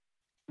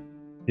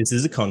This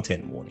is a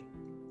content warning.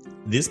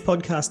 This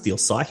podcast, Deal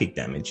Psychic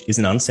Damage, is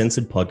an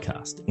uncensored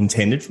podcast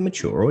intended for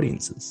mature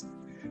audiences.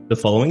 The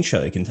following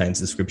show contains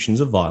descriptions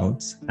of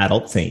violence,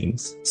 adult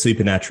themes,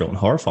 supernatural and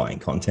horrifying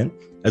content,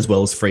 as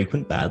well as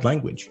frequent bad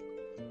language.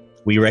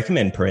 We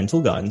recommend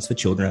parental guidance for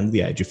children under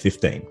the age of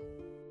 15.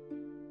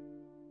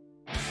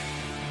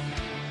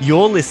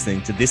 You're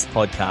listening to This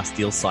Podcast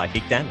Deals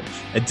Psychic Damage,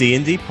 a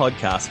D&D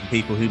podcast for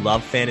people who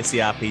love fantasy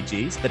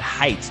RPGs but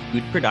hate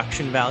good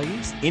production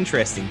values,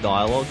 interesting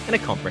dialogue, and a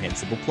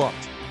comprehensible plot.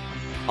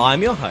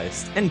 I'm your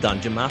host and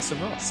Dungeon Master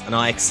Ross, and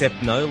I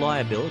accept no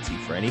liability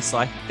for any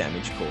psychic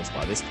damage caused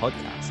by this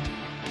podcast.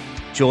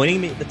 Joining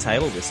me at the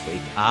table this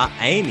week are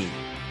Amy.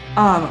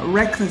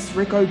 Reckless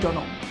Rick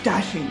O'Donnell,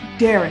 dashing,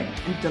 daring,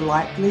 and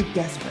delightfully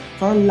desperate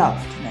for a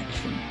love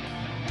connection.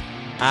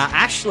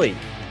 Ashley.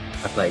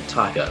 I played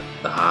Tiger,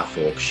 the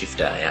half-orc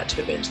shifter out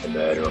to avenge the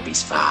murder of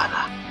his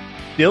father.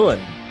 Dylan.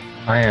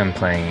 I am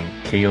playing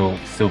Keel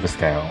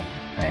Silverscale,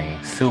 a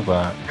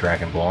silver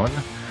dragonborn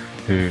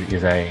who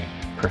is a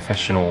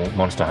professional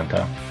monster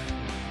hunter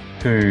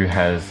who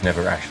has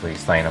never actually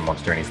slain a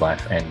monster in his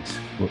life and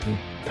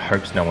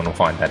hopes no one will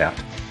find that out.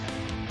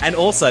 And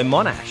also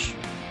Monash.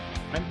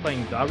 I'm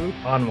playing Daru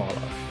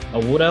Panwala,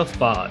 a wood elf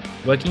bard,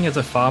 working as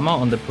a farmer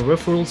on the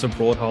peripherals of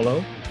Broad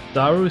Hollow.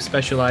 Daru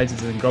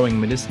specializes in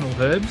growing medicinal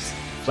herbs,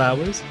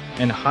 flowers,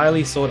 and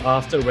highly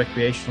sought-after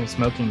recreational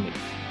smoking meat.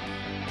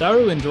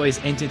 Daru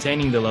enjoys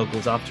entertaining the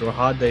locals after a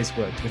hard day's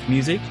work with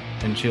music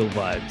and chill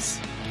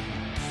vibes.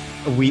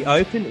 We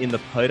open in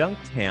the podunk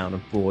town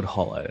of Broad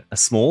Hollow, a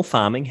small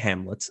farming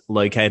hamlet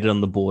located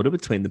on the border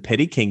between the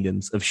petty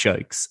kingdoms of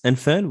Shokes and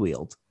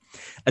Fernweald.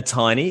 A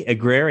tiny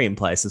agrarian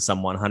place of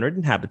some 100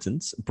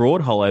 inhabitants,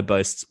 Broad Hollow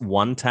boasts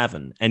one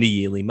tavern and a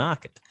yearly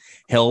market,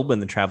 held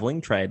when the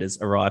travelling traders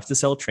arrive to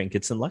sell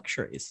trinkets and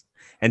luxuries,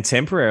 and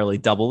temporarily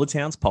double the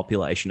town's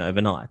population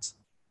overnight.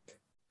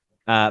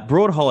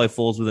 Broad Hollow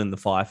falls within the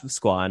fief of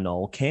Squire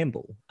Noel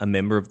Campbell, a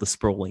member of the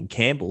sprawling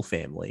Campbell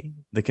family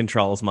that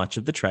controls much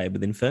of the trade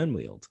within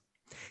Fernweald.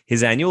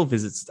 His annual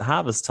visits at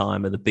harvest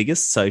time are the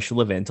biggest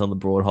social event on the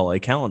Broad Hollow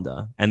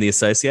calendar, and the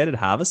associated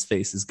harvest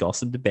feast is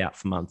gossiped about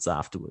for months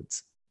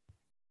afterwards.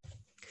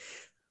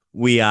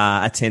 We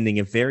are attending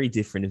a very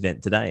different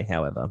event today,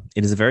 however.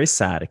 It is a very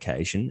sad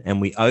occasion, and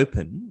we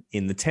open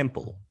in the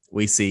temple.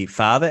 We see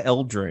Father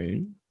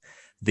Eldroon,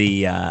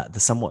 the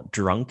somewhat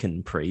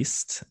drunken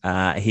priest.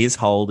 He is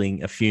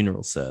holding a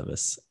funeral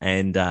service,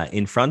 and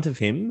in front of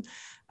him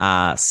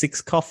are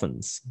 6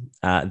 coffins.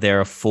 There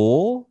are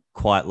 4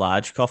 quite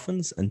large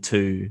coffins and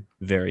 2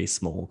 very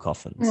small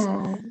coffins.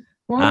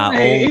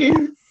 Why?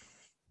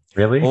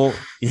 Really?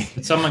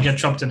 Did someone get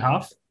chopped in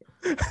half?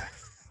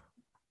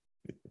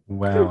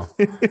 Wow.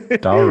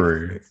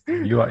 Daru,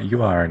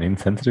 you are an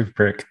insensitive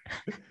prick.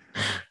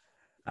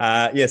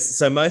 Yes,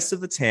 so most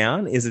of the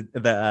town is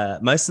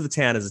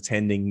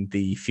attending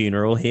the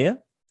funeral here,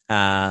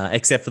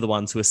 except for the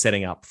ones who are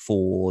setting up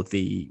for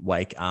the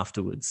wake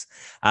afterwards.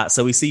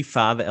 So we see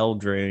Father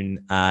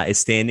Eldroon is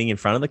standing in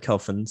front of the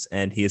coffins,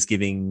 and he is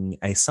giving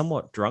a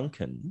somewhat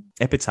drunken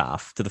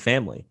epitaph to the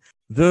family.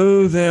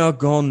 Though they are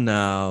gone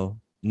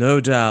now,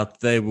 no doubt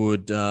they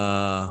would...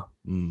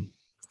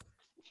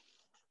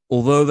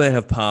 Although they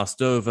have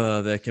passed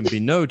over, there can be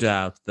no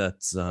doubt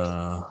that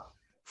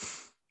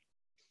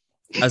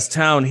as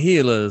town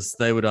healers,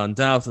 they would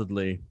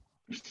undoubtedly...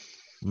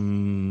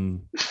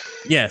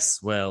 Yes,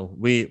 well,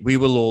 we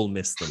will all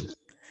miss them.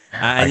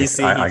 I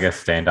guess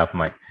stand up and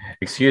like,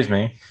 excuse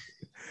me.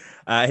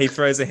 He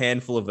throws a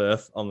handful of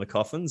earth on the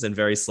coffins and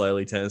very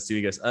slowly turns to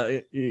you.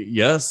 He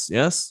goes,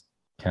 yes.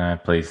 Can I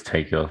please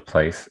take your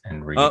place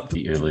and read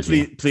the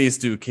eulogy? Please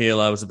do, Keel.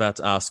 I was about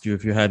to ask you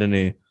if you had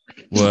any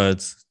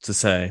words to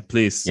say.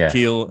 Please, yeah.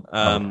 Keel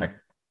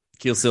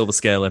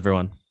Silverscale,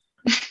 everyone.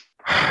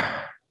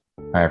 Hi,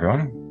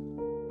 everyone.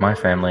 My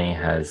family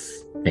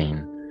has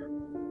been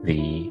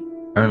the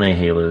only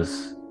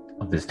healers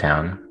of this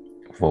town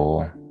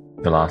for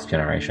the last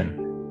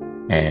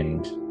generation,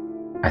 and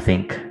I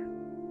think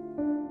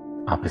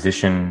our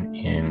position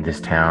in this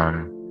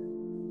town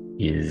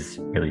is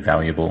really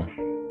valuable,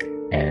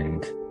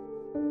 and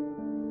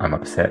I'm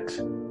upset,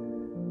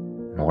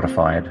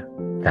 mortified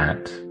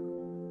that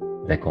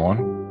they're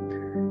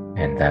gone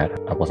and that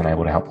I wasn't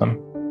able to help them.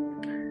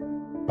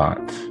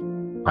 But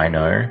I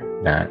know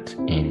that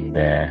in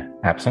their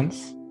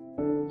absence,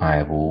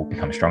 I will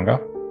become stronger.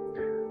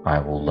 I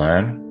will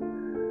learn.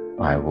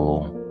 I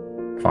will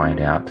find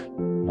out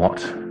what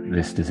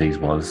this disease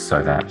was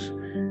so that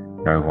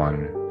no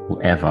one will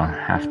ever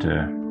have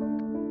to...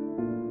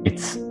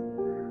 It's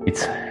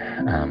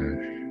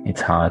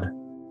hard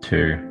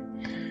to...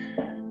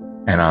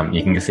 And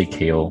you can just see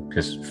Keel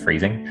just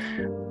freezing.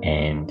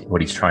 And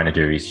what he's trying to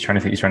do is he's trying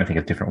to think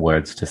of different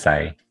words to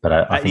say. But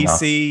I think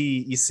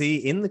you see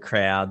in the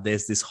crowd,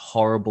 there's this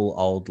horrible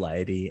old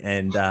lady,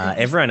 and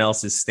everyone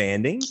else is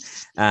standing,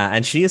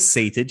 and she is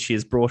seated. She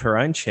has brought her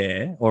own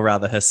chair, or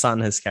rather, her son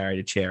has carried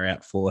a chair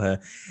out for her.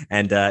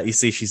 And you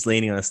see she's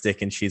leaning on a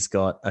stick, and she's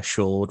got a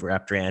shawl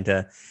wrapped around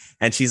her.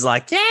 And she's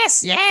like,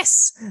 yes,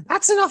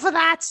 that's enough of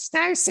that.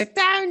 Now sit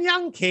down,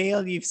 young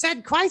Keel. You've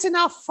said quite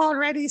enough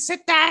already.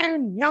 Sit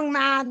down, young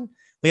man.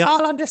 We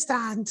all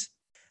understand.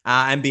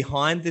 And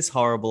behind this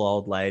horrible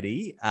old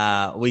lady,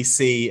 we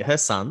see her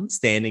son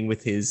standing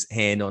with his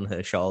hand on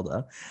her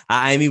shoulder.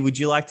 Amy, would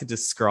you like to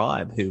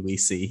describe who we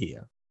see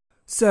here?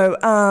 So,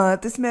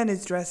 this man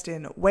is dressed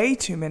in way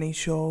too many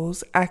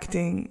shawls,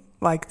 acting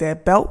like they're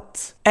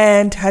belts,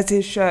 and has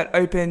his shirt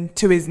open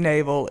to his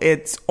navel.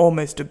 It's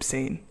almost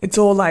obscene. It's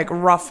all like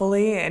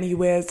ruffly, and he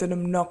wears an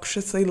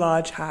obnoxiously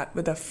large hat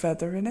with a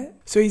feather in it.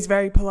 So he's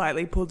very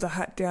politely pulled the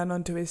hat down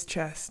onto his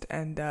chest,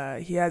 and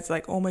he has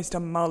like almost a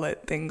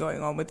mullet thing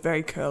going on with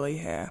very curly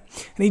hair.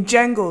 And he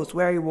jangles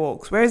where he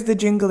walks. Where is the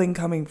jingling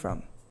coming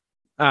from?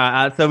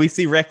 So we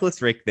see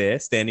Reckless Rick there,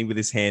 standing with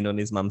his hand on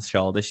his mum's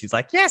shoulder. She's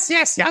like, yes,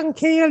 young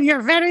Keel,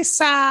 you're very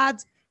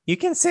sad. You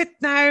can sit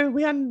now.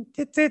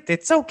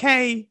 It's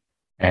okay.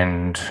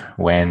 And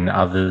when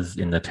others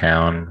in the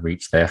town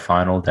reach their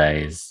final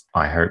days,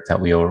 I hope that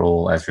we are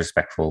all as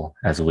respectful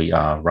as we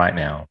are right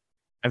now.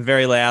 And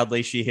very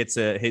loudly, she hits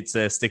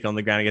a stick on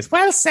the ground and goes,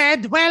 well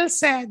said.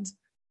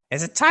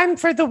 Is it time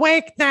for the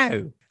wake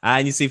now?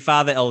 And you see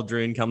Father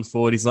Eldroon comes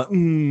forward. He's like,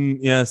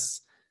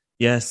 yes,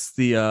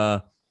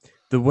 the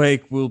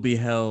wake will be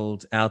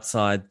held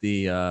outside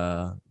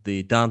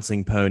the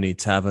Dancing Pony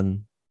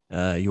Tavern.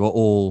 You are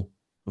all,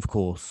 of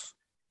course,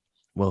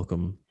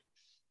 welcome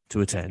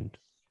to attend.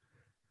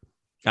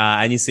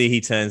 And you see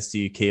he turns to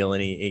you, Keel,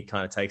 and he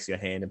kind of takes your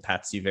hand and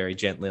pats you very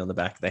gently on the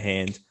back of the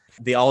hand.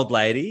 The old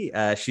lady,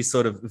 she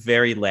sort of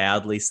very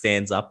loudly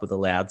stands up with a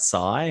loud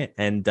sigh,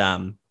 and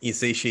you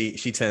see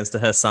she turns to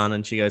her son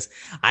and she goes,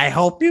 I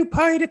hope you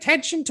paid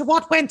attention to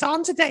what went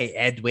on today,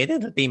 Edwin.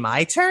 It'll be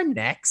my turn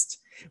next.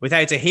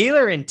 Without a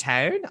healer in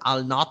town,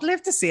 I'll not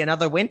live to see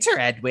another winter,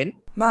 Edwin.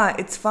 Ma,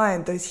 it's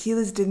fine. Those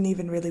healers didn't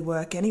even really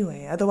work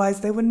anyway. Otherwise,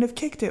 they wouldn't have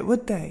kicked it,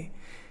 would they?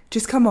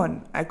 Just come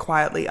on. I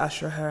quietly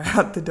usher her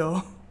out the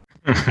door.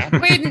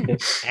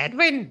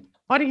 Edwin,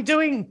 what are you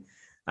doing?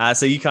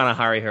 So you kind of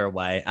hurry her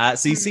away.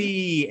 So you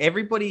see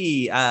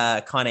everybody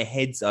kind of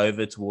heads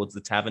over towards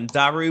the tavern.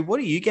 Daru, what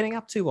are you getting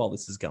up to while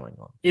this is going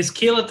on? Is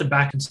Keel at the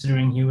back,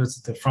 considering he was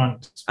at the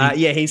front?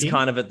 Yeah, he's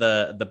kind of at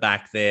the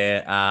back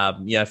there.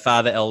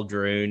 Father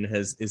Eldroon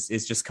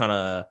is just kind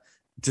of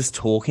just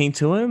talking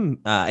to him.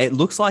 It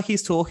looks like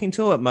he's talking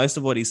to it. Most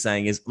of what he's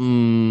saying is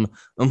and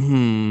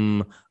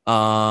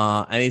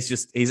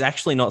he's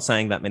actually not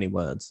saying that many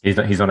words. He's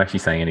not actually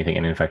saying anything,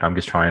 and in fact, I'm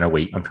trying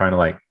to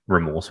like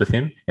remorse with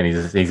him, and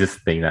he's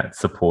just being that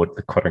support,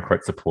 the quote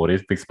unquote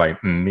supportive, despite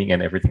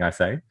and everything I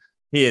say.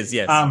 He is,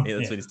 yes.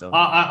 That's what he's doing.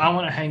 I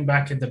want to hang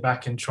back at the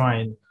back and try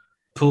and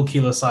pull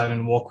Keel aside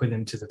and walk with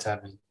him to the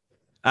tavern.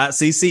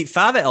 So you see,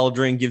 Father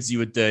Eldrin gives you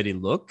a dirty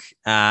look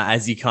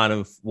as you kind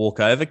of walk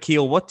over.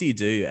 Keel, what do you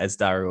do as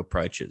Daru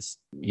approaches?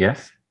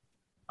 Yes.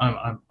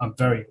 I'm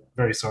very,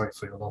 very sorry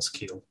for your loss,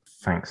 Keel.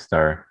 Thanks,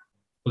 Daru.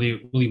 Will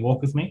you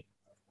walk with me?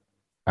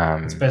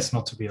 It's best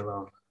not to be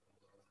alone.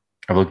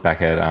 I look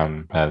back at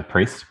the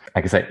priest.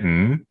 I can say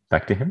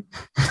back to him.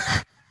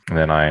 And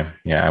then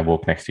I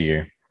walk next to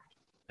you.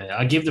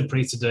 I give the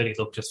priest a dirty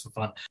look just for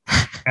fun.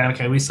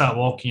 Okay, we start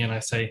walking and I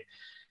say,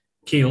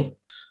 Keel,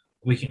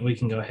 we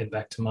can go ahead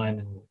back to mine,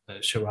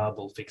 and Sharab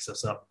will fix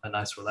us up a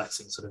nice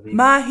relaxing sort of evening.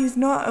 Ma, he's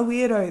not a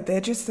weirdo.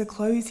 They're just the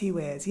clothes he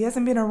wears. He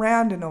hasn't been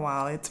around in a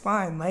while. It's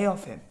fine. Lay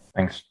off him.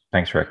 Thanks,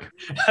 Rick.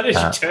 How did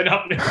you turn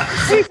up now?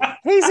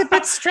 He's a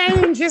bit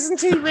strange, isn't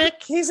he,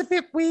 Rick? He's a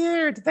bit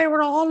weird. They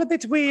were all a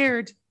bit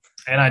weird.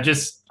 And I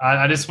just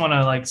want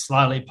to like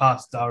slightly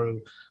pass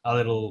Daru a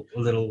little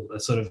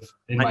sort of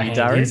in my hand.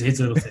 Daru? His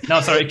little thing. No,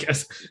 sorry.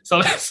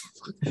 So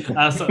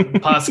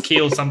pass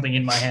Keel something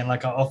in my hand,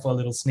 like I offer a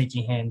little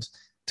sneaky hand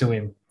to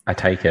him. I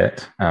take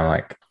it. I'd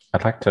like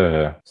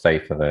to stay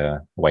for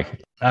the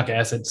wake. Okay,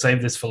 I said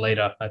save this for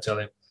later. I tell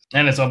him,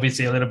 and it's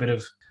obviously a little bit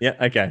of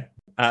okay.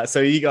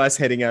 So are you guys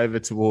heading over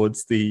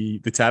towards the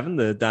tavern,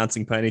 the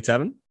Dancing Pony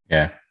Tavern?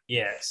 Yeah.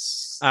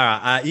 Yes. All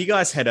right. You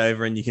guys head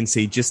over and you can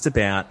see just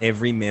about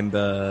every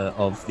member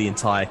of the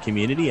entire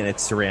community and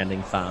its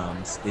surrounding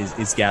farms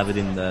is gathered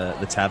in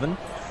the tavern,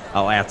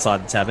 or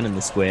outside the tavern in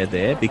the square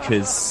there,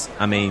 because,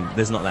 I mean,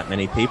 there's not that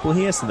many people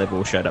here, so they've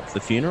all showed up for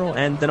the funeral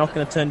and they're not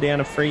going to turn down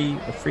a free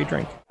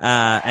drink.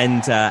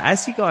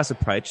 As you guys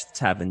approach the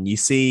tavern, you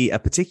see a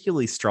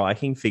particularly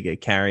striking figure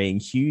carrying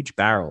huge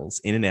barrels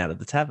in and out of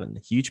the tavern,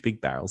 huge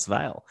big barrels of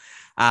ale.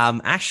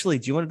 Ashley,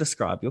 do you want to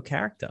describe your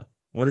character?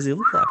 What does he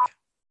look like?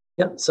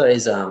 Yep. So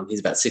he's about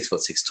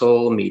 6'6"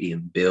 tall,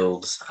 medium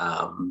build,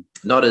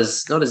 not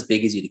as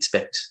big as you'd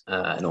expect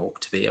an orc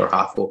to be or a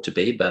half orc to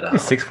be, but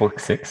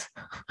 6'6".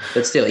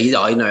 But still,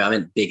 I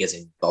mean big as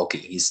in bulky.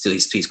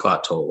 He's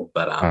quite tall,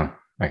 but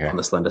Okay. on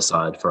the slender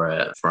side for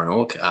an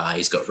orc.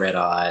 He's got red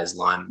eyes,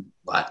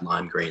 light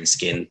lime green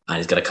skin, and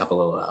he's got a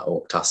couple of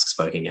orc tusks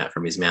poking out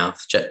from his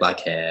mouth, jet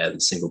black hair, a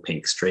single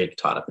pink streak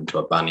tied up into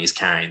a bun. He's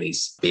carrying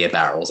these beer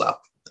barrels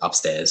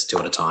upstairs, two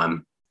at a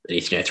time. And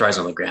he throws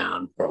on the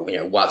ground, or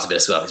wipes a bit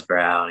of sweat off his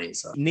brow. And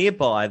he's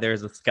Nearby, there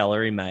is a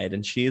scullery maid,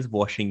 and she is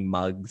washing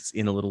mugs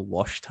in a little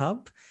wash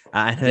tub.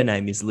 And her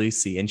name is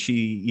Lucy. And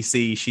she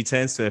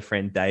turns to her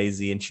friend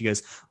Daisy, and she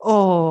goes,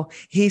 "Oh,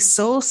 he's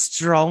so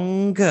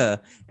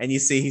stronger." And you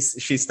see,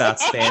 she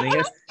starts fanning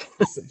us.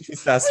 She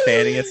starts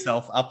fanning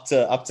herself up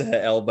to her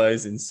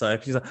elbows in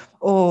soap. She's like,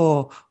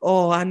 "Oh,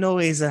 I know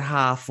he's a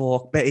half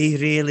orc, but he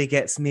really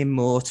gets me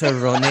motor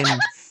running."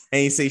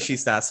 And you see, she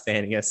starts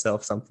fanning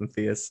herself something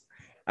fierce.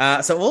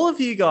 So all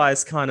of you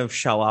guys kind of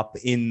show up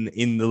in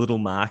the little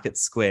market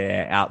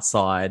square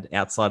outside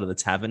of the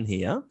tavern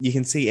here. You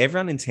can see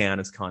everyone in town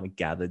is kind of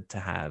gathered to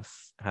have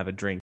a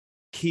drink.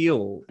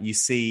 Keel, you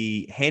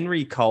see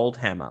Henry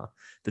Coldhammer,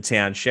 the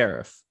town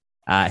sheriff.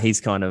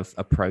 He's kind of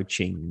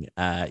approaching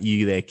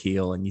you there,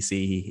 Keel, and you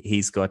see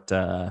he's got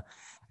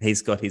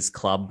his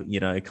club,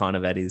 kind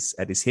of at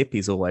his hip.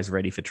 He's always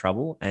ready for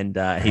trouble, and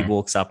he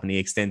walks up and he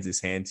extends his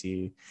hand to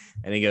you,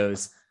 and he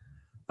goes,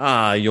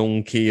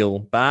 young Keel,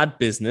 bad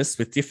business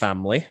with your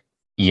family.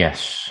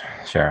 Yes,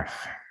 Sheriff.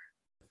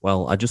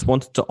 Well, I just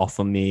wanted to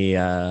offer me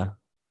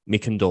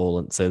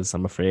condolences,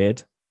 I'm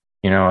afraid.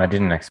 I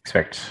didn't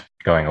expect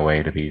going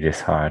away to be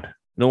this hard.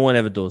 No one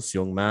ever does,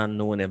 young man.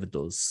 No one ever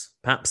does.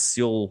 Perhaps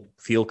you'll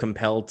feel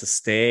compelled to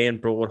stay in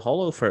Broad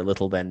Hollow for a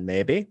little then,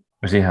 maybe.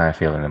 We'll see how I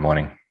feel in the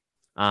morning.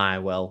 Aye,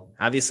 well,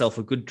 have yourself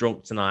a good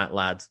drunk tonight,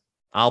 lad.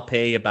 I'll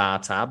pay your bar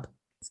tab.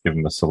 Let's give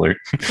him a salute.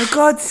 For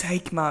God's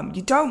sake, Mum,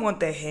 you don't want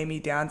their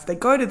hand-me-downs. They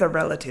go to the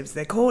relatives.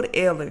 They're called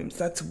heirlooms.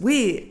 That's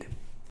weird.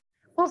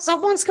 Well,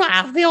 someone's got to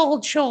have the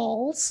old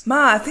shawls.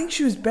 Ma, I think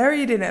she was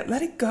buried in it.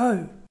 Let it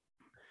go.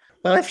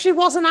 Well, if she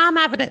wasn't, I'm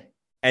having it.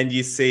 And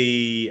you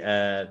see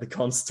the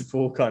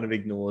constable kind of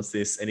ignores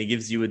this, and he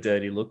gives you a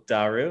dirty look,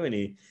 Daru,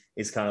 and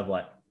he's kind of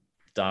like,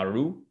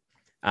 Daru?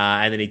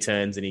 And then he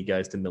turns and he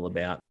goes to mill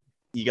about.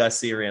 You guys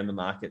see around the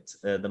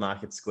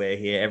market square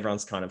here,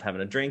 everyone's kind of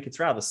having a drink. It's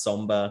rather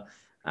somber.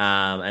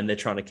 And they're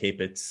trying to keep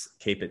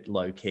it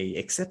low key,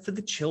 except for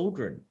the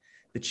children.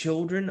 The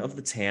children of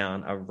the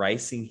town are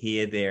racing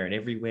here, there, and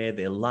everywhere.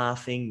 They're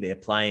laughing, they're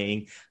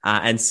playing,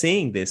 and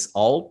seeing this,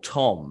 old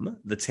Tom,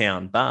 the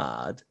town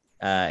bard,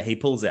 he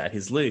pulls out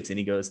his lute and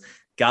he goes,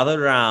 "Gather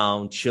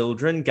round,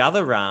 children,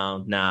 gather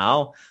round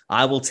now.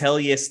 I will tell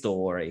you a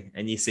story."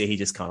 And you see he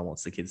just kind of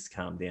wants the kids to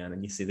calm down.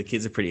 And you see the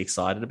kids are pretty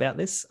excited about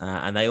this,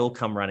 and they all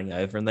come running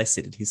over and they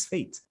sit at his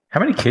feet. How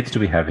many kids do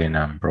we have in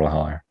Broad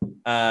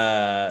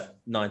Hollow?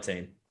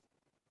 19.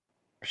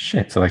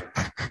 Shit, so like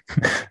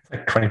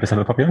 20% of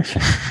the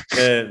population.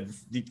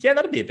 Yeah,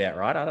 that'd be about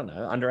right. I don't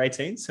know. Under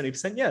 18s,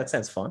 20%. Yeah, that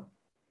sounds fine.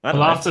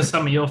 Well, after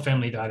some of your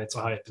family died, it's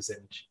a higher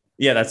percentage.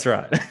 Yeah, that's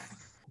right.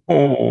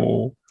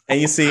 Oh.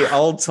 And you see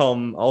old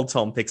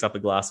Tom picks up a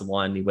glass of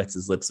wine and he wets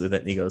his lips with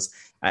it and he goes,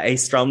 he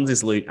strums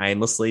his lute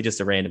aimlessly, just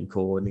a random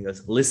chord, and he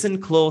goes,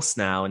 "Listen close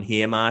now and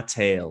hear my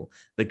tale,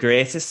 the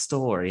greatest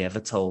story ever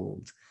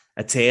told.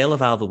 A tale of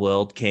how the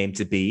world came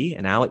to be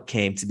and how it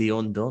came to be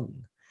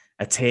undone.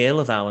 A tale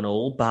of how an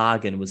old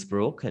bargain was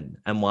broken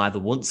and why the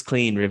once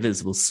clean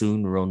rivers will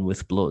soon run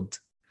with blood.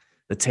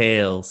 The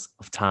tales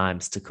of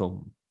times to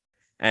come."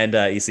 And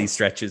you see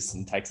stretches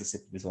and takes a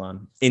sip of his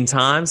wine. "In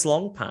times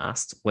long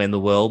past, when the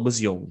world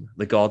was young,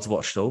 the gods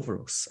watched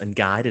over us and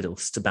guided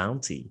us to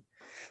bounty.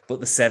 But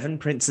the 7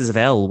 princes of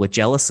Hell were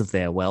jealous of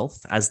their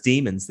wealth. As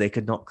demons they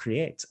could not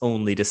create,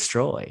 only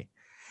destroy.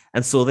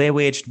 And so they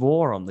waged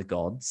war on the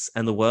gods,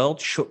 and the world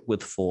shook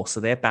with force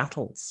of their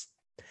battles.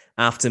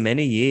 After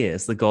many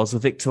years, the gods were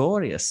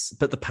victorious,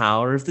 but the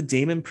power of the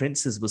demon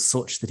princes was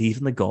such that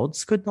even the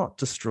gods could not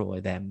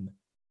destroy them.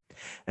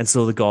 And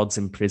so the gods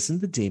imprisoned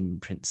the demon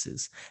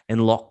princes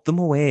and locked them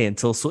away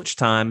until such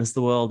time as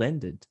the world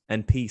ended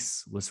and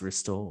peace was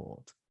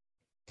restored.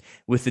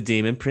 With the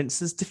demon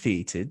princes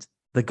defeated,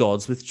 the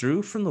gods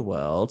withdrew from the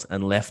world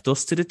and left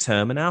us to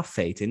determine our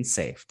fate in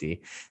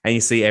safety." And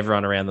you see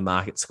everyone around the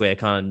market square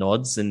kind of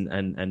nods,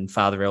 and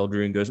Father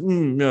Eldrune goes,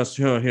 "Yes,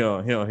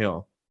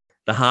 here.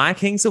 The High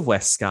Kings of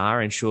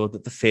Westgar ensured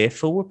that the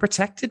faithful were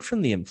protected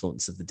from the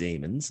influence of the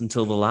demons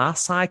until the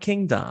last High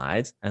King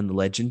died and the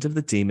legend of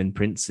the demon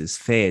princes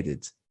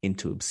faded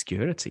into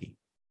obscurity.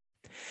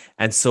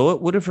 And so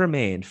it would have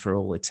remained for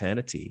all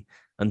eternity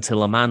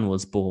until a man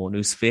was born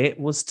whose fate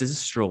was to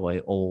destroy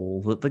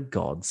all that the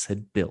gods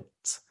had built.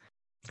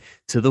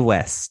 To the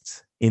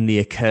west, in the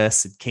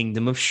accursed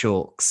kingdom of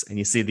Shorks," and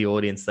you see the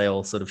audience, they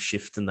all sort of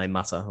shift and they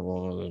mutter,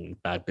 "Oh,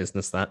 bad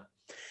business that,"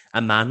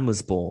 "a man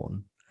was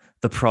born,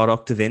 the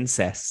product of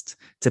incest,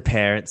 to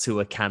parents who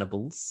were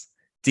cannibals,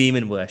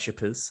 demon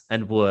worshippers,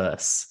 and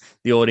worse."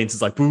 The audience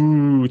is like,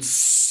 "Boo!"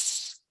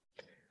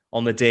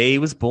 "On the day he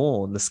was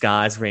born, the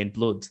skies rained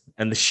blood,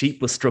 and the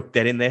sheep were struck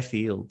dead in their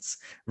fields.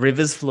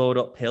 Rivers flowed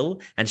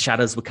uphill, and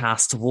shadows were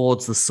cast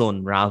towards the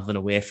sun rather than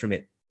away from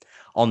it.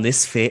 On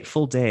this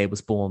fateful day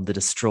was born the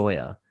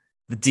destroyer,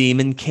 the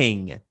demon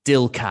king,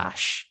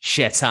 Dilkash,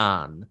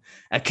 Shetan.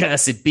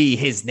 Accursed be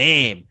his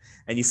name.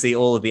 And you see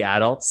all of the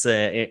adults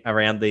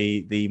around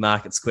the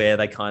market square.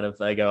 They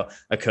go,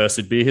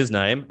 accursed be his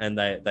name. And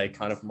they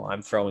kind of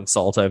mime throwing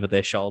salt over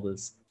their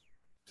shoulders.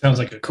 Sounds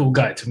like a cool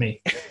guy to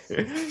me.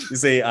 You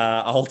see,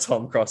 old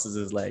Tom crosses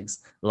his legs.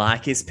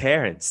 Like his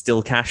parents,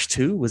 Dilkash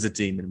too was a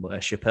demon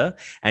worshipper,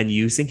 and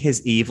using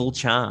his evil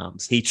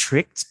charms, he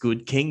tricked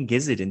good King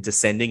Gizzard into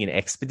sending an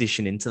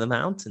expedition into the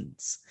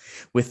mountains.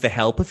 With the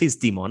help of his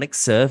demonic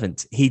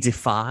servant, he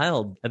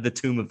defiled the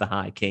tomb of the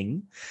High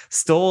King,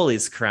 stole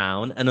his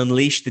crown, and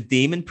unleashed the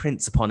demon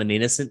prince upon an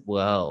innocent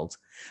world.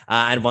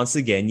 And once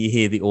again, you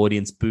hear the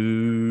audience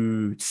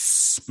boo,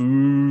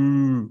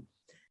 boo.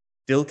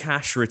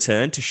 Dilkash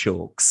returned to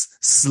Shorks,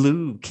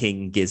 slew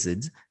King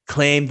Gizzard,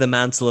 claimed the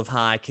mantle of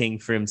High King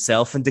for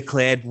himself, and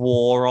declared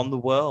war on the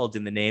world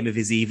in the name of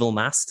his evil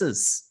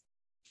masters.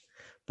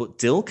 But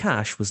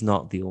Dilkash was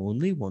not the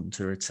only one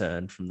to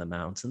return from the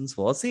mountains,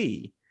 was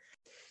he?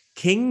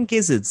 King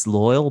Gizzard's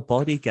loyal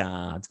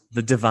bodyguard,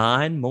 the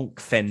divine monk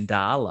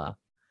Fendala,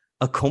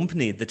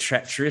 accompanied the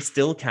treacherous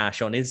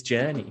Dilkash on his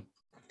journey.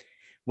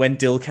 When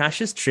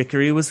Dilkash's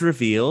trickery was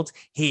revealed,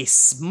 he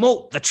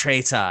smote the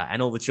traitor,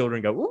 and all the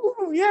children go,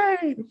 ooh,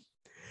 yay,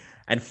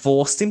 and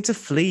forced him to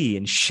flee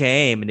in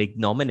shame and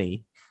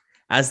ignominy.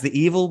 As the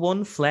evil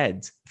one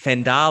fled,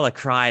 Fendala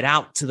cried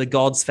out to the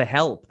gods for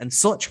help, and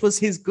such was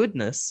his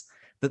goodness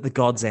that the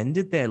gods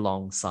ended their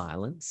long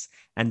silence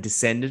and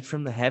descended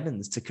from the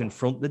heavens to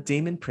confront the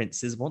demon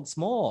princes once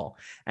more.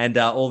 And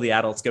all the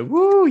adults go,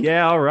 woo,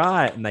 yeah, all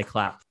right, and they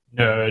clap.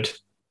 Nerd.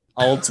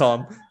 Old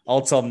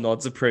Tom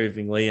nods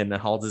approvingly and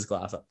holds his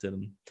glass up to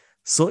them.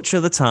 Such are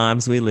the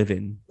times we live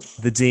in.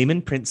 The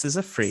demon princes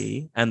are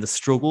free, and the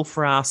struggle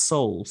for our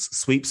souls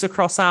sweeps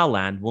across our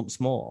land once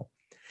more.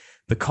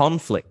 The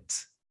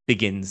conflict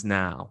begins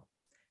now,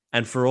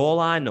 and for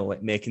all I know,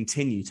 it may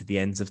continue to the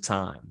ends of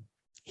time.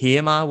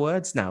 Hear my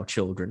words now,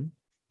 children.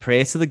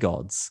 Pray to the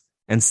gods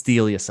and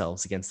steel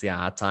yourselves against the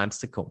hard times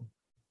to come.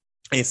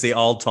 And you see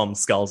old Tom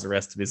sculls the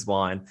rest of his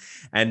wine,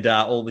 and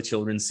all the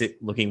children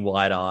sit looking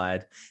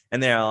wide-eyed,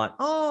 and they're like,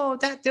 oh,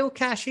 that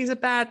Dilkash, he's a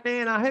bad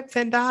man. I hope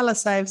Fendala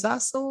saves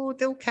us. Oh,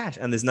 Dilkash.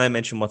 And there's no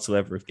mention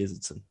whatsoever of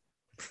Gizzardson.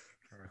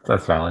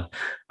 That's valid.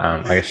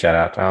 I guess shout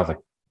out. I was like,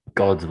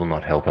 gods will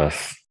not help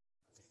us.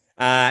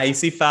 You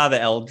see Father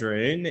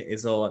Eldroon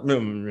is all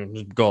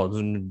like,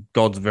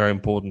 gods are very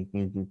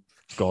important.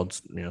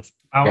 Gods, yes.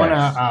 I want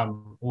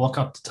to walk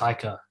up to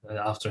Taika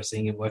after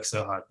seeing him work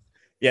so hard.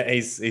 Yeah,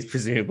 he's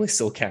presumably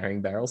still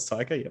carrying barrels,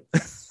 Taika. Yep.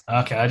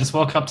 Okay, I just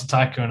walk up to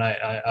Taika and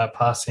I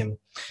pass him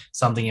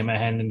something in my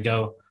hand and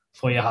go,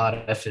 for your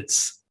hard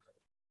efforts.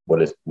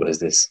 What is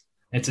this?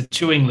 It's a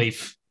chewing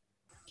leaf.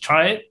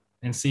 Try it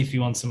and see if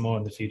you want some more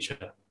in the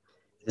future.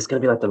 It's going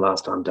to be like the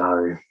last time,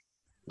 Daru.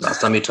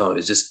 Last time you told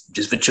me it was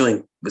just for chewing.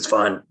 It was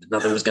fine.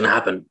 Nothing was going to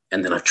happen.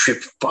 And then I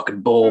tripped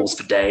fucking balls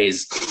for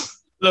days.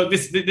 Look,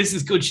 this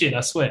is good shit. I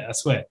swear.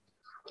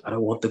 I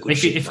don't want the good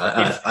shit.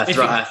 I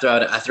throw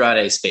it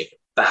at his feet.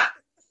 Bah.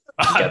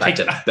 Go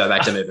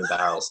back to moving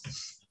barrels.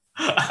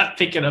 I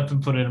pick it up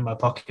and put it in my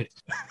pocket.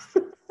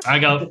 I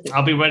go,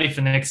 I'll be ready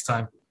for next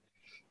time.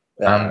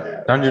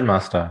 Dungeon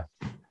Master.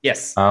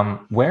 Yes.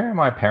 Where are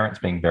my parents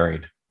being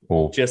buried?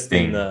 Or just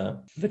in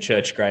the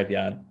church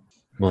graveyard.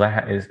 Will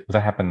that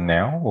happen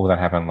now, or will that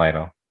happen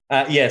later?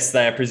 Yes,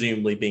 they are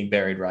presumably being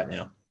buried right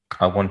now.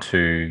 I want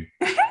to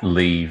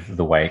leave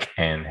the wake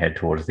and head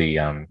towards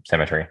the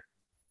cemetery.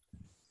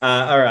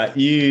 All right,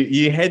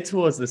 you head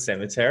towards the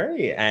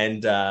cemetery,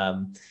 and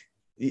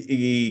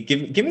you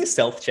give me a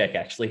stealth check.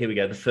 Actually, here we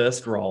go. The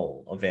first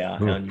roll of our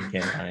new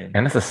campaign,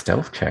 and it's a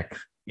stealth check.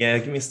 Yeah,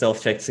 give me a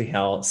stealth check to see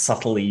how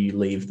subtly you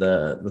leave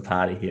the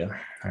party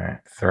here. All right,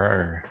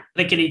 throw.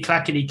 Clickety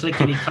clackety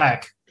clickety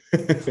clack.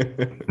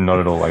 Not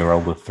at all. I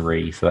rolled a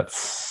 3, so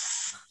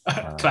that's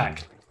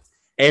clack.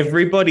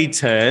 Everybody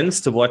turns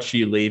to watch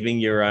you leaving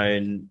your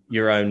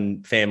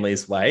own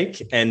family's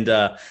wake, and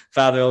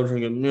Father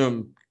Eldrin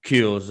goes,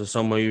 Kill, is there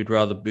somewhere you'd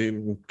rather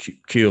be?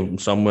 Kill,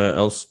 somewhere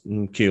else,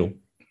 kill.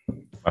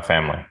 My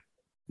family.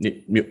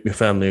 Your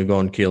family are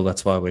gone, kill,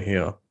 that's why we're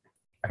here.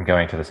 I'm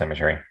going to the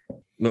cemetery.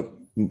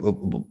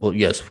 Well,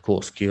 yes, of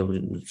course, kill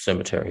in the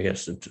cemetery,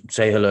 yes.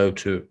 Say hello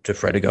to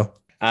Fredigo.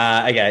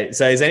 Okay,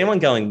 so is anyone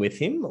going with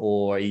him,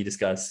 or are you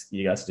guys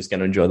are just going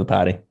to enjoy the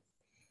party?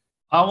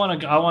 I want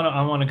to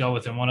go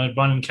with him. I want to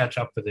run and catch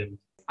up with him.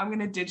 I'm going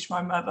to ditch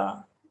my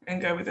mother and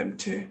go with him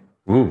too.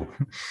 Ooh.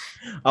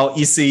 Oh,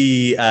 you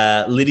see,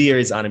 Lydia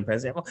is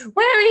unimpressed.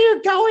 Where are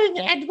you going,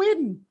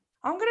 Edwin?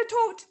 I'm going to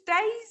talk to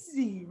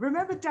Daisy.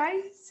 Remember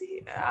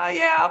Daisy?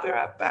 Yeah, I'll be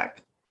right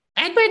back.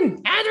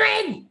 Edwin!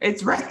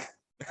 It's Rick.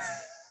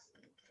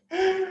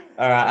 All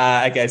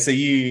right. Okay. So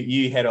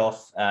you head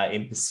off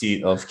in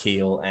pursuit of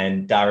Keel,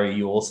 and Daru,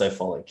 you also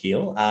follow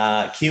Keel.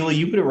 Keel,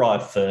 you would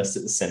arrive first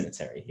at the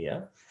cemetery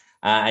here,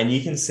 and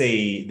you can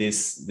see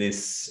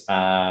this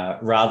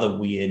rather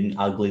weird and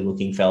ugly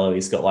looking fellow.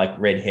 He's got like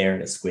red hair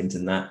and a squint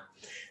and that.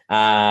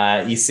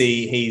 You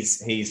see,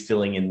 he's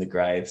filling in the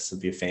graves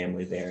of your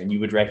family there, and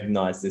you would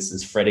recognize this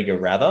as Frediga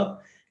Rather.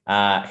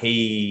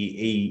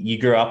 You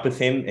grew up with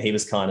him. He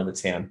was kind of the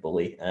town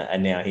bully,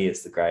 and now he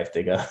is the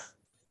gravedigger.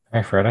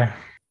 Hey, Fredo.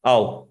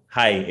 Oh,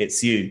 hey,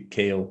 it's you,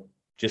 Keel.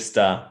 Just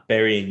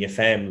burying your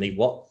family.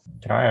 What?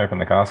 Can I open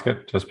the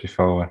casket just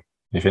before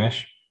you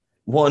finish?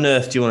 What on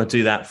earth do you want to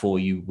do that for,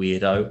 you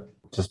weirdo?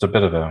 Just a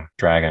bit of a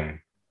dragon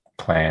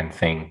clan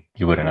thing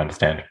you wouldn't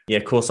understand. Yeah,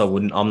 of course I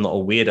wouldn't. I'm not a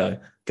weirdo.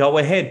 Go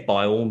ahead,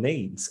 by all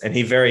means. And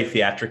he very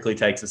theatrically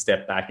takes a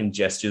step back and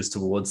gestures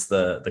towards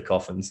the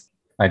coffins.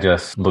 I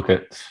just look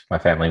at my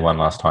family one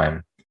last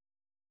time.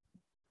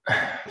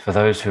 For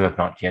those who have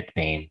not yet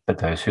been, but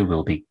those who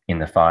will be in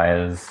the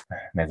fires,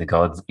 may the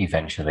gods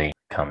eventually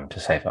come to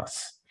save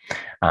us.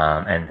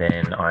 And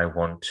then I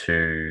want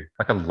to,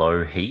 like a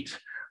low heat,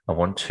 I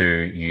want to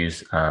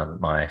use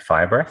my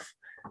fire breath,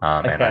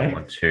 and I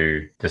want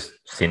to just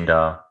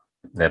cinder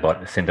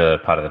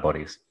part of their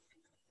bodies.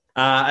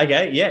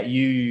 Okay, yeah,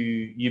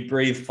 you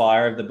breathe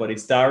fire of the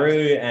bodies.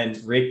 Daru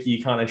and Rick,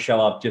 you kind of show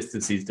up just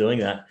as he's doing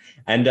that,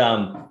 and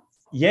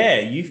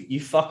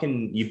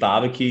you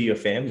barbecue your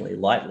family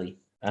lightly.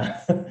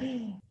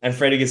 And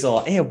Freddy gets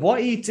all, "Yeah, what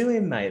are you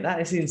doing, mate? That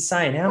is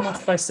insane. How am I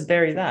supposed to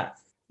bury that?"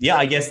 Yeah,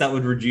 I guess that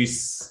would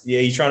reduce. Yeah,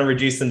 you're trying to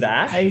reduce them to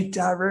ash. Hey,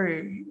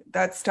 Daru,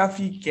 that stuff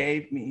you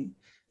gave me,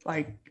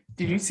 like,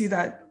 did you see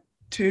that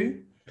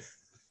too?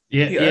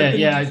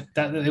 Yeah.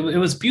 It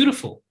was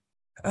beautiful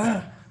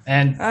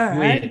and all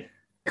weird. right.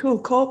 Cool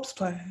corpse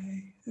play.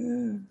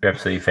 You're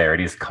absolutely fair.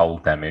 It is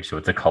cold damage, so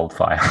it's a cold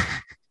fire.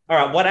 All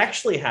right, what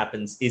actually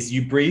happens is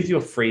you breathe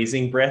your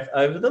freezing breath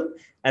over them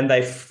and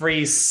they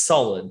freeze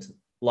solid,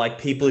 like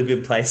people who've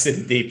been placed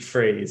in deep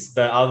freeze.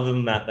 But other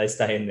than that, they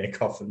stay in their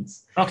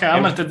coffins. Okay,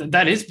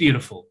 that is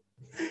beautiful.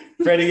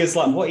 Freddy is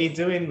like, "What are you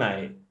doing,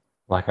 mate?"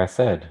 Like I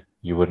said,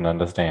 you wouldn't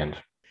understand.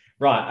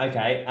 Right,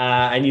 okay.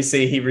 And you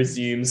see he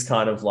resumes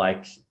kind of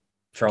like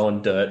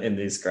throwing dirt in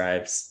these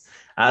graves.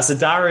 So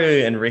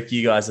Daru and Rick,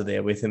 you guys are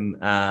there with him.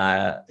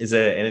 Is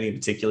there anything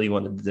particular you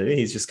wanted to do?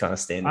 He's just kind of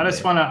standing I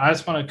just want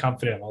to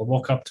comfort him. I'll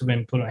walk up to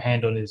him, put a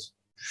hand on his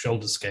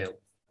shoulder scale.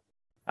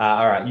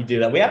 All right, you do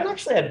that. We haven't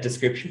actually had a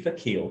description for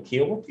Keel.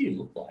 Keel, what do you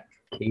look like?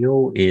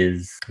 Keel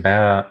is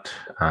about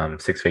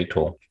 6 feet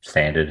tall,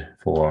 standard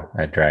for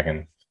a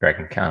dragon.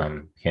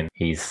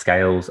 His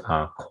scales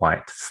are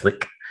quite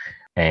slick,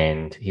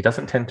 and he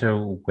doesn't tend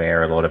to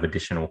wear a lot of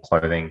additional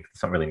clothing.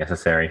 It's not really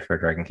necessary for a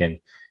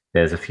dragonkin.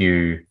 There's a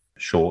few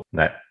shorts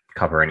that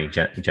cover any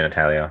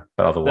genitalia,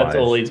 but otherwise, that's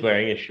all he's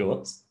wearing is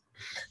shorts.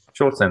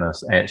 Shorts and a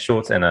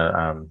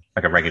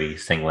like a raggedy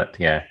singlet.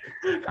 Yeah.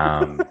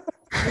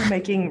 You're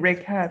making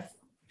Rick have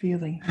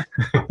feelings.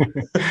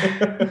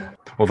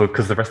 Well,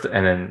 because the rest,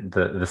 and then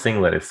the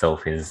singlet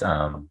itself is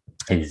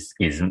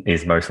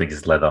mostly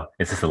just leather.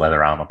 It's just a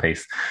leather armor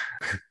piece.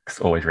 It's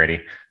always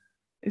ready.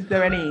 Is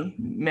there any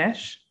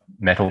mesh?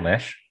 Metal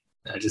mesh?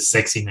 Just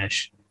sexy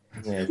mesh.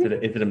 Yeah, is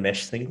it a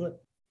mesh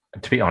singlet?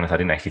 To be honest, I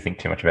didn't actually think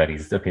too much about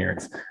his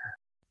appearance.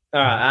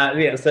 All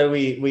right, so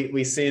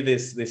we see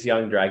this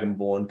young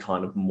dragonborn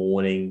kind of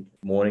mourning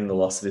the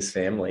loss of his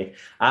family.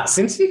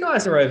 Since you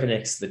guys are over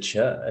next to the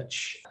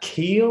church,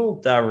 Keel,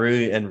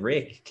 Daru, and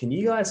Rick, can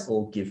you guys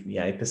all give me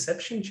a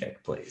perception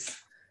check, please?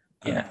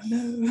 Yeah.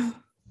 No.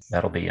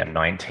 That'll be a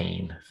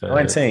 19 for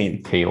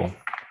 19. Keel.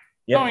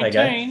 Yep,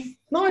 19.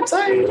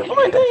 19.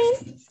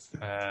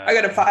 I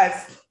got a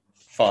 5.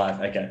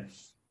 5, okay.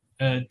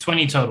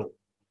 20 total.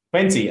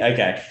 20,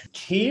 okay.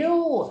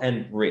 Keel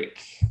and Rick,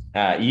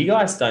 you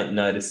guys don't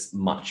notice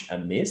much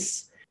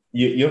amiss.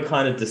 You're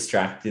kind of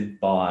distracted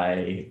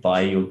by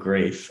your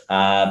grief.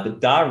 But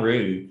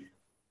Daru,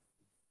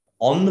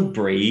 on the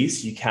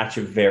breeze, you catch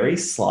a very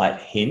slight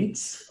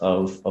hint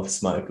of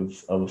smoke,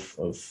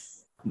 of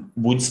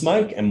wood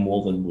smoke, and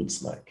more than wood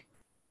smoke.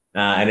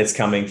 And it's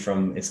coming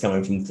from to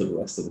the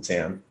rest of the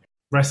town.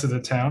 Rest of the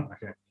town?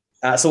 Okay.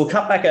 So we'll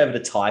cut back over to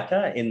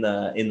Taika in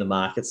the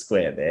market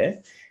square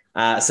there.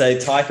 So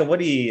Taika,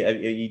 are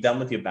you done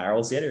with your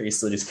barrels yet, or are you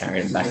still just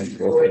carrying them back and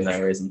forth for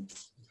no reason?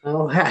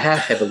 Oh, how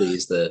heavily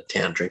is the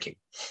town drinking?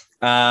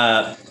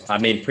 I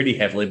mean, pretty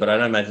heavily, but I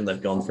don't imagine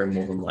they've gone through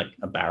more than like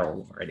a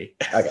barrel already.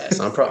 Okay,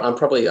 so I'm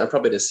probably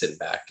just sitting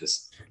back,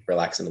 just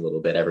relaxing a little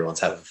bit.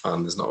 Everyone's having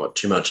fun. There's not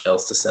too much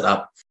else to set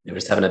up. I'm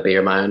just having a beer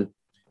of my own.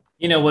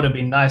 You know what would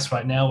be nice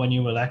right now when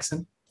you're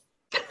relaxing?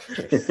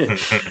 You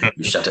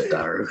shut it,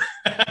 Daru.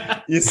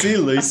 You see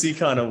Lucy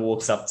kind of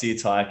walks up to you,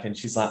 Taika, and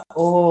she's like,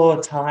 "Oh,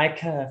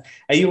 Taika,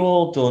 are you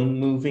all done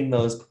moving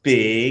those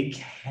big,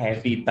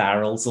 heavy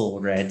barrels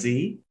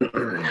already?"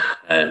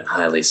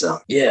 Hi,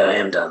 Lisa. Yeah, I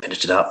am done.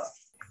 Finished it up.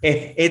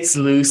 It's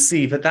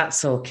Lucy, but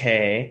that's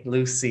okay.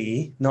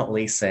 Lucy, not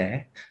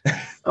Lisa.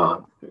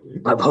 Oh,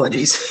 my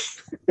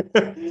apologies.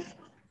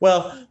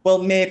 Well,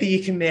 maybe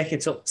you can make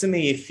it up to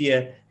me if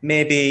you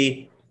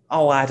maybe...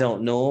 Oh, I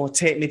don't know.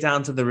 Take me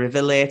down to the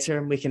river later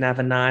and we can have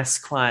a nice,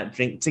 quiet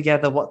drink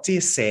together. What do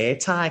you say,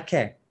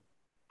 Taika?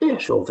 Yeah,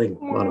 sure thing.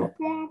 Why not?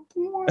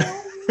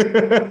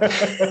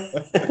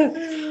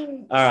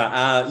 All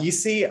right. You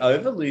see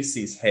over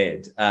Lucy's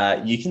head,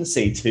 you can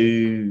see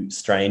two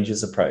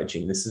strangers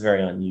approaching. This is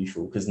very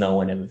unusual because no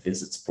one ever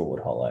visits Broad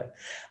Hollow.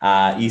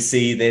 You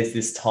see there's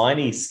this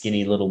tiny,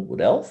 skinny little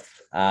wood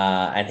elf,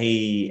 and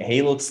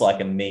he looks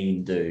like a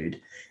mean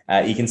dude.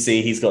 You can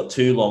see he's got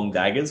two long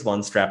daggers,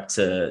 one strapped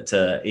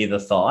to either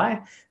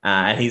thigh,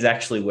 and he's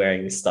actually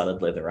wearing this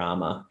studded leather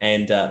armor.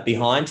 And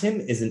behind him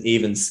is an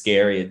even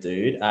scarier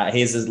dude.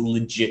 He's a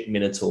legit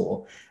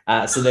minotaur.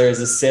 So there is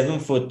a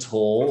 7-foot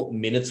tall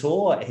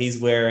minotaur. He's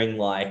wearing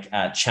like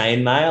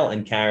chainmail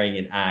and carrying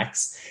an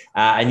axe.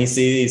 And you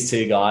see these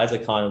two guys are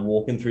kind of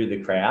walking through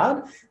the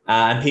crowd,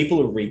 and people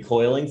are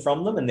recoiling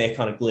from them, and they're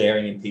kind of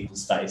glaring in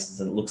people's faces,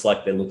 and it looks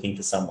like they're looking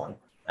for someone.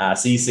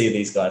 So you see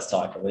these guys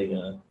type. What are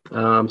you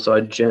gonna? So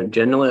I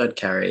generally I'd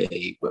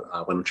carry when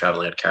I'm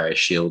traveling, I'd carry a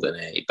shield and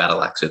a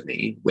battle axe with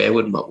me. Where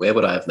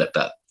would I have left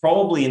that?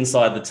 Probably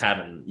inside the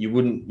tavern.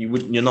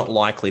 You're not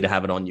likely to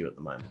have it on you at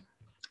the moment.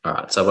 All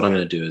right. So what I'm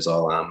going to do is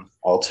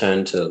I'll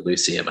turn to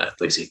Lucy and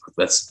Lucy.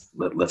 Let's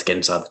get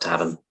inside the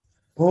tavern.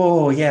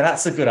 Oh yeah,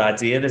 that's a good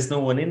idea. There's no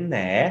one in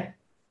there.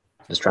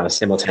 Just trying to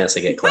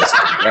simultaneously get closer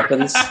to the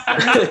weapons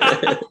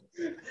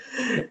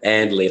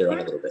and lead her on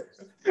a little bit.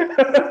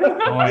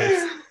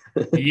 Boys,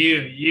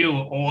 you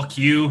orc,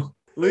 you.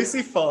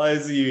 Lucy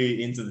follows you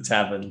into the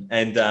tavern,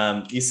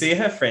 and you see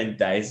her friend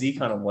Daisy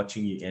kind of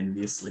watching you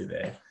enviously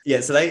there.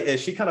 Yeah, so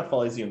she kind of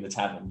follows you in the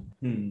tavern.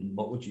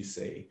 What would you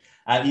see?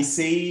 You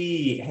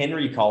see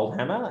Henry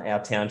Coldhammer,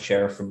 our town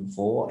sheriff from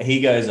before. He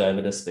goes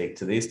over to speak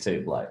to these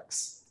two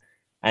blokes,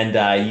 and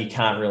you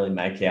can't really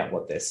make out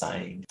what they're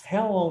saying.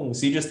 How long?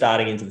 So you're just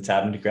starting into the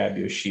tavern to grab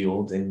your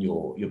shield and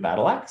your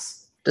battle axe?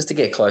 Just to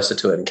get closer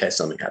to it in case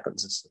something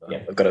happens.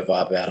 I've got a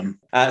vibe about them.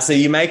 So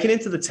you make it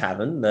into the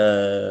tavern,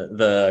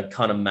 the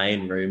kind of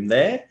main room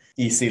there.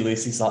 You see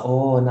Lucy's like,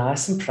 oh,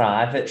 nice and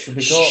private. Should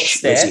we go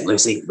upstairs?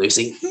 Lucy.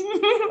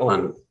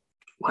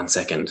 One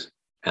second.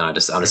 And I'm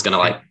just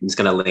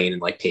gonna lean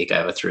and like peek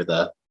over through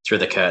the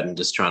curtain,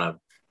 just trying to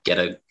get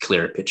a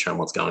clearer picture on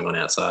what's going on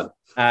outside.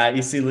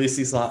 You see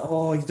Lucy's like,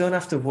 oh, you don't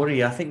have to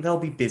worry. I think they'll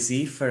be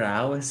busy for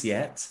hours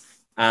yet.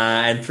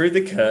 And through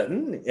the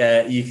curtain,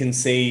 you can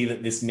see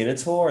that this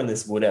minotaur and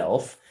this wood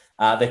elf,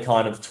 they're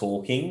kind of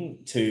talking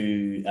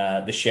to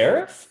the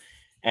sheriff.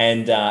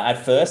 And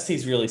at first,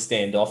 he's really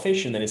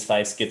standoffish, and then his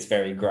face gets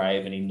very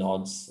grave, and he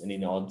nods, and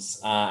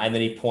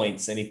then he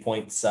points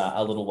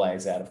a little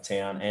ways out of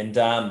town. And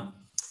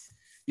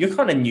you're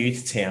kind of new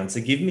to town,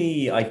 so give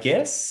me, I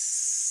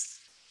guess,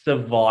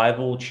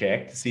 survival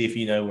check to see if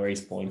you know where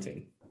he's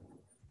pointing.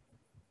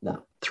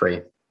 No,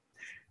 3.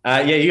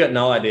 Yeah, you got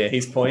no idea.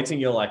 He's pointing.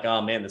 You're like,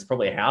 oh, man, there's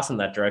probably a house in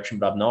that direction,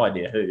 but I've no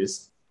idea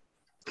whose.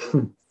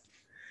 All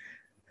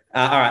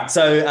right,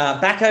 so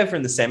back over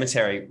in the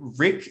cemetery,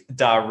 Rick,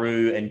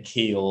 Daru, and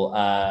Keel.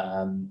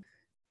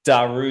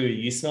 Daru,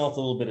 you smelled a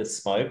little bit of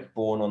smoke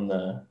born on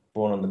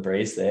the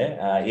breeze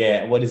there.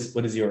 Yeah, what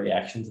is your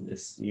reaction to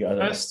this? You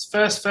guys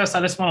First,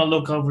 I just want to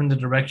look over in the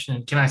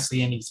direction. Can I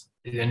see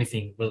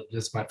anything? Well,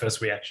 that's my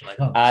first reaction. Like,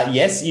 oh.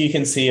 Yes, you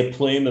can see a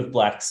plume of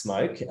black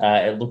smoke.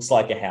 It looks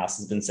like a house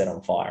has been set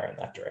on fire in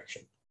that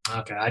direction.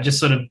 Okay, I just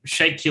sort of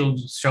shake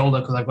Keel's shoulder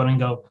because I got to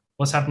go,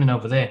 what's happening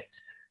over there?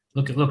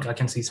 Look, I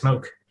can see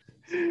smoke.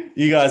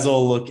 You guys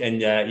all look,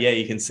 and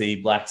you can see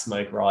black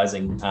smoke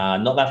rising.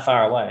 Not that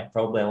far away,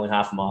 probably only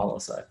half a mile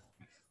or so.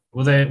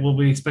 Were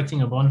we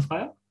expecting a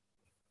bonfire?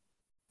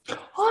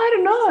 I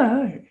don't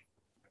know.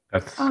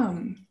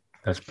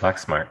 That's black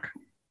smoke.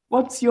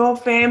 What's your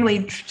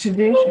family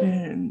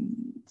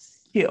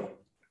traditions here?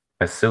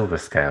 As silver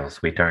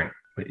scales, we don't.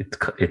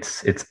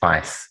 It's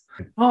ice.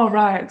 Oh,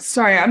 right.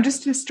 Sorry, I'm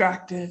just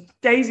distracted.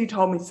 Daisy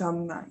told me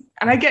something.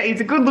 And I get he's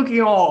a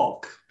good-looking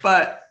orc,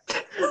 but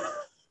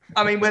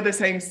I mean, we're the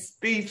same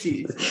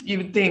species, you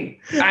would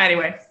think.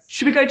 Anyway,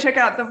 should we go check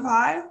out the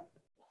fire?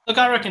 Look,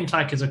 I reckon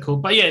tigers are cool.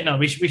 But yeah, no,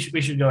 we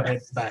should go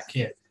ahead back,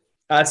 yeah.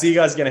 So you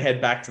guys are going to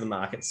head back to the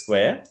market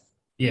square?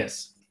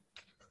 Yes,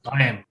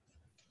 I am.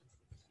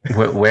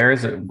 Where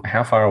is it?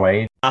 How far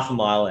away? Half a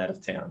mile out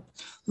of town.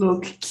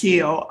 Look,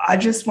 Keel, I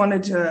just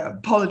wanted to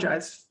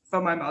apologize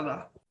for my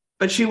mother,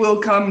 but she will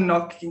come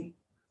knocking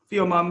for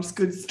your mum's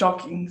good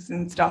stockings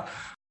and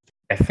stuff.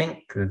 I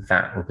think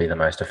that will be the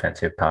most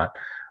offensive part.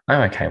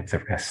 I'm okay with the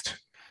rest.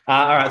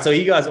 All right, so are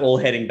you guys all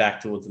heading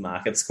back towards the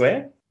market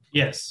square?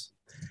 Yes.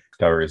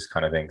 Doru's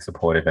kind of being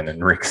supportive, and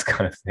then Rick's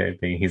kind of there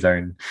being his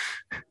own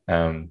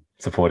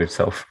supportive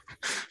self.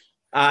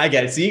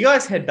 Okay, so you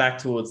guys head back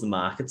towards the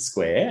market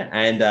square,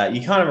 and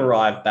you kind of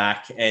arrive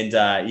back, and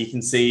you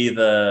can see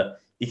the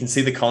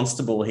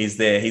constable. He's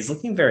there. He's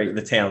looking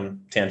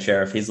the town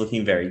sheriff. He's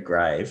looking very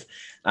grave,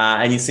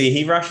 and you see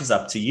he rushes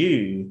up to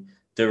you,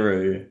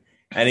 Daru,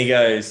 and he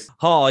goes,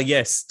 "Oh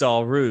yes,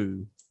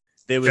 Daru.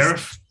 There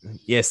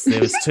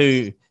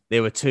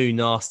were two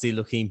nasty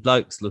looking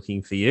blokes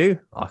looking for you.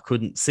 I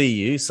couldn't see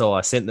you, so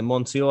I sent them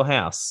on to your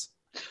house."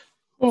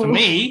 For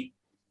me?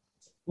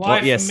 Why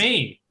What, yes. for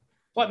me?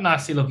 What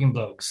nasty looking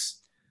blokes?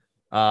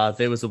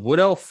 There was a wood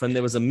elf and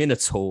there was a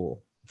minotaur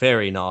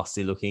very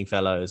nasty looking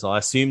fellows. I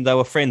assume they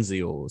were friends of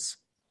yours.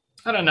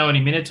 I don't know any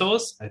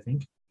minotaurs, I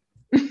think.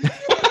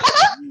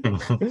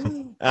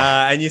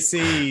 And you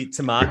see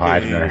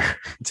Tamaku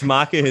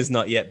has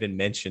not yet been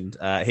mentioned.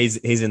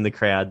 He's in the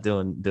crowd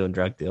doing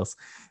drug deals.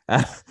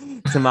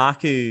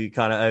 Tamaku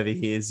kind of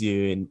overhears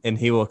you and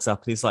he walks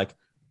up and he's like,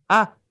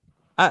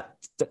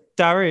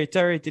 Daru,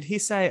 did he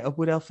say a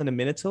wood elf and a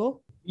minotaur?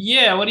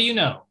 Yeah, what do you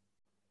know?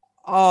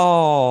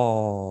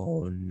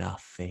 Oh,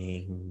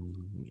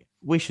 nothing.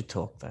 We should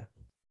talk though.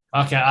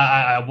 Okay,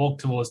 I walk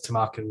towards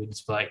Tamaku and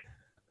just like,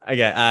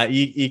 okay,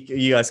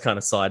 you guys kind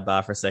of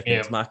sidebar for a second.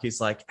 Yeah.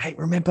 Tamaku's like, hey,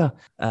 remember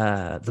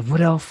the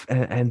wood elf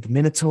and the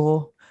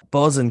minotaur,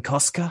 Boz and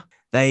Koska?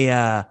 They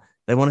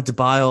wanted to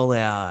buy all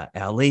our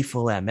leaf,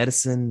 all our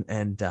medicine,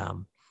 and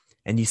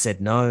you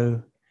said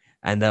no,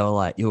 and they were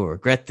like, you'll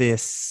regret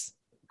this.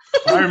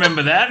 I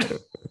remember that.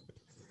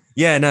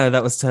 Yeah, no,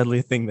 that was totally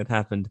a thing that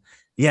happened.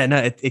 Yeah, no,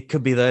 it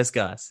could be those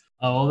guys.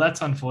 Oh, well,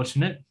 that's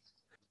unfortunate.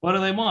 What do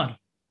they want?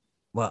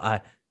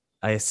 Well,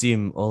 I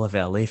assume all of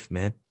our leaf,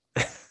 man.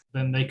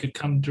 Then they could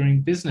come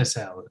during business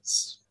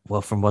hours.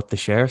 Well, from what the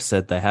sheriff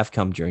said, they have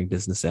come during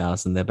business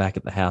hours and they're back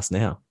at the house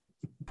now.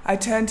 I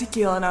turn to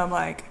Keel and I'm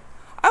like,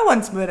 I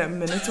once met a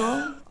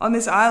minotaur on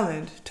this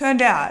island.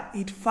 Turned out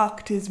he'd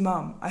fucked his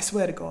mum. I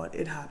swear to God,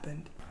 it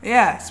happened.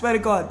 Yeah, I swear to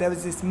God, there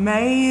was this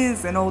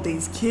maze and all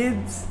these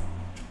kids.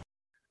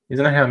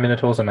 Isn't that how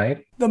minotaurs are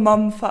made? The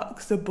mum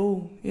fucks the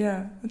bull.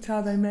 Yeah, that's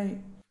how they mate.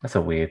 That's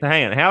a weird.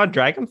 Hang on, how are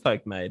dragon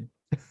folk made?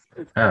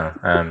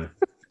 Oh,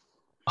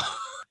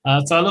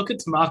 So I look at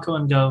Tamako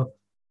and go,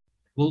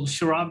 will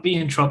Sharab be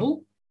in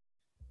trouble?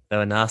 They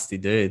were nasty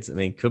dudes. I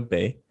mean, could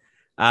be.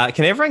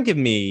 Can everyone give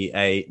me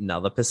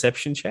another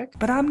perception check?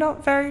 But I'm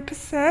not very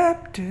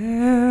perceptive.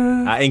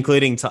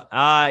 Including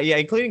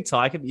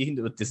Tyker, but you can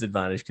do it with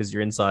disadvantage because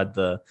you're inside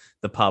the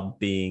pub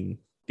being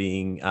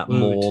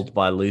mauled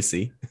by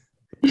Lucy.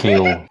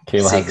 Keel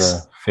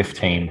has a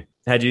 15.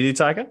 How'd you do,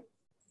 Tyker?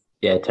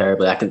 Yeah,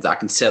 terribly. I can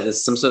tell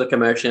there's some sort of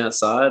commotion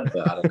outside,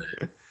 but I don't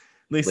know.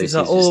 Lucy's Lucy's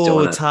like, just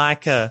doing it.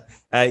 Tyker.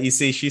 You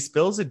see, she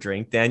spills a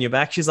drink down your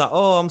back. She's like,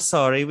 oh, I'm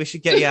sorry. We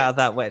should get you out of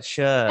that wet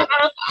shirt.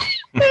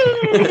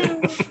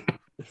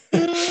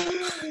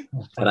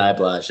 And I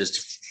oblige just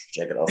to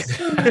check it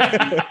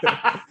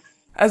off.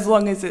 As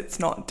long as it's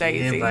not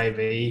Daisy. Yeah,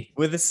 baby.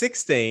 With a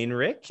 16,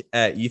 Rick,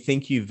 you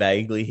think you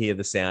vaguely hear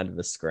the sound of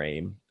a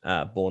scream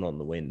born on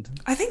the wind.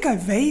 I think I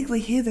vaguely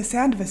hear the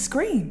sound of a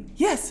scream.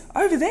 Yes,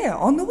 over there,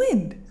 on the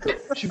wind.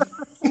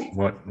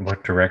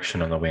 What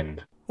direction on the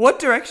wind? What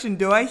direction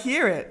do I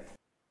hear it?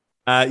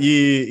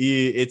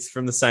 It's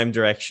from the same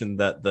direction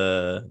that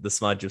the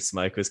smudge of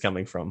smoke was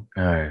coming from.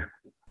 Oh.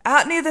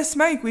 Out near the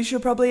smoke, we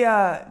should probably,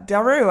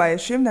 Daru, I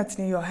assume that's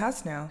near your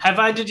house now. Have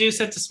I deduced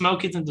that the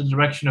smoke is in the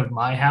direction of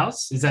my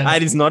house? Is that...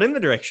 It is not in the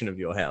direction of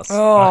your house.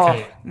 Oh,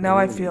 Okay. now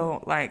I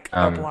feel,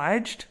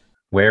 obliged.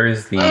 Where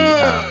is the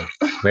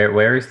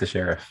where is the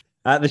sheriff?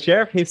 The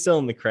sheriff, he's still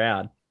in the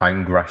crowd. I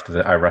rush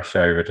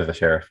over to the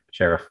sheriff.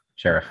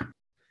 Sheriff.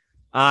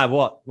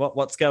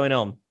 What's going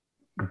on?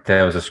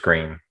 There was a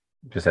scream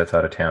just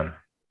outside of town.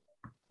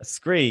 A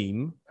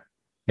scream?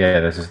 Yeah,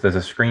 there's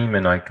a scream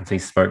and I can see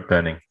smoke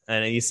burning.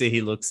 And you see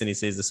he looks and he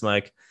sees the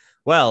smoke.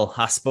 Well,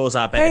 I suppose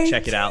I better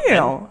check it out then.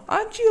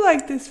 Aren't you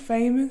like this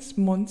famous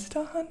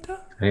monster hunter?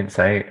 I didn't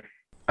say.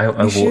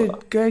 You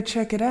should go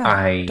check it out.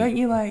 I- Don't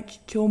you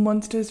kill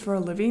monsters for a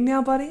living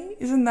now, buddy?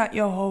 Isn't that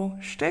your whole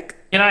shtick?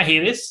 Can I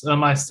hear this? Or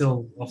am I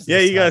still off to Yeah,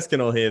 the you side? guys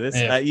can all hear this.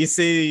 Yeah. You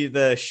see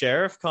the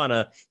sheriff kind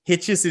of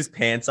hitches his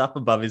pants up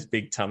above his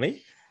big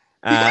tummy,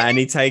 and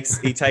he takes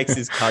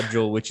his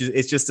cudgel, which is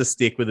it's just a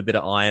stick with a bit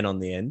of iron on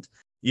the end.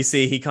 You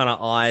see he kind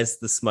of eyes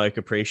the smoke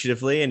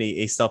appreciatively, and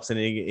he stops and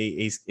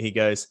he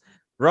goes,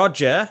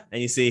 Roger, and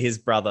you see his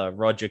brother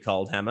Roger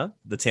Coldhammer,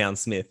 the town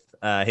smith.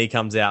 He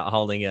comes out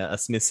holding a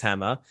smith's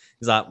hammer.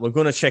 He's like, we're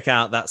going to check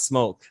out that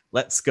smoke.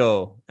 Let's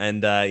go.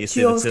 And you see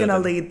Keel's the two of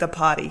gonna them. lead the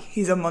party.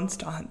 He's a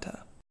monster hunter.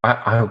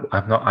 I'm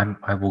not.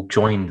 I will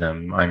join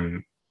them.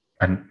 I'm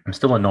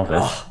still a novice.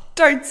 Oh,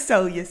 don't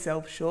sell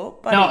yourself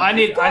short, buddy. No, I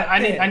You've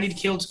got need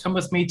this. Keel to come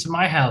with me to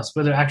my house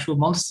where the actual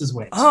monsters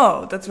went.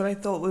 Oh, that's what I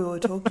thought we were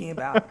talking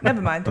about.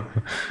 Never mind.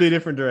 Two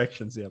different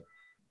directions, yep.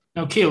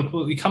 No, Keel,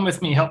 will you come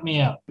with me? Help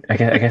me out. I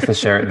guess the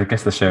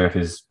sheriff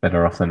is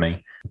better off than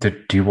me.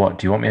 Do you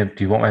want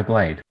my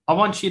blade? I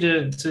want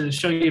you to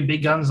show your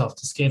big guns off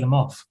to scare them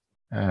off.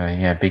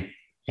 Yeah, big.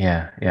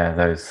 Yeah.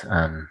 Those.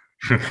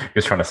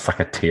 Just trying to suck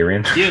a tear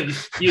in. You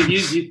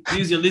use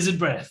your lizard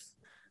breath.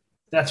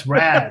 That's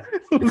rad.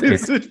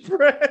 Lizard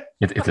breath.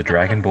 It's a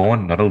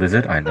dragonborn, not a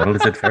lizard. I'm not a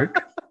lizard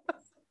folk.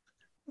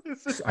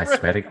 I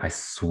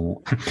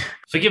swear.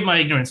 Forgive my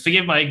ignorance.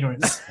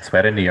 I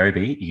swear to Niobe,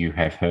 you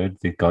have heard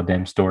the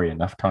goddamn story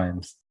enough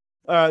times.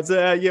 All right,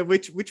 so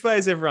which way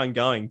is everyone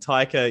going?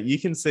 Tyker, you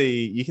can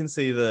see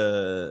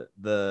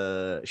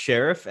the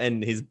sheriff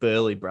and his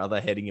burly brother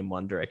heading in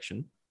one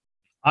direction.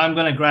 I'm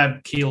going to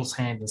grab Keel's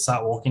hand and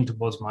start walking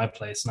towards my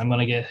place. And I'm going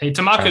to get, hey,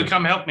 Tamako,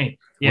 come help me.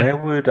 Yeah. Where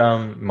would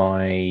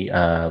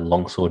my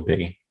longsword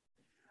be?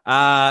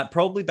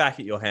 Probably back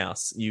at your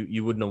house.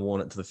 You wouldn't have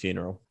worn it to the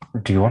funeral.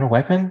 Do you want a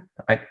weapon?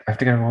 I have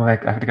to go. I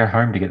have to go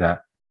home to get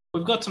that.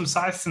 We've got some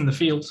scythes in the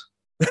field.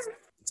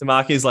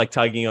 Tamaki's like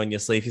tugging on your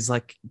sleeve. He's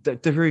like,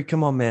 Daru,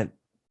 come on, man.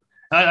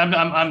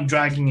 I'm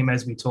dragging him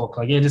as we talk.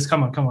 Like, yeah, just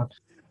come on. All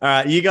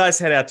right, you guys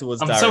head out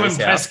towards Daru's so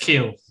impressed, house.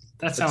 Keel.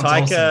 That sounds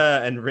Taika awesome.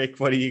 and Rick,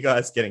 what are you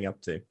guys getting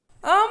up to?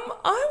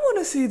 I want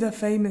to see the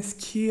famous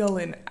Keel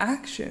in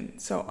action,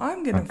 so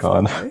I'm gonna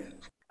God.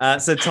 follow.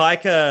 So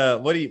Taika,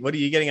 what are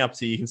you getting up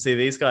to? You can see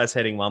these guys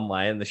heading one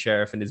way and the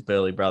sheriff and his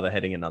burly brother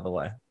heading another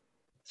way.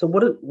 So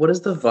what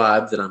is the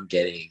vibe that I'm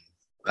getting?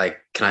 Like,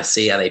 can I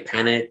see? Are they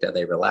panicked? Are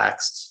they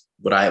relaxed?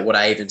 Would I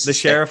even? The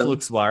sheriff them?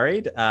 looks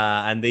worried,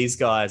 and these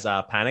guys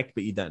are panicked,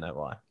 but you don't know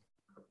why.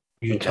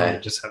 You Okay.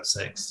 just have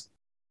sex.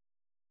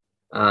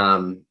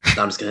 I'm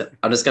just gonna.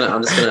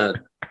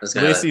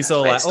 Lucy's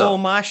all wait, like, stop. "Oh,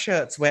 my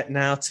shirt's wet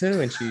now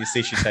too," and you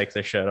see she takes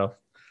her shirt off.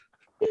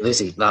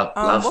 Lucy, love.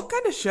 What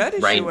kind of shirt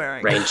is she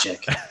wearing? Rain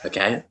check,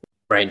 okay?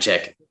 Rain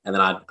check, and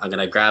then I'm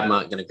gonna grab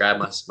my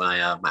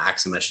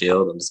axe and my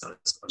shield. I'm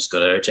just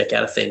gonna check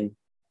out a thing.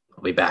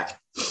 I'll be back,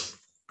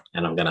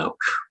 and I'm gonna.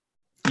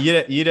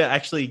 You'd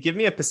actually give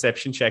me a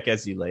perception check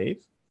as you leave.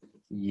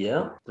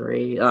 Yeah,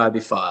 3. It'd be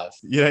 5.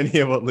 You don't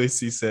hear what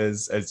Lucy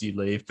says as you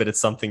leave, but it's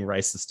something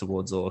racist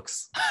towards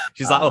orcs.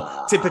 She's like,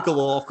 "Oh, typical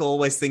orc,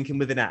 always thinking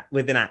with an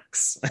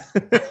axe."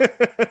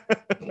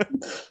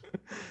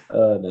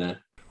 Oh no.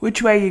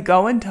 Which way you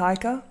going,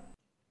 Taika?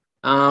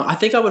 I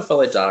think I would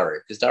follow Daru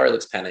because Daru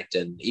looks panicked,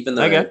 and even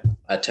though Okay.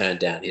 I turned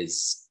down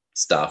his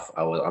stuff,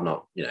 I'm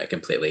not,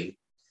 completely.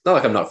 Not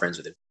like I'm not friends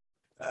with him.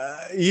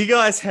 You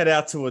guys head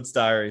out towards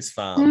Daru's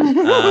farm.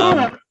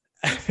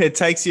 It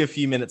takes you a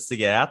few minutes to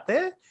get out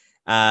there.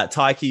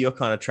 Taiki, you're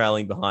kind of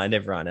trailing behind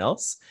everyone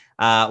else.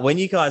 When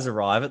you guys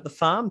arrive at the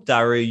farm,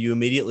 Daru, you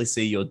immediately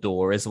see your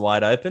door is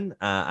wide open,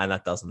 and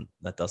that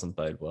doesn't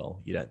bode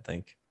well. You don't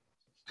think?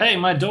 Hey,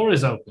 my door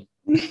is open.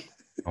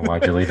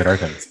 Why'd you leave it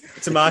open?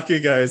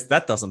 Tamaku goes,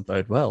 "That doesn't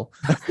bode well."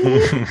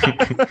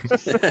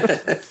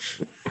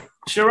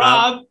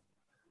 Sharab.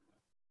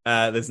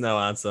 There's no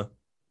answer.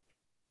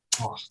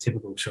 Oh,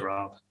 typical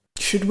Sharab.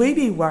 Should we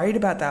be worried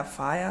about that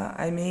fire?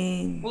 I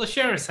mean, Well, the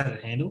sheriff's had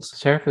it handled. The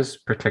sheriff has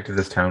protected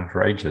this town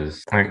for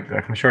ages.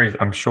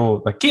 I'm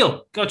sure. Like,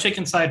 Keel, go check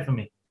inside for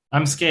me.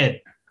 I'm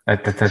scared.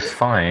 that's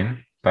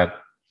fine, but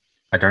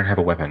I don't have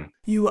a weapon.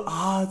 you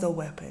are the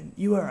weapon.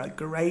 You are a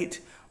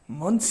great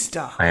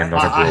monster. I am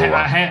not a I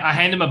brawler.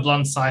 hand him a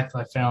blunt scythe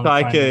I found.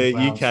 Taika, you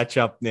grounds. catch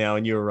up now,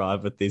 and you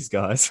arrive with these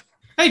guys.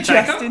 Hey,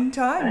 Just Taika. in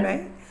time,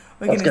 mate.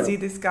 We're Let's gonna go. see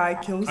this guy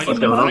kill I some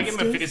give him a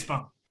monsters. fist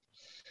bump.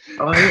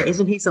 Oh yeah,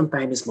 isn't he some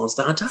famous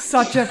monster hunter?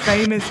 Such a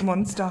famous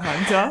monster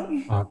hunter.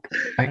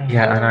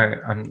 Yeah, I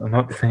know. I'm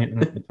not feeling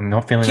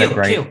that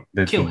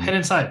great. Kill, head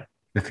inside.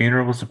 The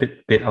funeral was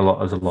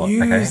a lot.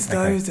 Use Okay.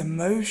 those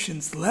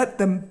emotions. Let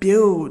them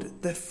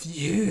build the The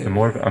feud.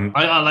 more of,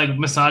 I like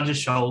massage his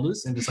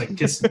shoulders and just like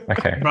kiss him.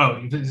 okay.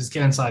 Bro, just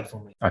get inside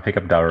for me. I pick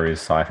up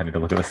Daru's scythe. I need to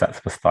look at the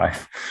stats for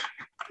scythe.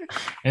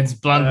 It's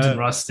blunt and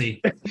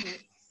rusty.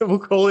 We'll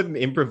call it an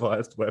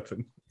improvised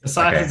weapon. The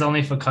scythe Okay. is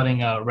only for cutting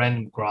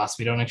random grass.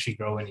 We don't actually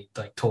grow any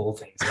like tall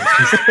things.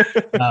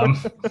 It's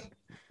just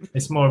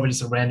it's more of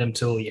just a random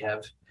tool you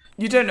have.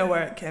 You don't know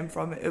where it came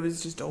from. It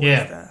was just always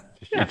Yeah. there.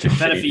 It's We've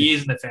had it for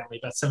years in the family,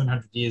 about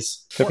 700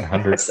 years.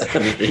 700.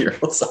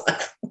 700-year-old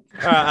side. All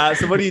right,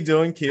 so what are you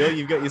doing, Keel?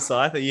 You've got your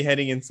scythe. Are you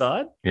heading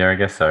inside? Yeah, I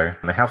guess so.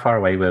 Now, how far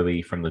away were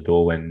we from the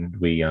door when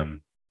we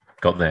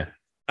got there?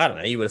 I don't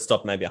know. You would have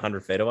stopped maybe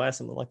 100 feet away or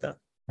something like that.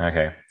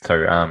 Okay,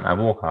 so I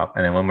walk up,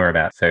 and then when we're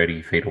about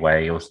 30 feet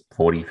away, or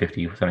 40,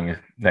 50, something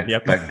that,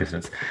 Yep. that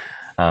distance,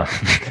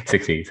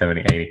 60,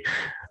 70, 80.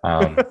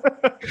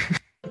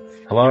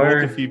 Hello? You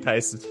walk a few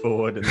paces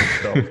forward and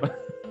then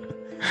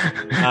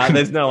stop.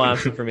 There's no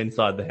answer from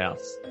inside the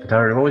house.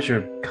 Daru, what was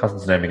your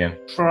cousin's name again?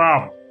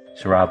 Sharab.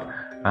 Sharab.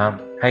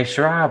 Hey,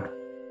 Sharab.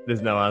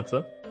 There's no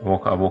answer. I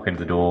walk into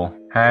the door.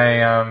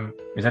 Hey,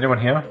 is anyone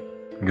here?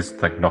 I'm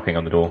just like knocking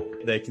on the door.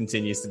 There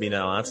continues to be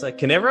no answer.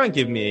 Can everyone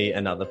give me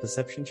another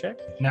perception check?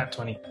 Nat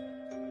 20.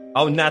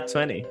 Oh, nat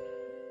 20.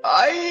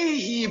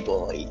 Aye,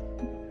 boy.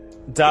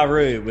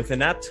 Daru, with a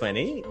nat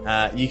 20,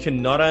 you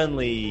can not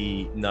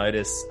only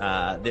notice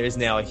there is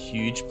now a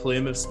huge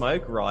plume of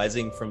smoke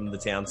rising from the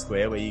town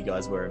square where you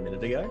guys were a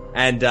minute ago,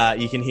 and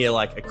you can hear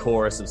like a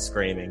chorus of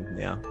screaming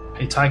now.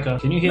 Hey, Taika,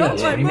 can you hear Not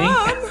that my screaming?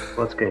 mom.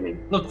 What's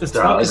screaming? Look, the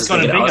Sorry, I smoke was is just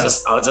going to thinking-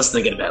 bigger. I was just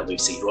thinking about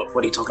Lucy. What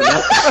are you talking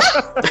about?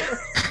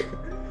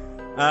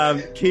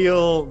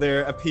 Keel,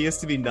 there appears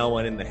to be no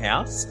one in the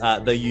house,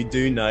 though you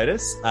do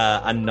notice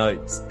a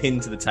note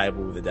pinned to the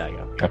table with a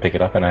dagger. I pick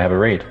it up and I have a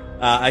read.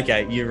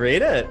 Okay, you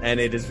read it, and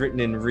it is written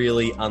in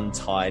really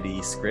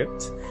untidy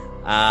script.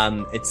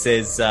 It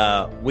says,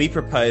 "We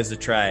propose a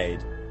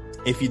trade.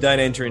 If you don't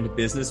enter into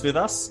business with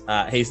us,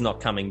 he's not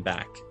coming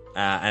back."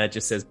 And it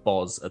just says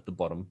 "Boz" at the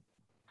bottom.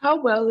 How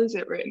well is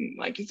it written?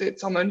 Like, is it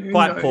someone who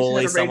Quite knows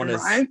poorly. how to read and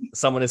write?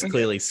 Someone has Okay.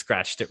 clearly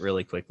scratched it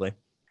really quickly.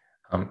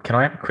 Can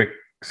I have a quick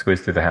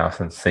squeeze through the house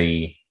and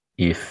see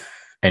if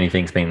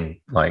anything's been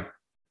like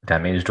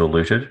damaged or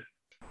looted?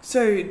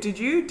 So, did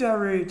you,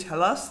 Daru,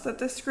 tell us that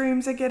the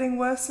screams are getting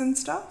worse and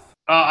stuff?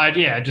 I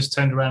just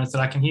turned around and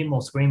said I can hear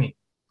more screaming.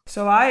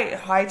 So I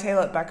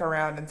hightail it back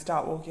around and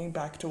start walking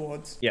back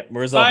towards. Yeah,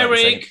 we'll resolve Bye, that in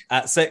a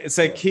Rick. second.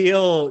 So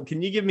Keel,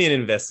 can you give me an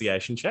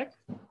investigation check?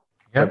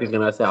 I was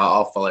going to say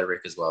I'll follow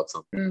Rick as well.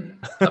 So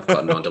I've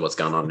gotten onto what's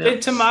going on now.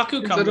 Did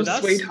Tamaku His come little with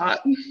us? sweetheart.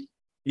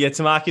 Yeah,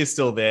 Tamaki's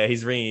still there.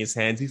 He's wringing his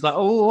hands. He's like,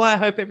 oh, I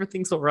hope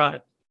everything's all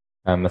right.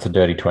 That's a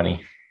dirty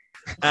 20.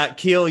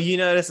 Keel, you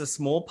notice a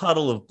small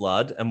puddle of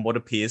blood and what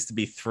appears to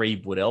be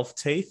 3 wood elf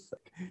teeth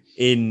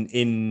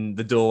in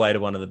the doorway to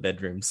one of the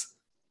bedrooms.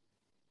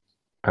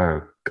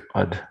 Oh,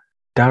 God.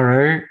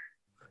 Daru,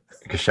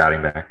 just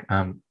shouting back.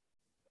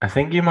 I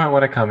think you might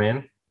want to come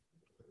in.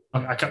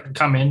 I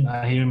come in,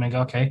 I hear him and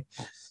go, okay.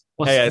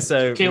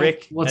 So Keel,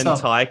 Rick what's and up?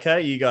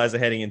 Taika, you guys are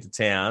heading into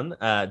town.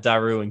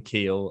 Daru and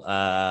Keel,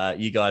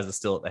 you guys are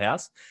still at the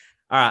house.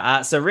 All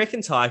right, so Rick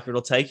and Taika,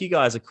 it'll take you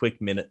guys a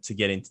quick minute to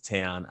get into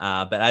town.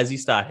 But as you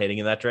start heading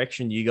in that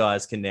direction, you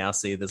guys can now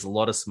see there's a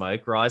lot of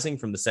smoke rising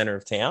from the center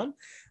of town.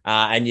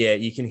 And yeah,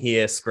 you can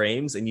hear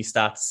screams and you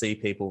start to see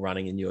people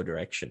running in your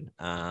direction.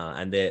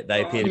 And they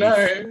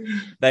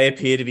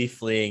appear to be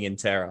fleeing in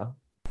terror.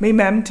 Me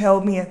mem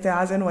told me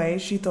 1,000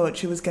 ways she thought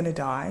she was going to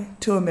die.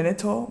 To a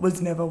Minotaur was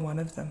never one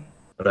of them.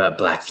 What about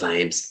black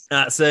flames?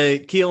 So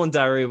Keel and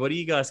Daru, what are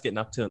you guys getting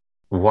up to?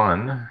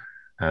 One,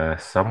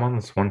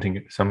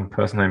 some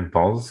person named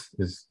Boz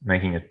is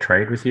making a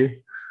trade with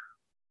you.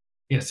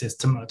 Yes,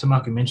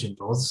 Tamaku mentioned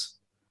Boz.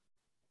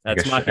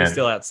 Tamaki's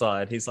still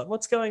outside. He's like,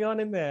 what's going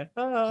on in there?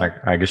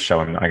 I just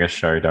show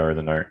Daru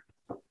the note.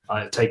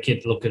 I take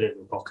it, look at it,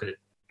 and pocket it.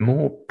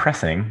 More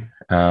pressing,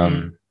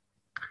 and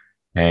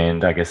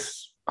I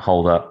guess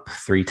hold up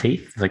 3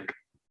 teeth. Like,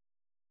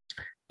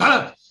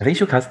 are these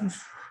your cousins?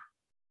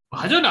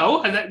 I don't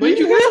know. Where'd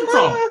you get them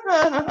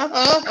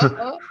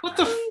from? What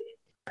the?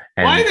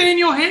 Why are they in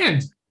your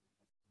hand?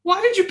 Why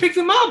did you pick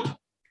them up?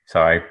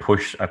 So I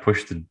push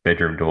the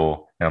bedroom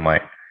door, and I'm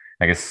like,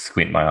 I guess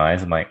squint my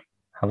eyes. I'm like,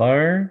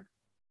 hello?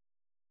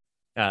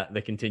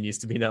 There continues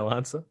to be no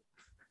answer.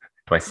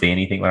 Do I see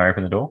anything when I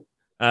open the door?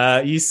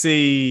 You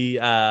see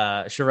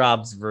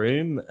Sharab's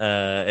room.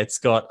 It's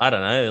got, I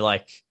don't know,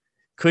 like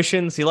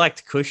cushions. He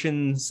liked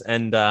cushions,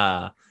 and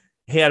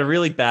he had a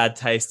really bad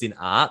taste in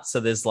art.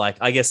 So there's like,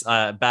 I guess,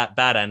 bad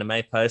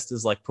anime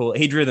posters. Like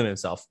he drew them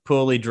himself.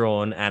 Poorly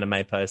drawn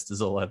anime posters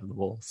all over the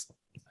walls.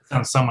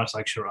 Sounds so much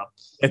like Sharab.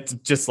 It's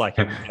just like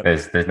him.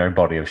 There's no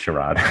body of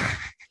Sharad.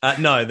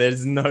 No,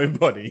 there's no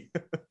body.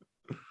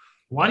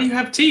 Why do you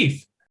have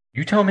teeth?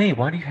 You tell me.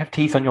 Why do you have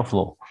teeth on your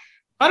floor?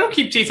 I don't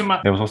keep teeth in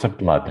my. There was also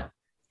blood.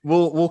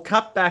 We'll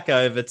cut back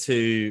over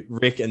to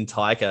Rick and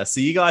Taika. So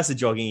you guys are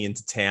jogging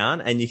into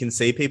town, and you can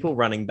see people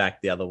running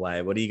back the other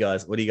way. What are you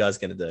guys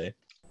going to do?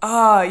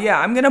 Yeah,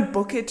 I'm going to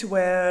book it to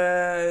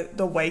where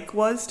the wake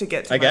was to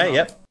get to my mom.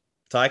 Yep.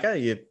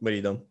 Taika, what are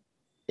you doing?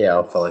 Yeah,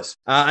 I'll follow.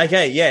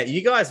 Okay, yeah,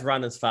 you guys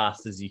run as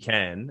fast as you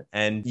can,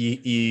 and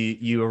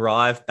you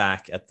arrive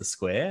back at the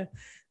square,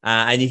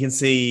 and you can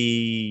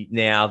see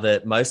now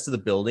that most of the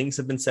buildings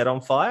have been set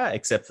on fire,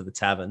 except for the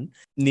tavern.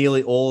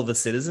 Nearly all of the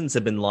citizens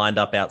have been lined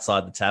up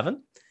outside the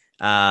tavern,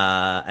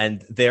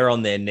 and they're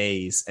on their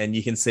knees, and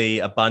you can see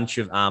a bunch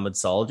of armored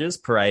soldiers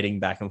parading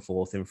back and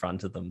forth in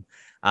front of them.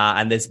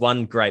 And there's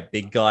one great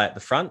big guy at the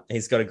front.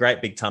 He's got a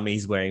great big tummy.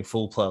 He's wearing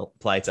full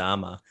plate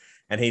armor,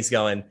 and he's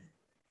going,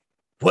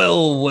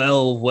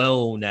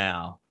 well,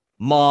 now,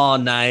 my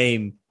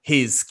name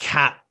is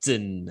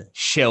Captain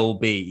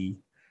Shelby,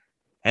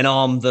 and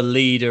I'm the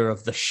leader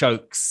of the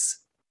Shokes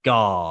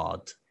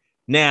Guard.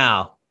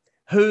 Now,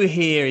 who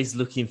here is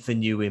looking for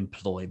new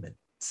employment?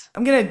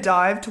 I'm going to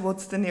dive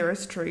towards the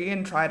nearest tree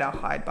and try to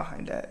hide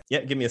behind it.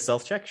 Yeah, give me a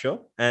stealth check, sure.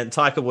 And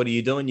Taika, what are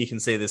you doing? You can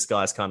see this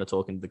guy's kind of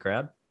talking to the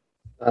crowd.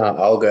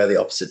 I'll go the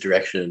opposite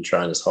direction and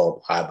try and just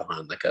hide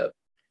behind like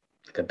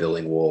a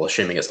building wall,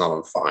 assuming it's not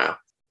on fire.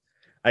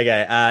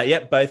 Okay.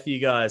 Yep. Both of you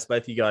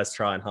guys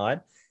try and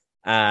hide.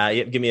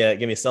 Yep. Give me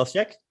a stealth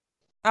check.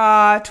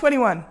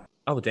 21.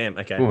 Oh, damn.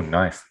 Okay. Oh,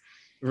 nice.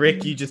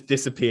 Rick, you just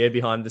disappear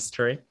behind this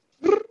tree.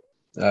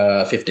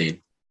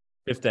 15.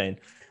 15.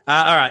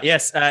 All right.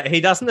 Yes.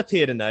 He doesn't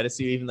appear to notice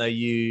you, even though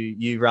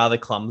you rather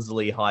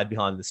clumsily hide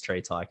behind this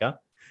tree, Taika.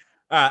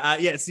 All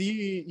right. Yeah. So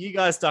you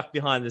guys duck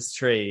behind this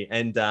tree,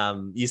 and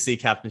you see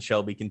Captain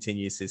Shelby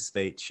continues his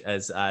speech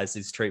as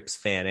his troops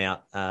fan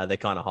out. They're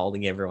kind of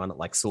holding everyone at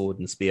like sword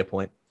and spear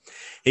point.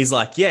 He's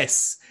like,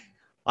 yes,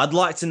 I'd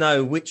like to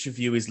know which of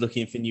you is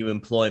looking for new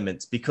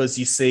employment, because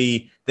you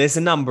see there's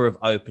a number of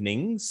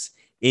openings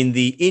in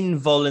the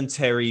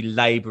involuntary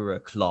labourer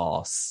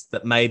class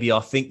that maybe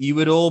I think you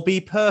would all be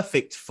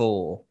perfect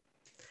for.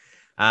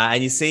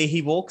 And you see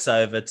he walks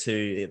over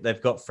to,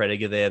 they've got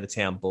Frediger there, the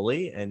town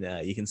bully,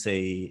 and you can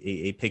see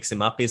he picks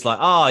him up. He's like,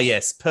 oh,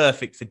 yes,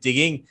 perfect for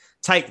digging.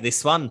 Take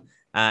this one.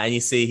 And you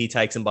see he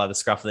takes him by the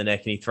scruff of the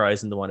neck and he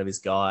throws him to one of his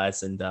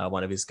guys, and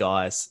one of his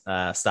guys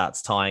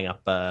starts tying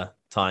up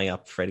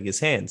Frediger's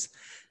hands.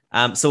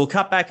 So we'll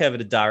cut back over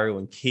to Daru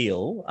and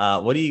Keel.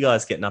 What are you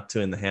guys getting up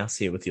to in the house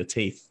here with your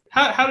teeth?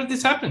 How did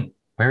this happen?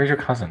 Where is your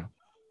cousin?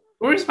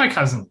 Where is my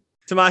cousin?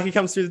 Tamaki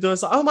comes through the door and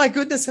is like, oh my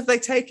goodness, have they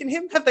taken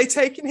him? Have they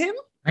taken him?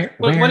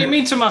 What do you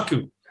mean,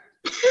 Tamaku?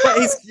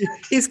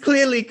 He's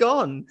clearly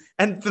gone.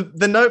 And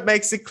the note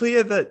makes it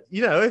clear that,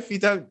 if you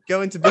don't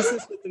go into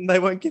business with him, they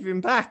won't give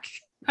him back.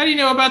 How do you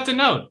know about the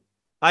note?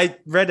 I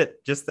read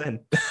it just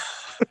then.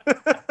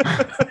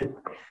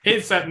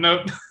 Here's that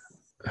note.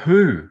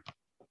 Who?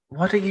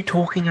 What are you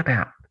talking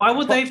about? Why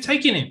would they have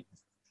taken him?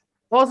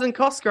 Wasn't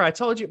Costco, I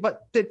told you,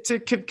 but to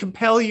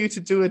compel you to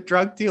do a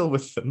drug deal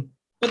with them.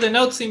 But the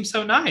note seemed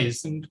so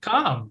nice and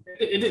calm.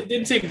 It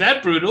didn't seem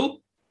that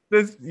brutal.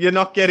 You're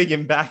not getting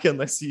him back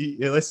unless you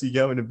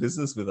go into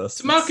business with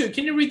us. Tamaku,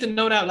 can you read the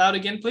note out loud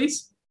again,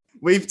 please?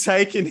 We've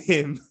taken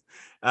him.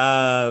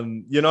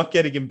 You're not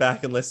getting him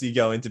back unless you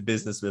go into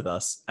business with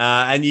us.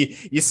 And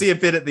you see a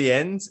bit at the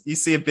end. You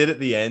see a bit at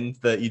the end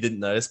that you didn't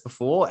notice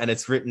before, and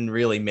it's written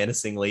really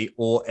menacingly,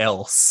 or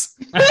else.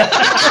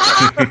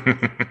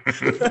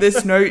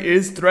 This note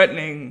is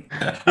threatening.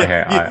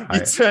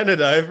 You turn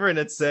it over and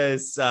it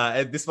says,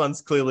 this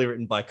one's clearly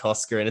written by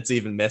Costco, and it's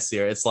even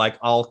messier. It's like,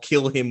 I'll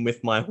kill him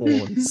with my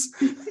horns.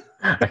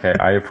 Okay,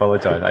 I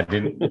apologize. I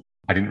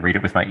didn't read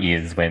it with my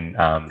ears when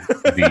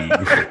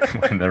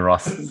when the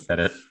Ross said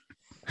it.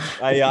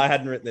 I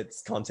hadn't written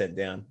its content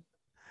down.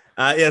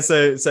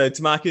 So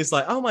Tamaku's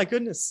like, oh my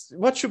goodness,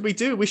 what should we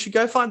do? We should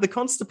go find the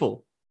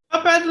constable.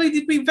 How badly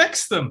did we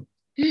vex them?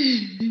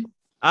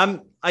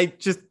 I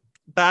just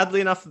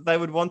badly enough that they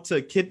would want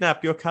to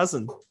kidnap your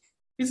cousin.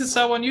 This is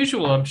so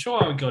unusual. I'm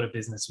sure I would go to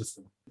business with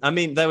them. I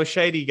mean, they were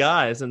shady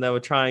guys, and they were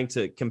trying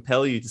to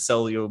compel you to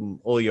sell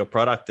all your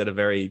product at a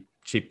very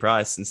cheap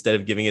price instead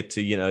of giving it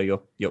to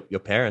your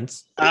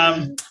parents.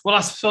 Well,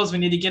 I suppose we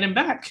need to get him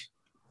back.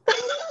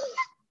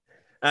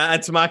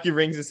 And Tamaki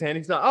wrings his hand.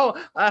 He's like,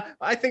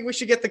 I think we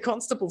should get the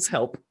constable's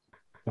help.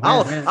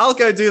 I'll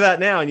go do that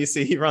now. And you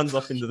see he runs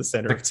off into the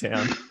center of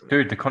town.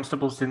 Dude, the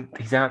constable's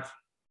he's out.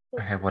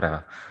 Okay,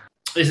 whatever.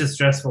 This is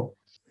stressful.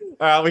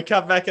 All right, we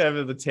cut back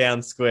over the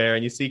town square,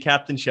 and you see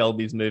Captain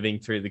Shelby's moving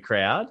through the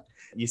crowd.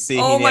 You see,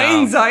 my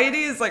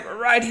anxiety is like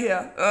right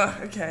here.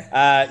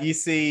 Okay. You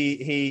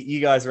see, you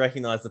guys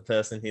recognize the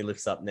person he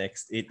lifts up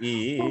next. It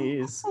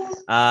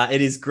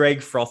is Greg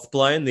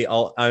Frothblown, the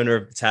owner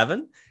of the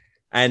tavern,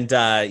 and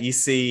you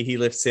see he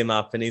lifts him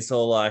up, and he's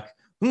all like,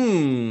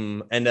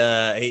 and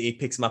he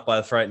picks him up by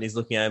the throat, and he's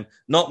looking at him.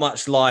 Not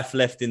much life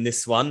left in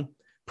this one.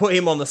 Put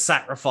him on the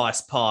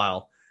sacrifice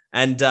pile.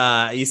 And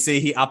you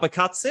see he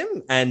uppercuts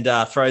him and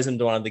throws him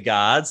to one of the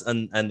guards,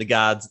 and the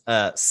guard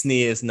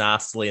sneers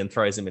nastily and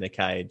throws him in a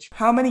cage.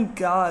 How many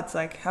guards,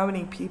 how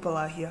many people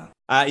are here?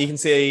 You can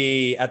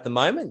see, at the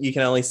moment, you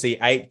can only see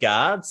 8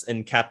 guards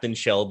and Captain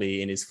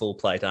Shelby in his full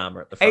plate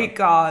armor at the front. 8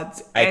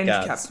 guards and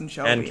Captain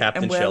Shelby. And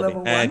Captain Shelby.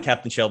 And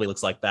Captain Shelby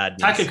looks like bad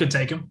news. Taka could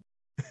take him.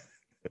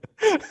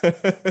 He's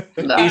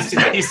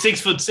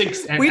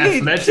 6'6" and we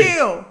athletic. need to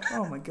kill.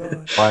 Oh my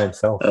god! By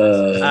himself. What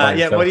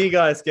are you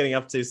guys getting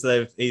up to?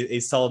 So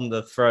he's told him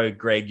to throw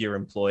Greg, your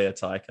employer,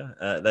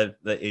 Taika.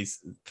 He's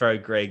throw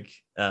Greg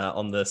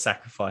on the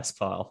sacrifice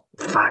pile.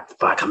 Fuck!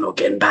 I'm not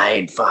getting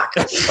paid. Fuck.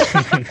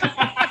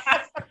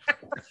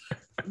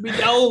 We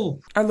know.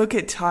 I look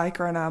at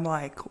Taika and I'm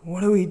like,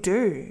 what do we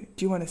do?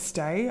 Do you want to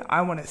stay?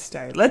 I want to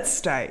stay. Let's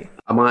stay.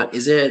 I might.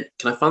 Can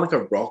I find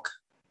a rock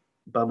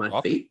by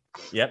my feet?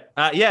 Yep.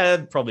 Yeah,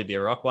 it'd probably be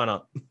a rock. Why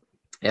not?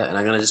 Yeah, and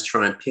I'm going to just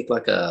try and pick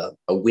a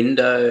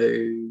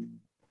window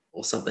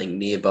or something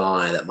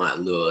nearby that might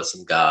lure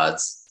some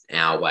guards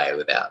our way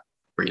without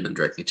bringing them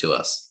directly to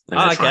us. I'm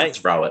going to try and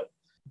throw it.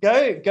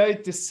 Go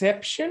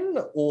deception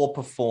or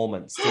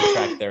performance to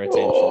attract their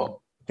attention.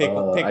 Pick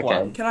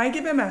one. Can I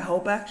give him a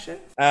help action?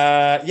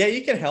 Yeah,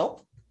 you can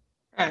help.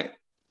 All right.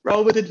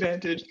 Roll with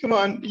advantage. Come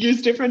on.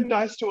 Use different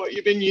dice to what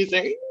you've been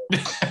using.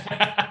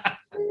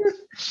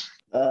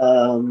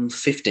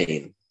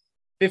 15.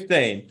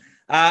 15.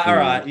 All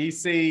right. You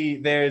see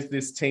there's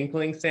this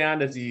tinkling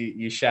sound as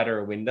you shatter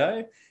a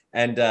window,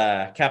 and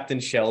Captain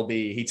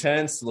Shelby, he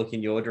turns to look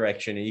in your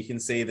direction, and you can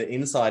see that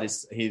inside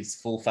his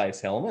full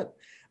face helmet,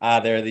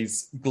 there are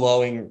these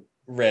glowing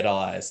red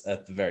eyes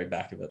at the very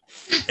back of it.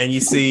 And you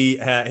see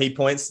he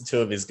points to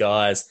 2 of his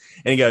guys,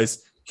 and he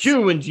goes,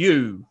 "You and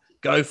you,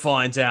 go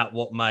find out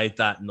what made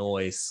that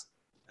noise."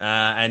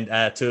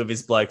 And 2 of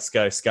his blokes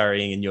go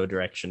scurrying in your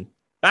direction.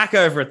 Back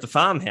over at the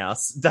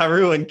farmhouse,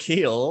 Daru and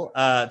Keel,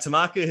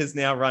 Tamaku has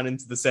now run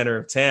into the center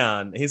of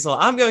town. He's like,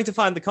 I'm going to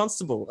find the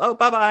constable. Oh,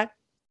 bye-bye.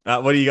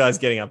 What are you guys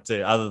getting up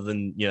to other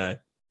than,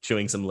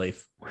 chewing some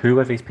leaf? Who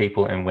are these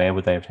people and where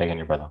would they have taken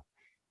your brother?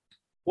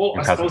 Well,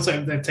 I suppose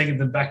they've taken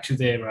them back to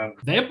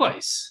their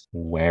place.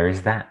 Where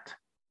is that?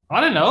 I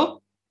don't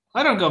know.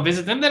 I don't go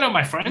visit them. They're not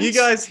my friends. You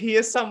guys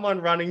hear someone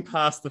running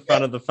past the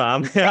front of the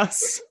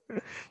farmhouse.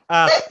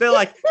 They're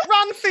like,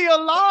 run for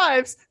your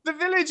lives. The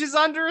village is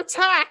under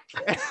attack.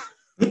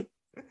 In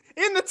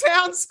the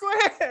town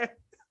square.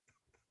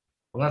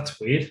 Well, that's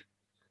weird.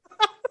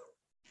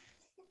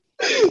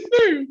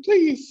 No,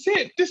 please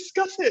sit.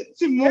 Discuss it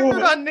some more.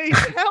 Everyone needs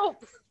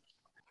help.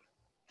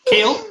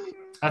 Keel,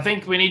 I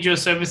think we need your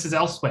services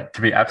elsewhere.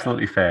 To be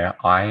absolutely fair,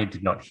 I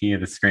did not hear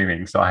the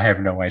screaming, so I have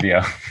no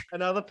idea.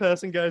 Another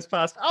person goes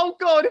past. Oh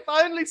God! If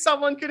only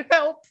someone could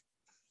help.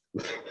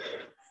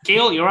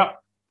 Keel, you're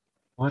up.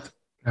 What?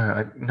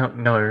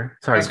 No.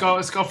 Sorry.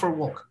 Let's go for a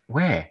walk.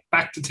 Where?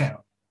 Back to town.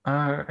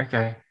 Oh,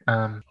 okay.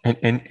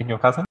 In your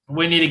cousin?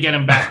 We need to get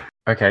him back.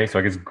 Okay, so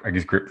I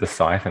just grip the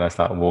scythe and I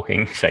start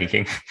walking,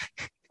 shaking.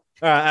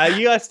 All right,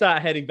 you guys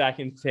start heading back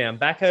into town.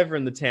 Back over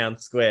in the town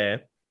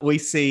square, we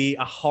see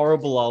a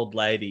horrible old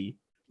lady,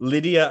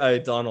 Lydia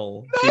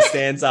O'Donnell. She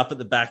stands up at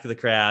the back of the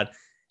crowd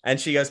and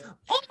she goes,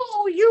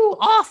 Oh, you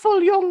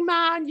awful young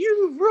man,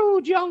 you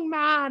rude young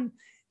man.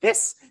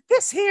 This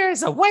here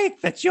is a wake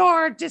that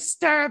you're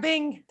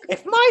disturbing.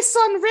 If my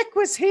son Rick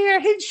was here,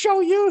 he'd show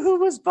you who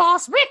was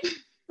boss. Rick,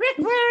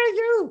 where are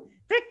you?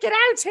 Rick, get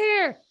out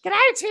here. Get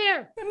out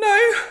here. No.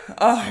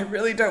 Oh, I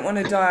really don't want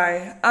to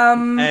die.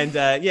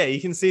 and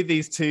you can see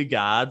these two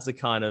guards are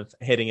kind of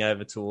heading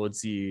over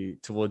towards you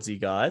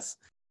guys.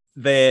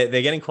 They're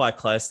getting quite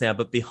close now,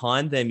 but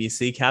behind them you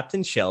see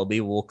Captain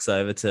Shelby walks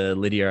over to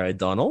Lydia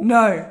O'Donnell.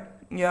 No.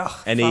 Yeah.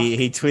 And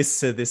he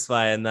twists her this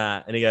way and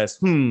that, and he goes,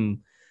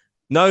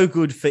 no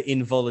good for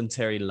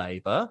involuntary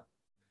labor,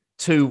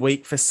 too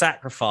weak for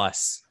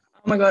sacrifice.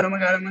 Oh my god.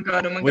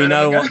 We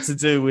know what to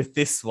do with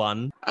this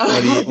one.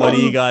 What are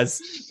you guys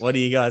gonna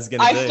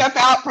do? I step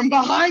out from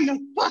behind the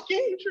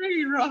fucking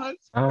tree, Ross.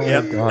 Oh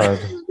my god.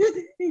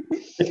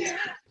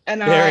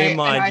 Bear in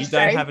mind, you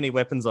don't have any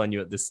weapons on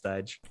you at this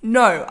stage.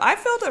 No, I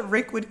felt that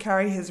Rick would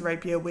carry his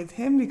rapier with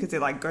him because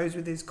it goes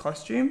with his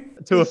costume.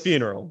 To a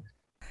funeral.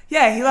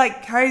 Yeah, he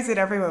carries it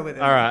everywhere with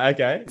him. All right,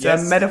 okay. It's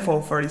a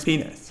metaphor for his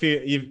penis.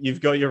 You've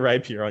got your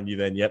rapier on you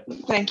then, yep.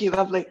 Thank you,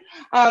 lovely.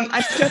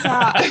 I step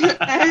out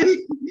and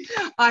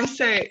I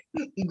say,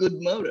 good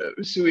motto,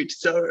 sweet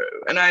sorrow.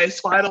 And I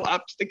sidle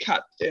up to the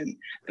captain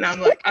and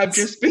I'm like, I've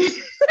just been...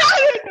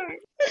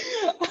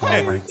 Oh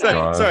my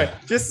god. Sorry,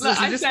 just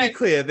to be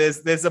clear,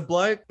 there's a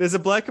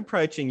bloke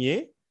approaching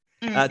you.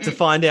 To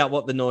find out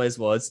what the noise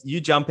was,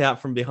 you jump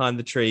out from behind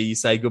the tree, you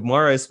say, good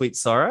morrow, sweet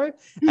sorrow,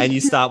 and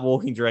you start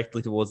walking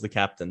directly towards the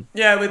captain.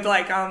 Yeah, with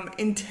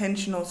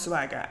intentional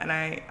swagger. And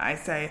I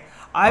say,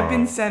 I've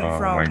been sent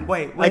from...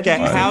 Wait. Okay,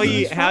 how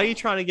are you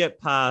trying to get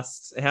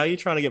past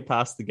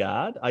the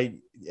guard? Are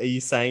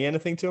you saying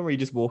anything to him, or are you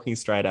just walking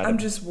straight at him? I'm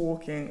just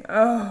walking.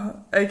 Oh,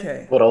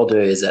 okay. What I'll do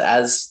is that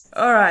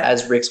all right,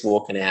 as Rick's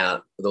walking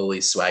out with all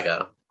his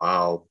swagger,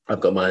 I've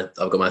got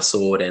my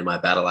sword and my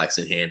battle axe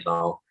in hand,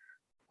 and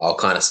I'll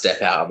kind of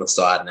step out on the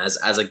side, and as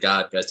a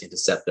guard goes to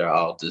intercept her,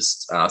 I'll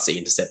just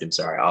intercept him.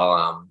 Sorry,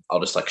 I'll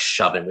just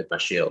shove him with my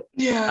shield.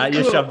 Yeah,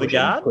 you shove the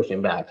guard, push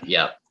him back.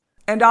 Yeah,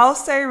 and I'll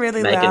say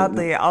really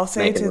loudly. I'll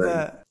say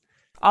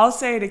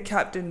to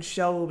Captain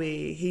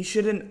Shelby, he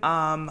shouldn't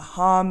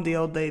harm the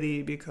old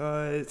lady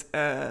because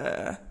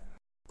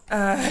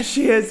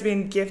she has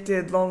been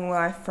gifted long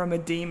life from a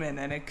demon,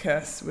 and a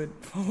curse would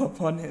fall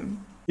upon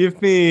him. You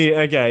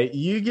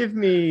give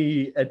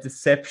me a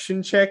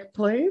deception check,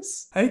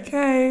 please.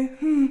 Okay.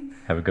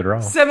 Have a good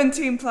roll.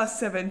 17 plus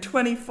 7,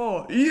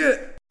 24. Yeah.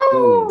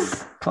 Ooh,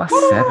 plus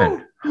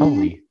 7.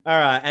 Holy. All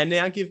right, and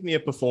now give me a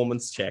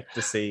performance check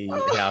to see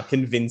how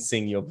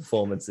convincing your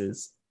performance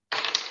is.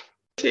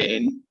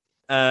 10.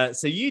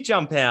 So you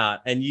jump out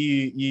and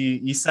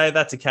you say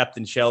that to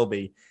Captain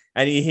Shelby,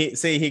 and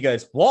he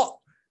goes, what?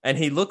 And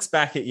he looks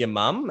back at your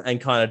mum and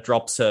kind of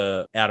drops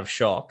her out of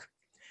shock.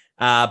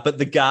 But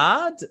the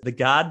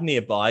guard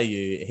nearby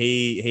you,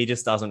 he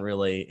just doesn't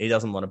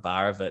want a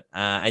bar of it.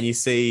 And you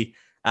see,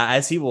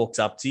 as he walks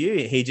up to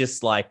you, he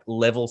just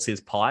levels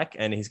his pike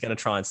and he's going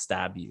to try and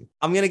stab you.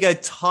 I'm going to go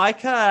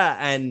Taika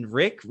and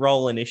Rick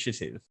roll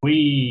initiative.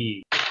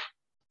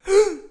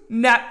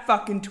 Nat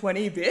fucking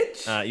 20,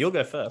 bitch. You'll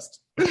go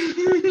first.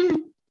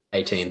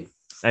 18.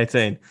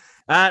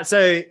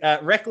 So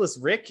Reckless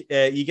Rick,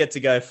 you get to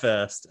go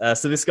first.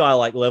 So this guy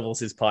levels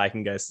his pike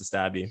and goes to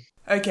stab you.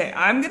 Okay,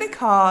 I'm going to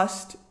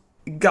cast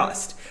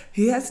Gust.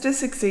 He has to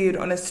succeed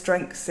on a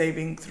strength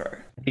saving throw.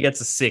 He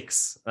gets a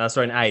 6.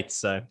 An 8,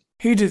 so.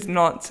 He does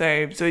not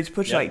save, so he's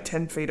pushed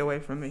 10 feet away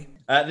from me.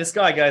 This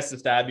guy goes to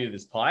stab you with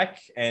his pike,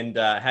 and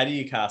how do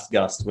you cast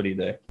Gust? What do you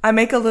do? I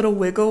make a little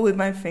wiggle with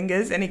my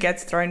fingers, and he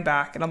gets thrown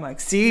back, and I'm like,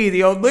 see,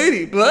 the old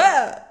lady,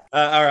 blah!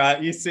 All right,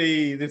 you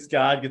see this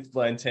guard gets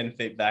blown 10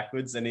 feet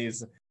backwards, and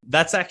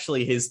that's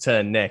actually his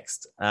turn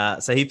next.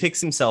 So he picks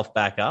himself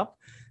back up,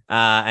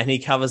 and he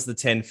covers the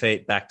 10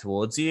 feet back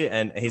towards you,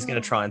 and he's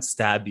going to try and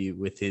stab you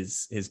with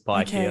his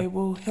pike here. Okay,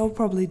 well, he'll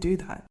probably do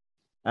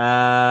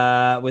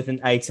that. With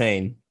an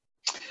 18.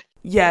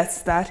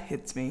 Yes, that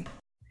hits me.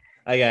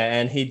 Okay,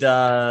 and he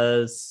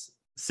does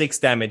 6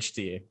 damage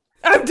to you.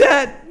 I'm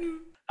dead!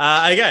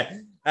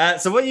 Okay.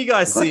 So what you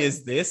guys see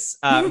is this.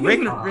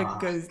 Rick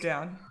goes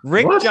down.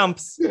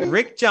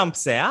 Rick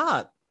jumps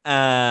out,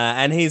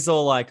 and he's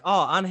all like,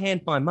 "Oh,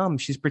 unhand my mum.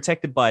 She's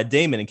protected by a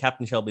demon." And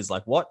Captain Shelby's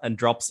like, "What?" and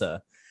drops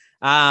her.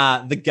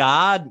 The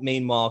guard,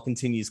 meanwhile,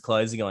 continues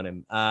closing on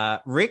him.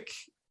 Rick,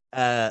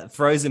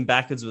 throws him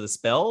backwards with a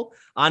spell.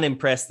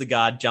 Unimpressed, the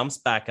guard jumps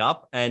back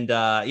up and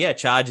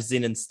charges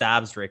in and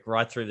stabs Rick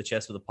right through the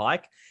chest with a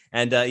pike.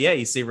 And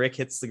you see Rick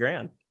hits the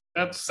ground.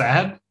 That's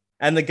sad.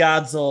 And the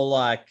guard's all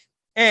like,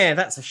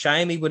 that's a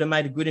shame. He would have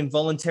made a good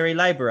involuntary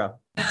labourer.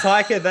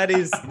 Tyker,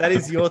 that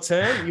is your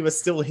turn. You are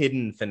still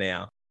hidden for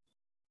now.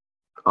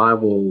 I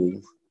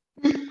will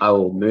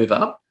move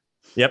up.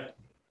 Yep.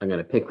 I'm going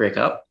to pick Rick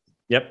up.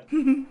 Yep.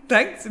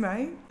 Thanks,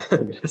 mate.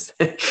 I'm gonna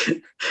say,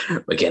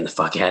 we're getting the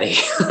fuck out of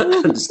here.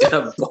 I'm just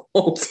going to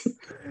bolt.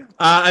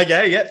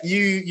 Okay, yep.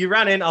 You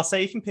run in. I'll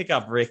say you can pick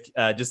up Rick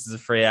just as a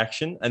free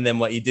action, and then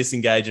you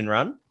disengage and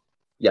run.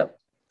 Yep.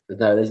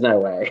 There's no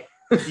way.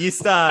 You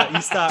start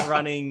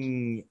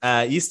running.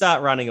 You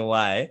start running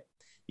away.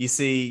 You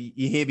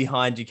hear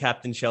behind you,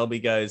 Captain Shelby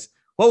goes,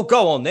 "Well,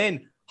 go on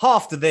then.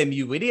 Half to them,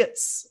 you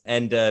idiots!"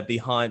 And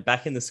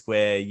back in the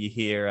square, you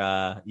hear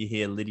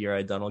Lydia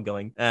O'Donnell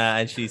going,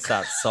 and she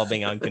starts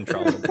sobbing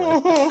uncontrollably.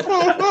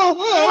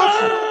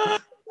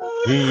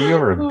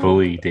 You're a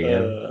bully,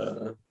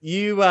 Dan.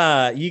 You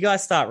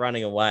guys start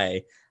running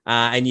away,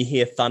 and you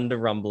hear thunder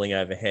rumbling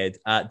overhead.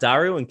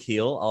 Daru and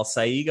Keel, I'll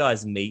say you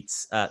guys meet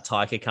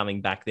Tyker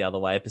coming back the other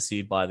way,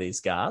 pursued by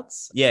these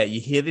guards. Yeah, you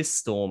hear this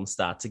storm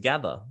start to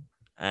gather,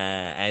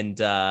 and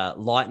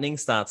lightning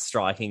starts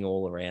striking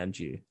all around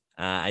you.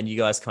 And you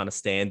guys kind of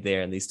stand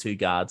there and these two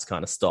guards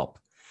kind of stop.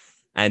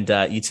 And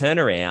you turn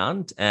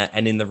around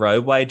and in the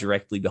roadway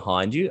directly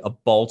behind you, a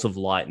bolt of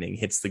lightning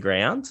hits the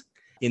ground.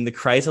 In the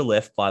crater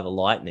left by the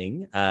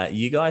lightning,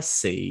 you guys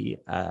see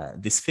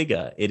this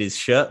figure. It is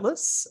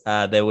shirtless.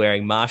 They're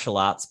wearing martial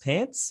arts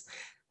pants.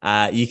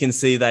 You can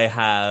see they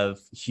have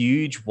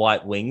huge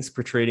white wings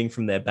protruding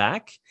from their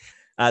back.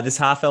 This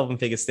half-elven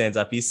figure stands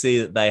up. You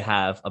see that they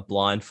have a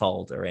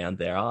blindfold around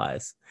their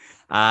eyes.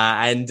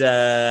 And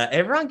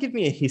everyone give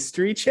me a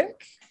history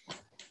check.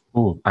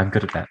 Oh, I'm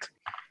good at that.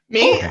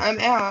 Me? Okay. I'm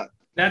out.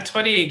 Nat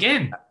 20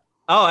 again.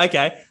 Oh,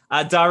 okay.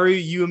 Daru,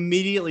 you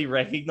immediately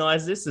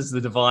recognize this as the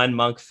divine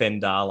monk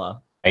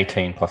Fendala.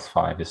 18 plus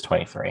 5 is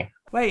 23.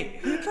 Wait,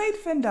 who played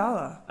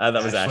Fendala?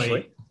 That was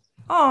Ashley.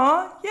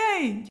 Aw,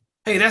 yay!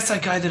 Hey, that's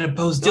that guy that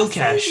opposed Not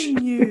Dilcash.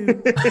 saving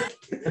you.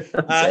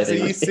 So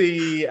you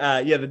see,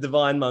 the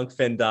divine monk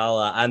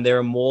Fendala, and there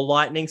are more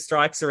lightning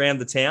strikes around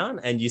the town,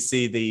 and you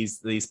see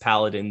these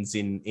paladins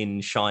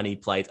in shiny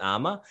plate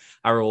armor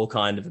are all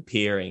kind of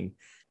appearing.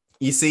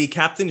 You see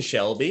Captain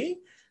Shelby.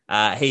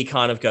 He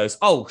kind of goes,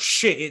 "Oh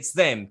shit, it's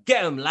them!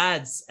 Get them,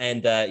 lads!"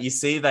 And you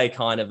see they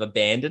kind of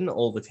abandon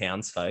all the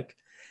townsfolk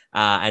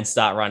and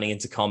start running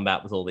into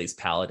combat with all these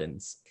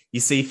paladins.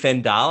 You see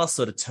Fendala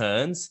sort of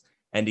turns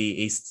and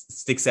he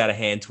sticks out a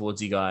hand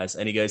towards you guys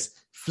and he goes,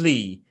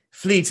 "Flee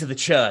to the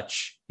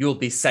church. You'll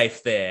be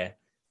safe there."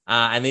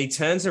 And then he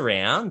turns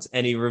around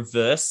and he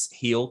reverse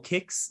heel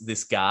kicks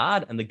this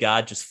guard, and the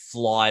guard just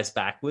flies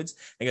backwards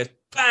and goes,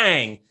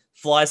 bang,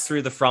 flies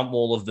through the front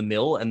wall of the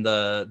mill, and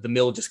the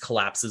mill just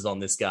collapses on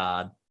this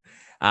guard.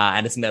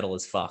 And it's metal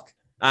as fuck.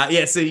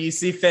 So you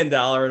see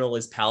Fendala and all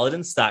his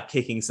paladins start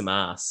kicking some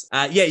ass.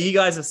 You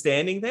guys are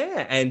standing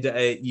there, and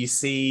you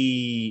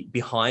see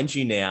behind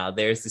you now,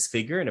 there's this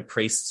figure in a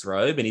priest's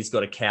robe, and he's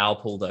got a cowl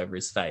pulled over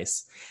his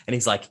face. And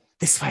he's like,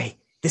 this way,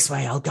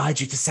 I'll guide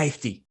you to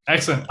safety.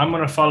 Excellent. I'm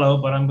going to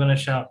follow, but I'm going to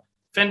shout,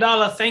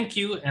 Fendala, thank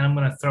you, and I'm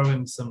going to throw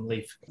him some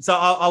leaf. So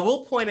I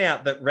will point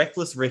out that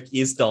Reckless Rick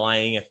is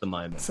dying at the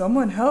moment.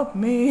 Someone help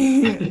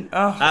me.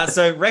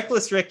 So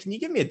Reckless Rick, can you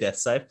give me a death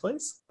save,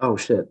 please? Oh,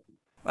 shit.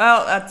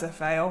 Well, that's a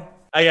fail.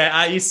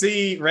 Okay, you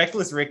see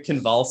Reckless Rick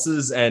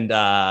convulses and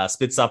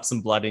spits up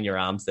some blood in your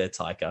arms there,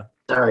 Tyker.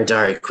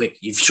 Daru, quick.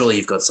 Surely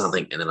you've got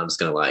something. And then I'm just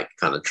going to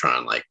kind of try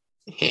and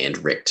hand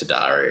Rick to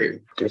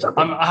Daru. Do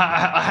something.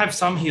 I have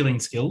some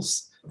healing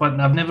skills, but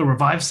I've never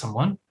revived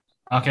someone.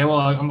 Okay, well,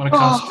 I'm going to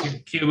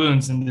cast Cure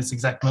Wounds in this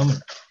exact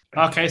moment.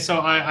 Okay,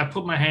 so I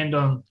put my hand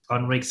on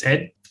Rick's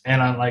head,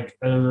 and I'm like,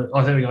 there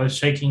we go,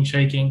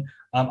 shaking.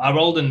 I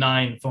rolled a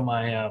 9 for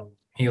my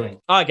healing.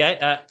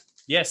 Okay,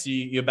 yes,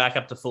 you're back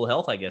up to full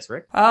health, I guess,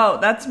 Rick. Oh,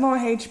 that's more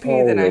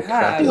HP than I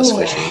crap, have. you're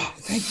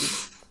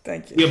squishy.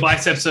 Thank you. Your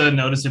biceps are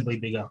noticeably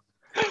bigger.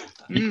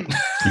 You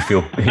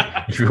feel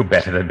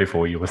better than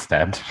before you were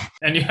stabbed.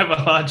 And you have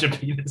a larger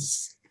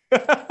penis.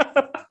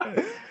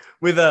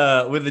 With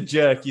a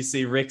jerk, you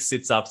see Rick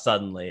sits up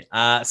suddenly.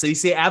 So you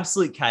see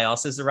absolute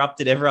chaos has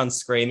erupted. Everyone's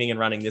screaming and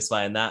running this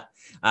way and that.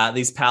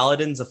 These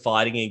paladins are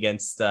fighting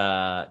against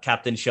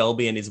Captain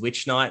Shelby and his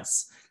witch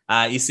knights.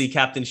 You see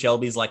Captain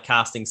Shelby's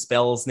casting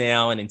spells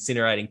now and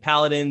incinerating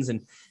paladins,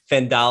 and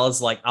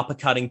Fendala's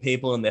uppercutting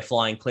people and they're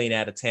flying clean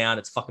out of town.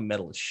 It's fucking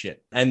metal as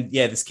shit. And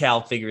yeah, this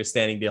cowled figure is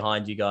standing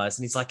behind you guys,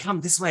 and he's like,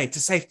 "Come this way, to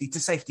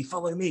safety,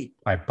 follow me."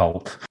 I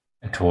bolt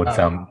towards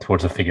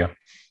the figure.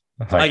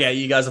 Okay,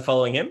 you guys are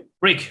following him?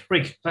 Rick,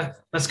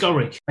 let's go,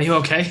 Rick. Are you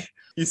okay?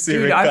 You see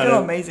Dude, Rick I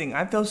feel amazing.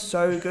 I feel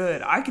so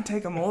good. I could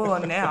take them all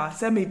on now.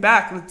 Send me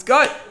back. Let's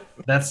go.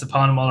 That's the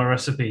Panamala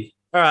recipe.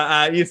 All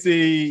right, you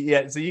see,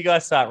 yeah. So you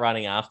guys start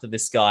running after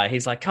this guy.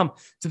 He's like, "Come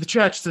to the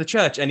church,"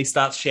 and he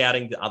starts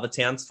shouting to other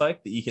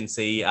townsfolk that you can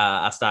see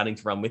are starting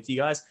to run with you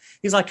guys.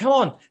 He's like, come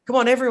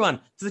on, everyone,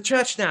 to the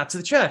church now, to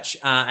the church."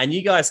 And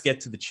you guys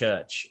get to the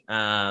church,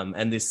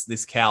 and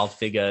this cowled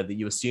figure that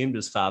you assumed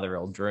was Father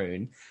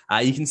Eldroon,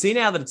 you can see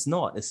now that it's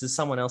not. This is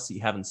someone else that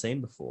you haven't seen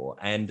before,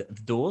 and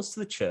the doors to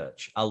the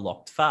church are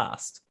locked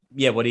fast.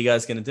 Yeah, what are you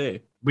guys going to do?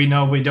 We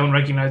know we don't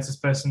recognize this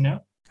person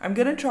now. I'm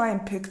going to try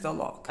and pick the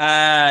lock.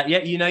 Yeah,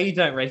 you know you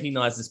don't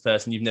recognize this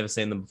person. You've never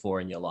seen them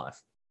before in your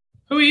life.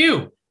 Who are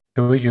you?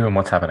 Who are you and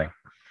what's happening?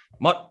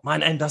 My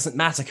name doesn't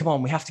matter. Come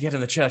on, we have to get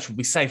in the church. We'll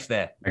be safe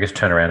there. I just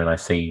turn around and I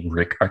see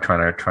Rick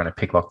trying to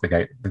pick lock the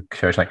gate, the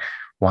church. Like,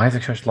 why is the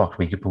church locked?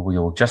 We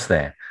were just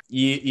there.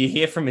 You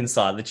hear from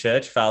inside the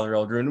church, Father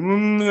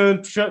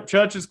Eldrin.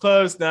 Church is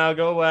closed now.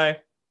 Go away.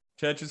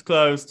 Church is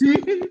closed.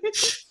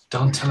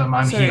 Don't tell him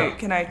I'm So here.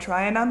 can I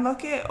try and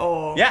unlock it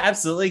or? Yeah,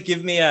 absolutely.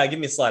 Give me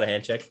a sleight of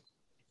hand check.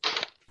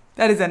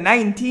 That is a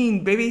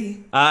 19,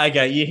 baby.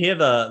 Okay, you hear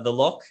the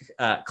lock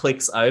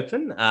clicks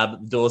open,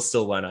 but the doors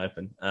still won't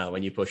open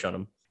when you push on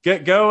them.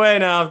 Go away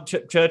now.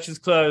 Church is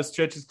closed.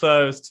 Church is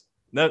closed.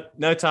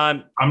 No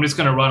time. I'm just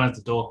gonna run at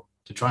the door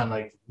to try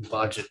and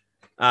barge it.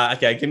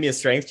 Okay, give me a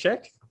strength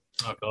check.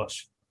 Oh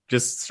gosh.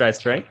 Just straight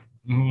strength.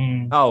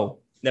 Mm. Oh,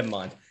 never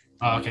mind.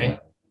 Oh, okay.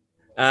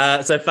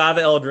 So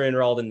Father Eldrin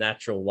rolled a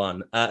natural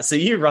 1. So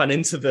you run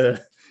into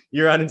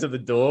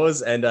the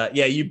doors and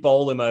you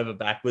bowl him over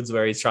backwards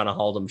where he's trying to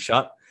hold them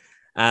shut.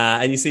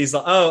 And you see he's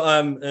like,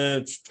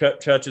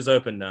 church is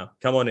open now.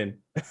 Come on in.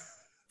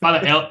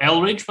 Father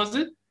Elridge, was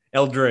it?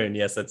 Eldrin,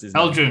 yes, that's his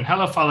name. Eldrin.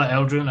 Hello, Father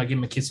Eldrin. I give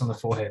him a kiss on the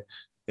forehead.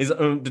 He's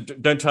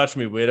don't touch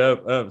me,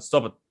 weirdo.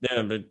 Stop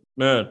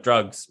it.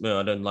 Drugs.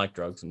 I don't like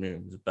drugs.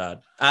 It's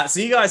bad.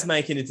 So you guys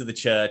make it into the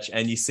church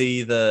and you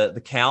see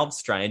the cowled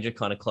stranger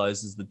kind of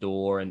closes the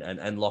door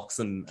and locks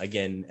them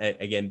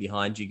again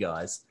behind you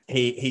guys.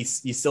 You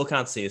still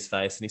can't see his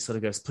face and he sort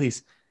of goes,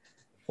 "Please,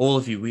 all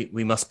of you,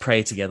 we must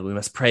pray together. We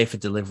must pray for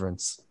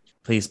deliverance.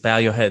 Please bow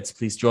your heads.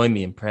 Please join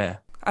me in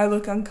prayer." I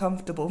look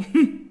uncomfortable.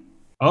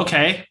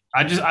 Okay.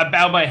 I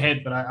bow my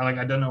head, but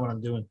I don't know what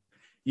I'm doing.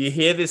 You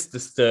hear this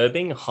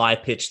disturbing,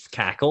 high-pitched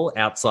cackle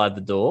outside the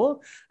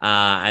door,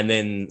 and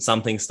then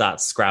something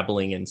starts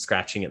scrabbling and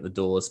scratching at the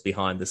doors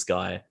behind this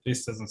guy.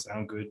 This doesn't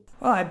sound good.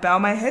 Well, I bow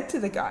my head to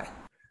the guy.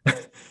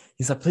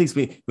 He's like, "Please,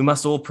 we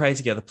must all pray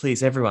together,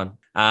 please, everyone."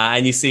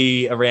 And you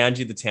see around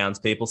you the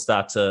townspeople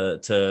start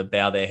to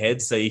bow their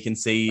heads, so you can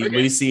see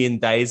Lucy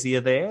and Daisy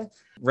are there.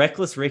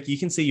 Reckless Rick, you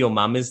can see your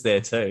mum is there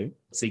too.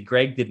 See,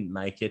 Greg didn't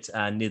make it,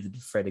 neither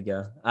did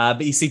Frediger.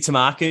 But you see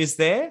Tamaku's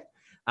there.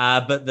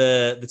 But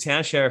the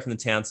town sheriff and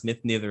the town smith,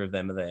 neither of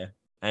them are there.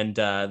 And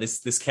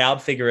this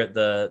cowed figure at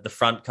the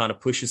front kind of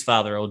pushes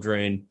Father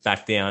Eldroon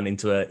back down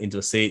into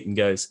a seat and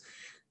goes,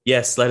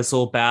 "Yes, let us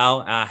all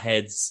bow our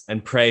heads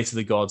and pray to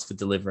the gods for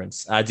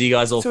deliverance." Do you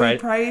guys all pray?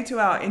 So we pray to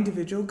our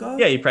individual God?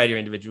 Yeah, you pray to your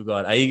individual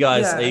God. Are you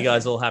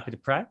guys all happy to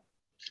pray?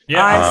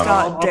 Yeah. I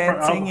start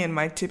dancing in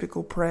my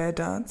typical prayer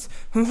dance.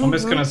 I'm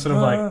just gonna sort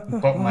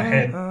of bop my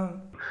head.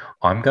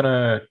 I'm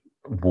gonna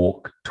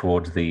walk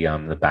towards the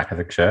back of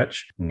the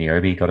church.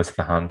 Niobe got us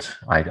the hunt.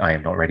 I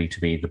am not ready to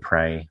be the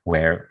prey.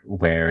 What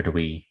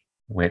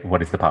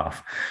is the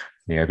path?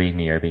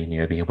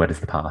 Niobe, what is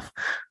the path?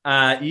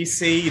 You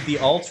see the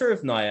altar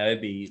of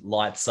Niobe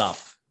lights up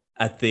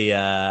at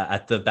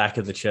the back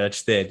of the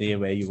church there near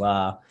where you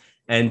are.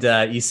 And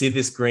you see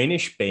this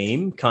greenish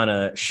beam kind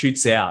of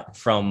shoots out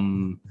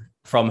from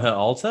her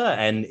altar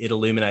and it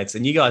illuminates.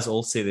 And you guys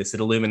all see this. It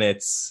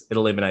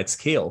illuminates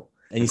Keel.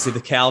 And you see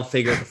the cowled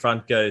figure at the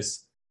front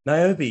goes,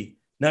 Niobe,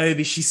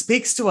 she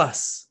speaks to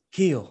us.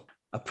 Keel,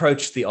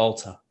 approach the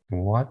altar.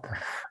 What?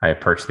 I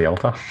approach the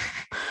altar.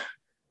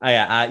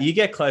 You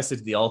get closer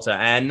to the altar,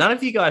 and none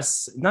of you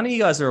guys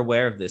are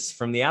aware of this.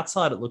 From the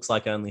outside, it looks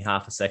like only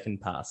half a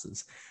second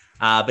passes.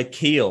 But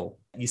Keel,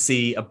 you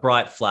see a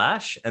bright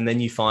flash, and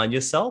then you find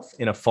yourself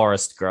in a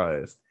forest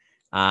grove.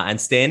 And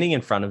standing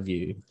in front of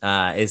you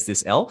is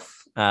this elf.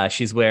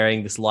 She's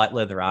wearing this light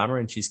leather armor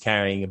and she's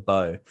carrying a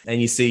bow. And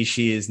you see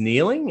she is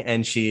kneeling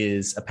and she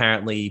is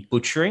apparently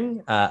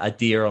butchering a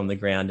deer on the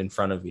ground in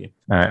front of you.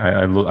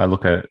 I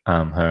look at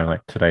her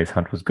like, today's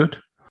hunt was good.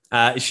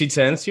 She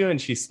turns to you and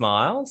she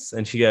smiles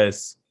and she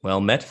goes,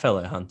 "Well met,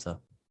 fellow hunter.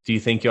 Do you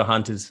think your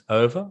hunt is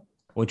over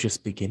or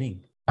just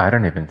beginning?" I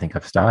don't even think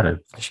I've started.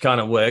 She kind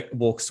of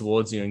walks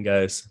towards you and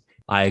goes,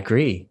 "I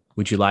agree.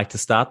 Would you like to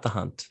start the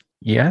hunt?"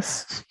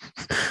 Yes.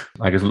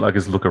 I just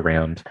look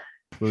around.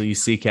 Will you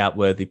seek out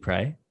worthy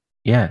prey?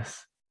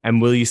 Yes.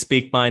 And will you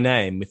speak my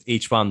name with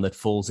each one that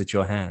falls at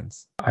your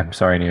hands? I'm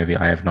sorry, Niobe,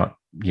 I have not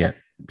yet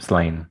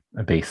slain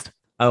a beast.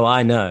 Oh,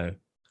 I know,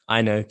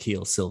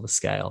 Keel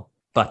Silverscale,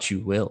 but you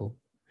will.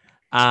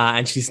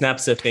 And she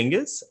snaps her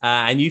fingers,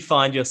 and you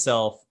find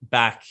yourself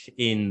back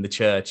in the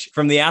church.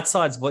 From the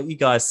outside, what you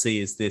guys see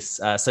is this.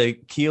 So,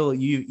 Keel,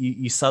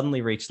 you suddenly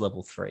reach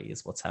level 3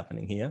 is what's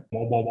happening here.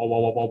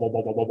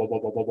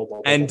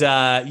 And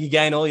you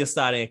gain all your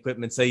starting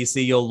equipment. So you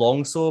see your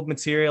longsword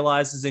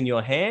materializes in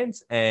your hand,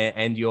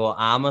 and your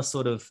armor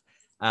sort of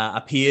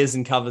appears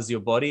and covers your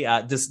body.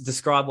 Just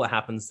describe what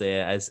happens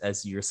there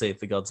as you receive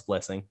the god's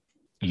blessing.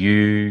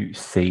 You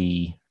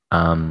see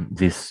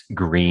this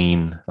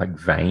green like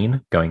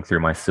vein going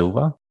through my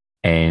silver,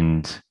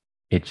 and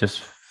it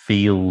just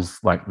feels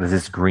like there's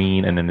this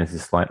green and then there's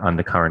this slight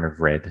undercurrent of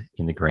red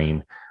in the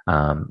green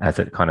as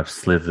it kind of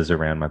slithers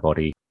around my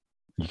body.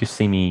 You can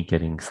see me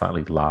getting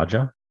slightly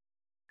larger.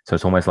 So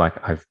it's almost like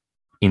I've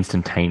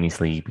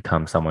instantaneously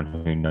become someone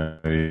who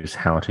knows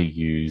how to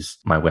use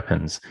my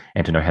weapons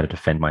and to know how to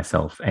defend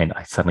myself. And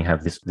I suddenly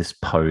have this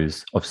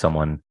pose of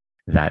someone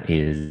that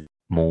is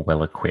more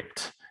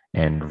well-equipped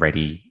and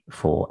ready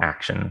for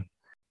action.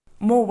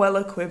 More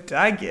well-equipped,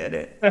 I get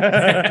it.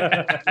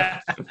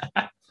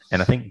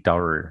 And I think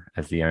Daru,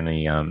 as the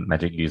only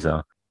magic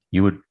user,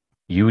 you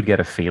would get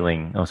a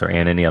feeling. Oh, sorry,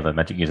 and any other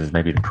magic users,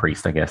 maybe the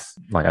priest, I guess.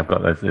 Like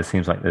there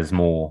seems like there's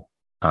more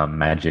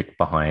magic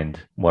behind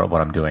what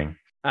I'm doing.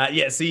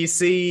 So you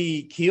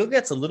see Keel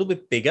gets a little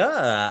bit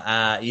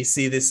bigger. You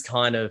see this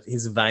kind of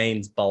his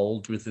veins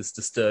bulge with this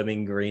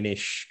disturbing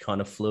greenish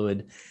kind of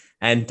fluid.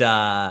 And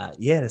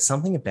there's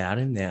something about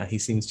him now. He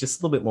seems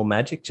just a little bit more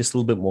magic, just a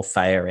little bit more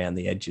fey around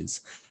the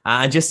edges.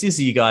 And just as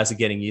you guys are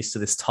getting used to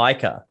this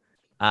Taika,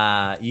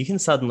 you can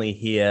suddenly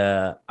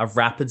hear a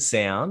rapid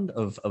sound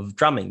of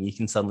drumming. You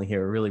can suddenly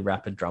hear a really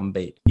rapid drum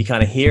beat. You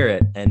kind of hear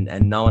it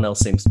and no one else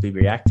seems to be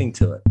reacting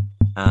to it.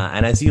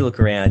 And as you look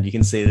around, you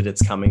can see that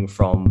it's coming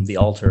from the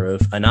altar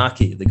of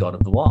Anarchy, the god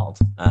of the wild.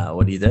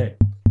 What do you do?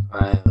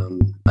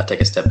 I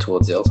take a step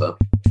towards the altar.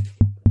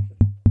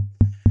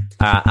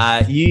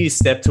 You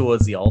step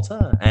towards the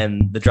altar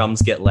and the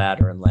drums get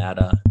louder and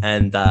louder.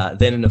 And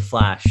then in a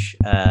flash,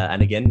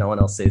 and again, no one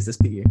else sees this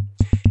but you,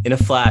 in a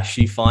flash,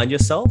 you find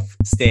yourself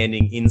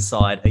standing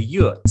inside a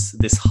yurt,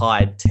 this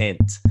hide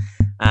tent.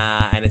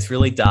 And it's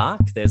really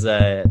dark. There's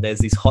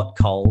these hot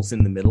coals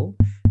in the middle.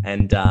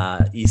 And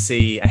you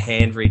see a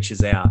hand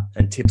reaches out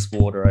and tips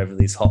water over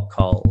these hot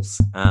coals.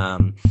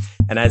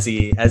 And as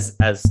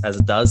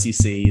it does, you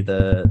see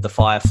the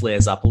fire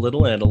flares up a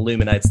little and it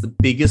illuminates the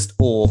biggest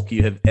orc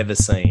you have ever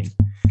seen.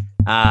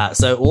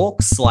 So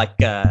orcs, like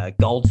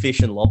goldfish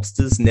and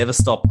lobsters, never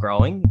stop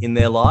growing in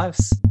their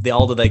lives. The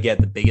older they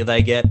get, the bigger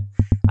they get.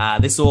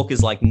 This orc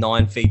is like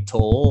 9 feet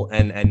tall,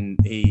 and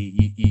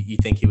you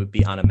think he would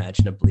be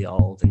unimaginably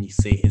old. And you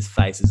see his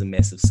face is a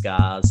mess of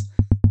scars.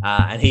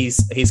 And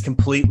he's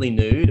completely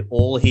nude.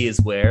 All he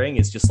is wearing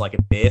is just like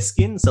a bear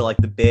skin. So like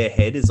the bear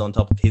head is on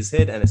top of his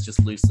head and it's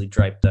just loosely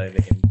draped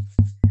over him.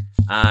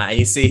 And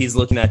you see he's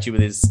looking at you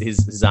with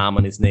his arm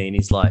on his knee and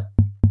he's like,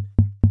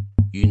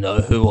 "You know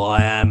who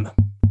I am?"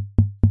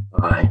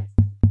 Aye.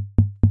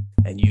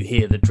 "And you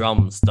hear the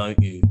drums,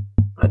 don't you?"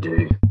 I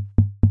do.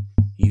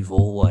 "You've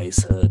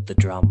always heard the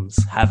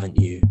drums,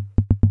 haven't you?"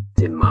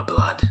 It's in my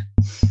blood.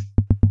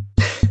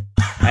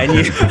 And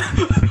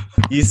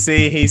you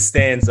see he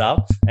stands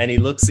up and he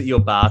looks at your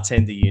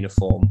bartender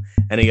uniform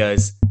and he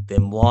goes,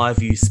 "Then why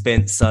have you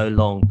spent so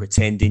long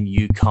pretending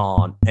you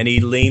can't?" And he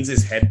leans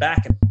his head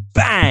back and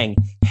bang,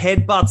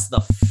 headbutts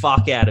the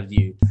fuck out of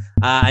you.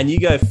 And you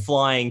go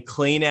flying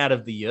clean out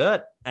of the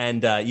yurt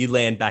and you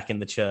land back in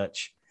the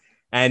church.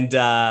 And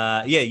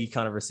you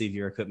kind of receive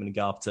your equipment and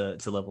go up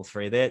to level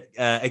 3 there.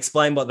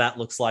 Explain what that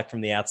looks like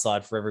from the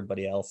outside for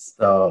everybody else.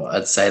 So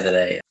I'd say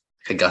that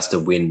a gust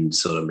of wind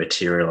sort of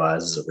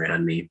materializes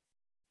around me,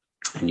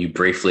 and you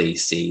briefly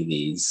see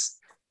these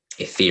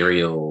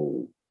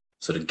ethereal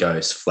sort of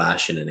ghosts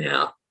flash in and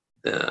out,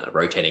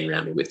 rotating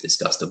around me with this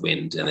gust of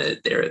wind. And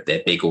they're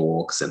big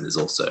orcs, and there's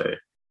also,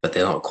 but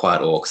they're not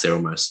quite orcs.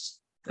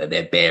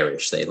 They're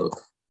bearish. They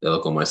look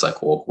almost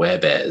like orc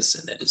werebears,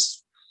 and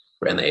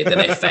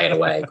they fade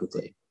away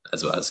quickly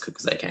as quick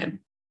as they can.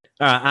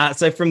 All right.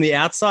 So from the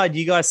outside,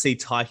 you guys see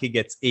Taika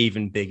gets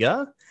even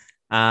bigger.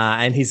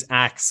 And his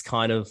axe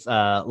kind of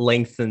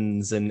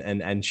lengthens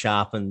and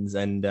sharpens,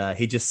 and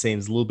he just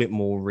seems a little bit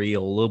more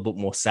real, a little bit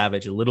more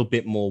savage, a little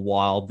bit more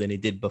wild than he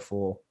did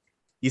before.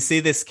 You see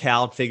this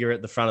cowled figure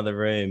at the front of the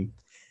room.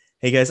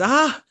 He goes,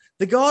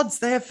 "The gods,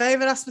 they have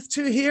favored us with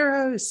 2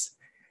 heroes.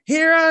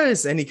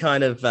 And he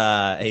kind of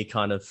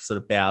sort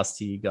of bows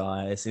to you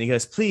guys, and he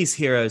goes, "Please,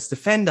 heroes,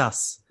 defend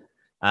us."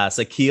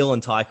 So Keel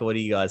and Taika, what are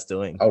you guys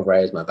doing? I'll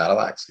raise my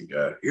battle axe and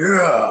go,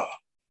 "Yeah."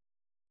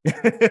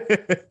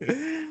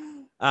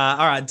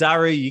 All right,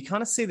 Daru, you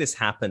kind of see this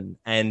happen,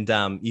 and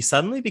you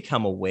suddenly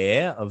become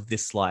aware of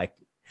this, like,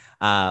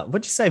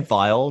 what'd you say,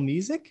 viol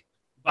music?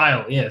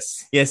 Viol,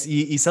 yes. Yes,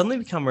 you suddenly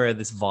become aware of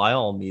this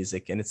viol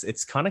music, and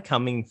it's kind of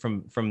coming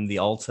from the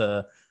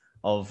altar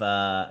of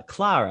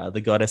Clara,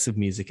 the goddess of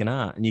music and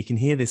art, and you can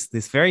hear this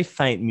very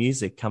faint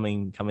music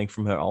coming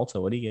from her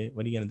altar. What are you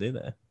going to do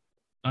there?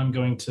 I'm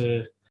going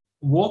to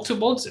walk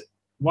towards it.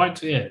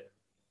 Right, yeah.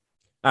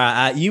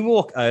 You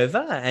walk over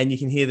and you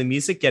can hear the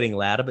music getting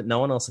louder, but no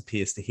one else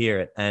appears to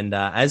hear it. And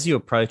as you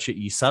approach it,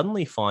 you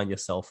suddenly find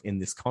yourself in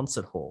this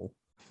concert hall.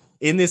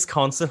 In this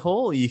concert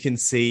hall, you can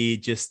see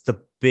just the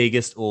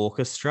biggest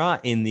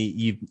orchestra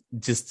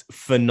just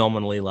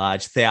phenomenally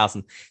large,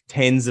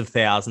 tens of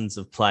thousands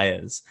of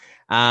players.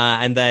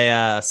 And they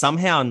are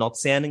somehow not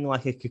sounding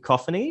like a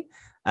cacophony.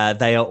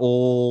 They are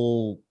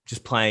all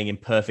just playing in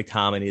perfect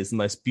harmony. It's the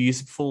most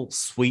beautiful,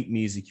 sweet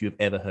music you've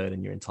ever heard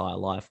in your entire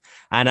life.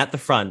 And at the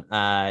front,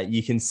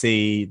 you can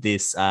see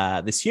this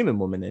human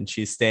woman, and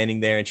she's standing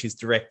there and she's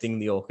directing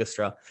the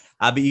orchestra.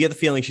 But you get the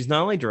feeling she's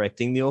not only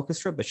directing the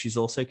orchestra, but she's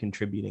also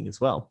contributing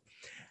as well.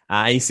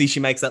 And you see she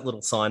makes that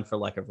little sign for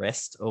like a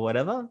rest or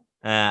whatever.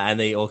 And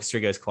the orchestra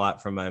goes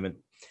quiet for a moment.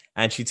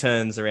 And she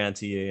turns around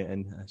to you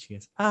and she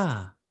goes,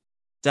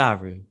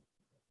 Daru,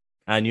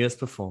 our newest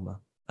performer.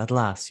 At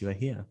last, you are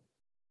here.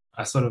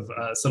 I sort of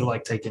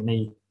like take a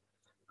knee.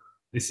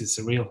 This is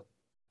surreal.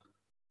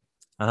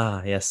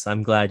 Yes,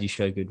 I'm glad you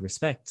show good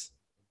respect.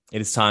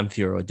 It is time for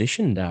your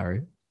audition,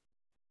 Daru.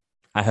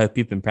 I hope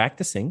you've been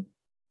practicing.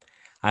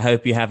 I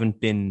hope you haven't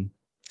been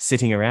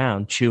sitting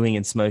around chewing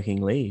and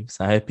smoking leaves.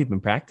 I hope you've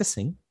been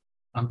practicing.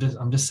 I'm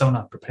just so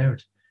not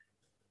prepared.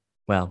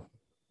 Well,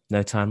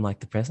 no time like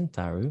the present,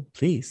 Daru.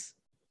 Please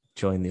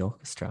join the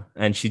orchestra.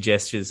 And she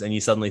gestures, and you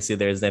suddenly see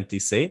there's an empty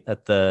seat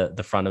at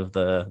the front of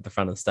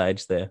the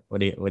stage there.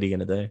 What are you going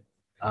to do?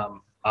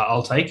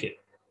 I'll take it.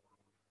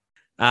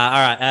 All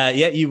right.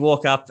 You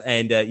walk up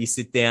and you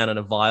sit down, and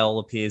a viol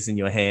appears in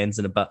your hands,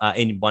 and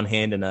in one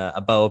hand, and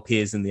a bow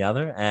appears in the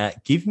other.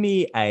 Give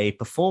me a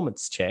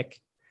performance check.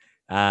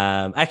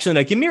 Actually,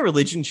 no. Give me a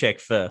religion check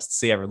first.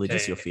 See how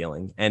religious you're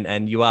feeling,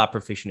 and you are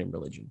proficient in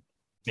religion.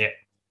 Yeah.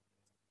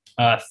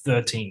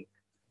 13.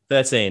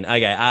 13.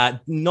 Okay.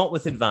 Not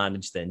with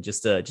advantage then.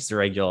 Just a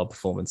regular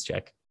performance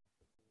check.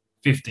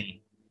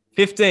 15.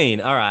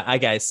 15. All right.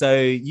 Okay. So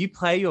you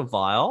play your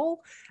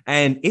viol,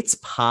 and it's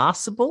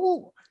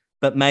passable,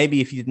 but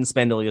maybe if you didn't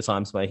spend all your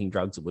time smoking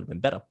drugs, it would have been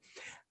better.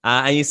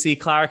 And you see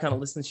Clara kind of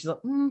listens. She's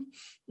like,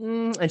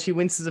 and she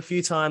winces a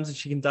few times, and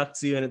she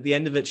conducts you. And at the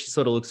end of it, she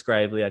sort of looks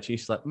gravely at you.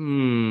 She's like,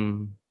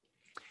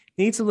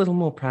 needs a little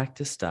more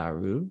practice,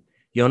 Daru.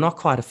 You're not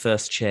quite a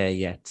first chair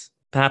yet.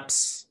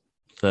 Perhaps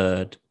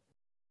third.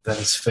 That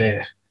is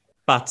fair.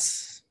 But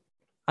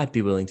I'd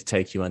be willing to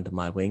take you under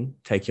my wing,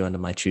 take you under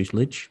my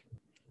tutelage.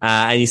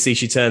 And you see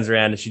she turns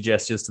around and she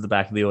gestures to the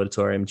back of the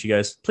auditorium and she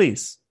goes,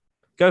 please,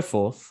 go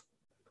forth,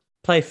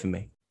 play for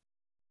me.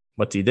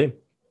 What do you do?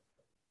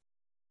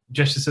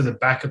 Gestures to the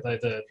back of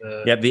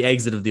the Yep, the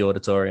exit of the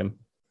auditorium.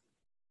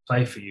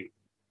 Play for you.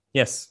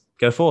 Yes,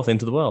 go forth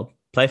into the world,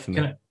 play for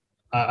me.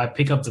 I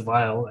pick up the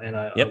viol and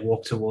I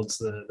walk towards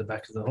the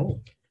back of the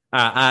hall.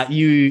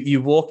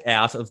 You walk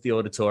out of the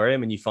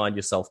auditorium and you find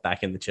yourself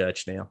back in the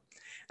church now.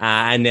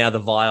 And now the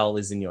viol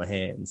is in your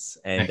hands.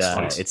 And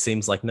it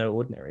seems like no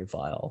ordinary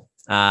viol.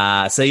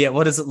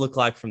 What does it look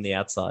like from the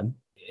outside?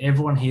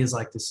 Everyone hears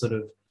like this sort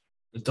of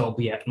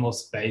Dolby Atmos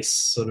space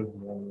sort of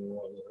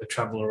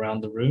travel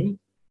around the room.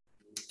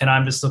 And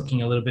I'm just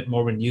looking a little bit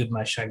more renewed.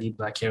 My shaggy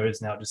black hair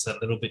is now just a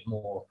little bit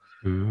more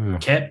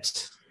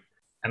kept.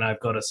 And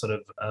I've got a sort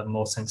of a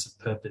more sense of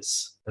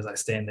purpose as I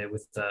stand there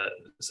with the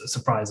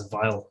surprise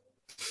viol.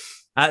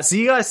 So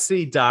you guys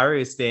see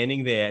Daru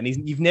standing there, and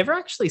you've never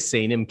actually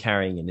seen him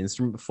carrying an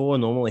instrument before.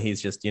 Normally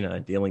he's just,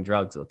 dealing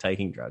drugs or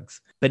taking drugs.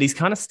 But he's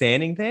kind of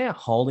standing there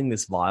holding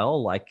this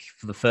viol, like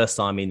for the first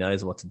time he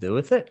knows what to do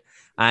with it.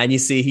 And you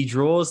see he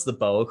draws the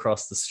bow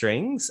across the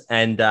strings,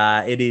 and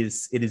it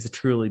is a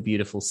truly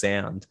beautiful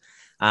sound.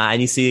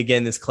 And you see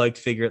again this cloaked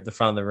figure at the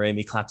front of the room.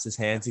 He claps his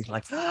hands. He's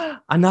like,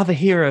 another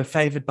hero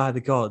favored by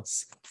the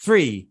gods.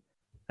 3,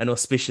 an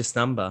auspicious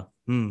number.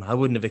 I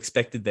wouldn't have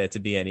expected there to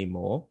be any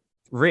more.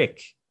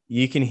 Rick,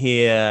 you can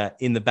hear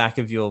in the back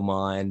of your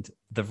mind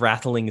the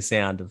rattling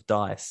sound of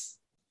dice.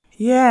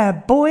 Yeah,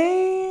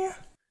 boy.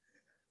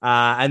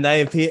 And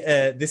they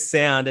appear. This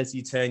sound, as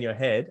you turn your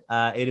head,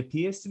 it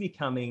appears to be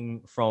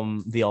coming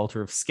from the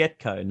altar of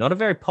Sketko. Not a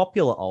very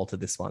popular altar,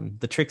 this one.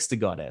 The trickster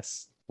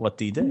goddess. What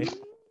do you do?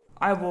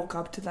 I walk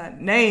up to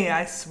that. Nay,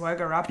 I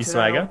swagger up to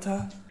swagger? that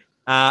altar.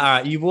 All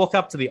right, you walk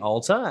up to the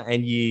altar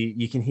and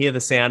you can hear the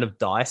sound of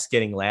dice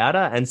getting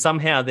louder, and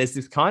somehow there's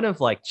this kind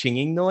of like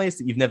chinging noise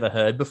that you've never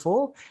heard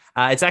before.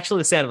 It's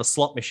actually the sound of a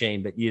slot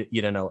machine, but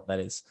you don't know what that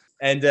is.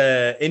 And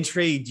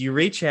intrigued, you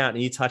reach out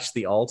and you touch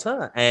the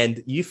altar,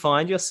 and you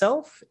find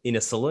yourself in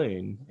a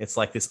saloon. It's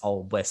like this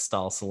old West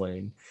style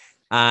saloon,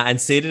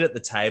 and seated at the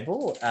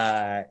table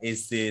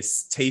is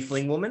this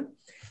tiefling woman.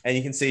 And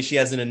you can see she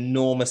has an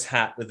enormous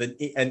hat with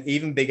an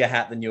even bigger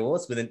hat than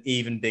yours, with an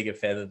even bigger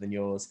feather than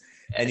yours.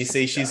 And you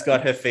see she's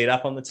got her feet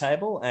up on the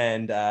table,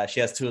 and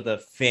she has 2 of the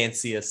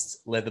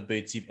fanciest leather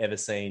boots you've ever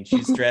seen.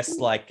 She's dressed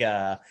like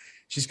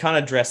she's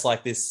kind of dressed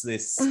like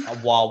this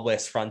Wild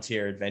West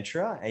frontier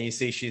adventurer. And you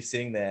see she's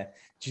sitting there.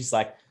 She's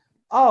like,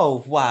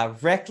 "Oh wow,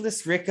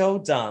 reckless Rick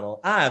O'Donnell!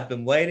 I've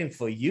been waiting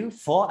for you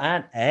for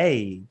an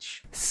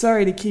age.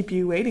 Sorry to keep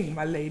you waiting,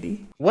 my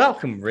lady.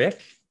 Welcome, Rick.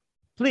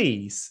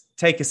 Please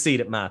take a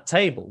seat at my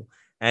table."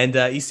 And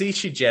you see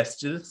she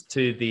gestures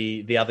to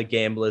the other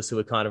gamblers who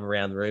are kind of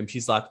around the room.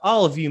 She's like,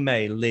 "All of you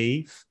may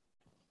leave.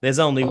 There's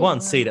only one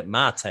seat at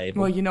my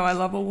table." Well, I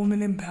love a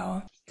woman in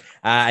power.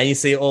 And you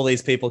see all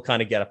these people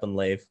kind of get up and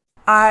leave.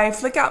 I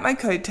flick out my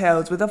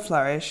coattails with a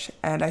flourish,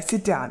 and I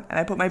sit down, and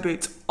I put my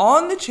boots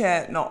on the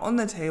chair, not on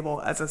the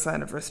table, as a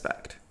sign of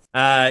respect.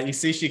 You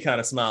see she kind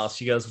of smiles.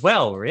 She goes,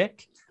 "Well,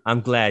 Rick,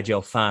 I'm glad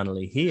you're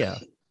finally here.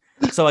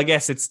 So I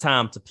guess it's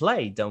time to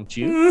play, don't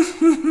you?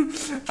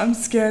 I'm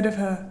scared of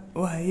her.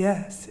 Why,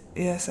 yes.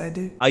 Yes, I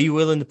do. Are you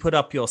willing to put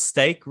up your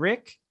stake,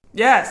 Rick?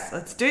 Yes,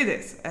 let's do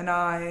this. And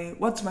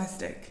what's my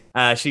stake?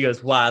 She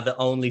goes, why, the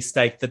only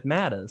stake that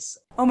matters.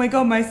 Oh my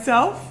god,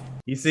 myself?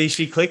 You see,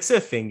 she clicks her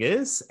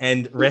fingers,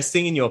 and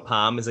resting in your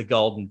palm is a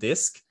golden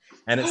disc,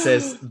 and it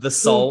says, the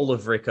soul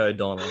of Rick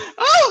O'Donnell.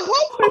 Oh,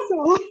 what's my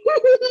soul?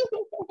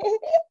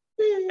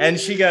 And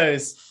she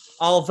goes,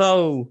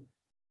 although,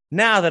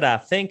 now that I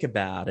think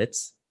about it,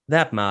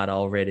 that might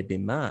already be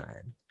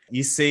mine.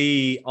 You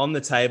see on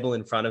the table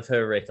in front of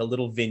her, Rick, a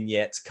little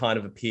vignette kind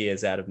of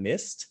appears out of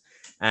mist.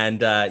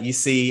 And you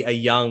see a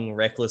young,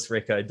 reckless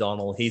Rick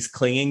O'Donnell. He's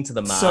clinging to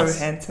the mast. So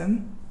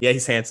handsome. Yeah,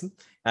 he's handsome.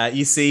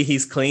 You see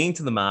he's clinging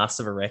to the mast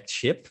of a wrecked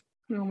ship.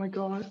 Oh my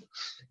god.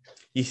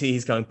 You see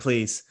he's going,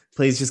 please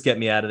just get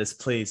me out of this.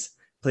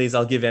 Please,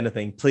 I'll give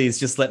anything. Please,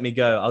 just let me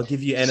go. I'll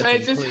give you anything. So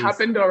it just please.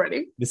 happened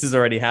already? This has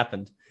already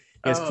happened.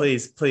 Yes, Oh.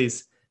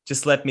 please,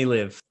 just let me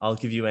live. I'll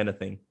give you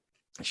anything.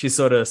 She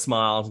sort of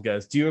smiles and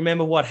goes, do you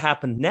remember what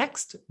happened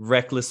next,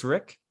 reckless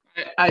Rick?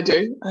 I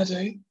do.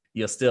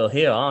 You're still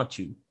here, aren't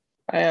you?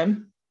 I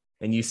am.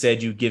 And you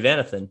said you'd give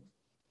anything.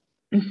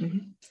 Mm-hmm.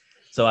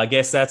 So I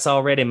guess that's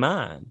already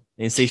mine.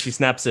 And see, she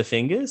snaps her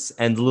fingers,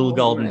 and the little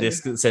golden Already.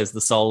 disc that says the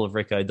soul of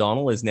Rick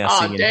O'Donnell is now Oh,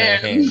 singing in her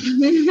hand.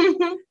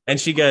 damn. And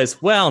she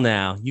goes, well,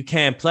 now, you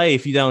can't play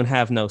if you don't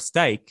have no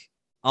stake.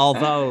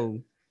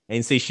 Although,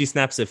 and see, she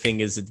snaps her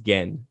fingers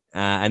again.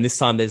 And this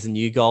time there's a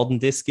new golden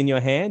disc in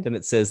your hand, and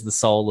it says the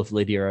soul of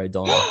Lydia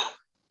O'Donnell.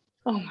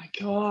 Oh my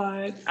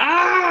god.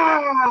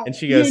 Ah! And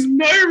she goes- You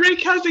know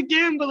Rick has a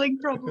gambling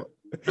problem.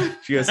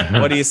 She goes,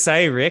 what do you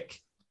say,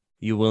 Rick?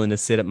 You willing to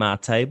sit at my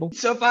table?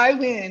 So if I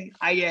win,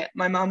 I get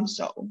my mom's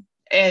soul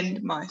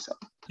and my soul.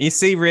 You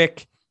see,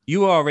 Rick,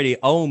 you already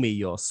owe me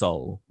your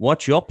soul.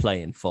 What you're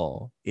playing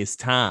for is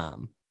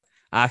time.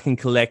 I can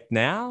collect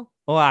now,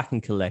 or I can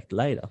collect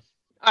later.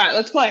 All right,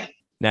 let's play.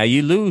 Now,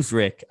 you lose,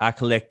 Rick. I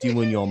collect you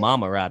and your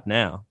mama right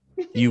now.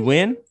 You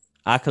win,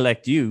 I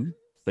collect you,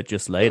 but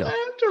just Do later. I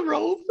have to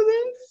roll for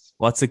this?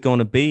 What's it going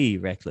to be,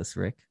 reckless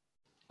Rick?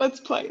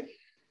 Let's play.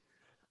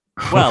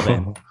 Well,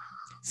 then,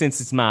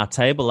 since it's my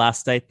table, I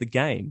state the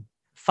game.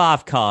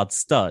 5-card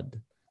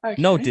stud.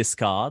 Okay. No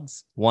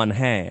discards, one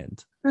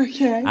hand.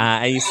 Okay.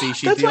 And you see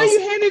she That's why deals...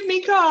 you handed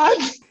me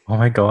cards. Oh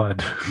my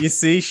god. You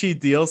see she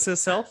deals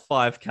herself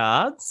 5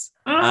 cards.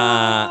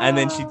 And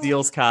then she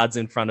deals cards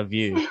in front of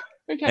you.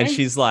 Okay. And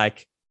she's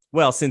like,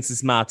 well, since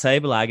it's my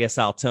table, I guess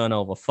I'll turn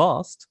over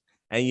first.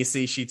 And you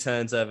see she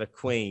turns over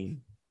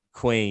queen,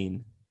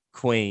 queen,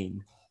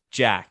 queen,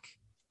 jack,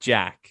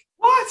 jack.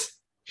 What?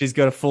 She's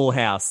got a full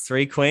house,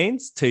 3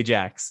 queens, 2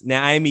 jacks.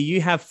 Now, Amy,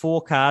 you have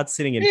 4 cards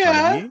sitting in front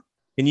of you.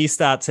 Can you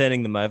start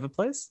turning them over,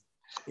 please?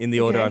 In the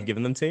order Okay. I've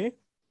given them to you.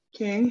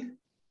 King.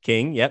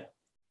 King, yep,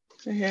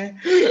 Okay.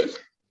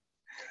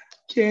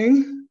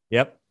 King.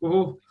 yep.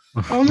 Ooh.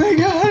 Oh my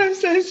god, I'm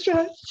so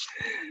stressed.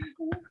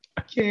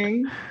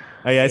 King.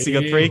 Oh, yeah, so you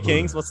got 3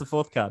 kings. What's the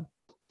 4th card?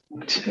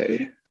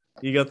 2.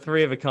 You got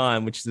 3 of a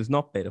kind, which does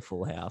not beat a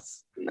full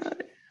house. No.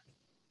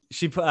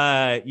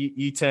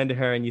 You turn to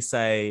her and you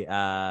say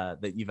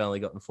that you've only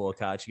gotten 4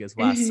 cards. She goes,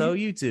 "Why, so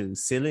you do,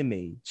 silly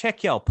me.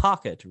 Check your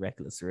pocket,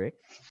 reckless Rick."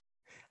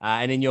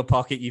 And in your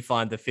pocket, you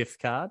find the 5th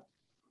card.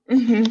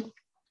 Mm-hmm.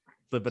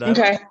 Flip it over.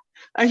 Okay.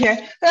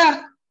 Okay.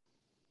 Ah.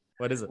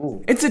 What is it?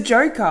 It's a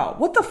joker.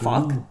 What the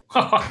fuck?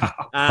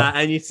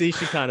 And you see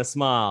she kind of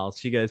smiles.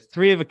 She goes,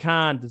 3 of a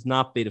kind does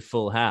not beat a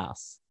full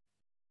house.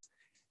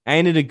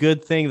 Ain't it a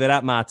good thing that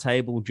at my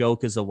table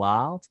jokers are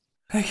wild?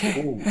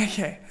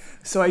 Okay.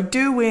 So I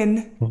do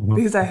win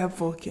because I have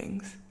 4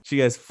 kings. She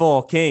goes,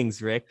 4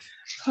 kings, Rick.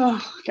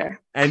 Oh, okay.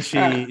 And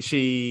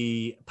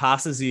she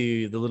passes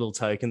you the little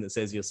token that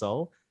says your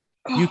soul.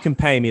 Oh, You can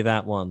pay me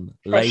that one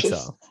later.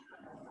 precious.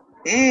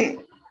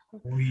 Mm.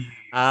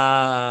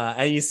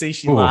 And you see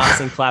she Ooh. laughs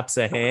and claps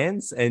her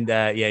hands. And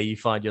you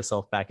find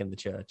yourself back in the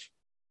church.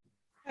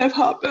 I have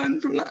heartburn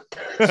from that.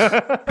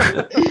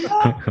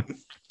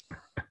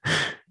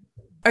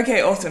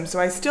 Okay, awesome. So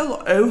I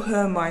still owe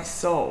her my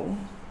soul.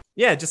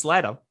 Yeah, just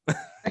later.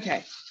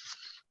 Okay.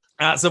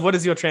 So what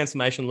does your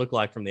transformation look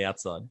like from the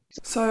outside?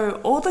 So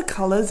all the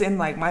colors in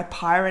like my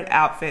pirate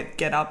outfit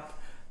get up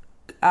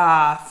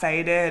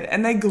faded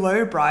and they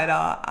glow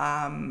brighter.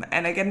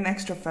 And I get an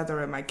extra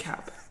feather in my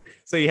cap.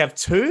 So you have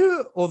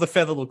 2, or the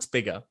feather looks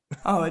bigger?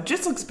 Oh, it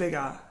just looks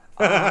bigger.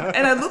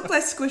 And I look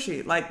less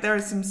squishy. Like there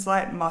is some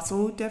slight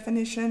muscle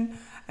definition,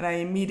 and I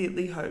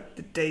immediately hope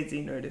that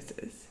Daisy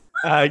notices.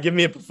 Give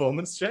me a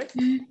performance check.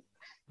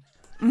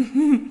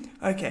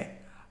 Okay.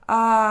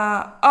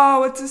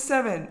 It's a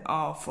 7.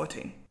 Oh,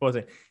 14.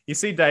 14. You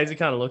see Daisy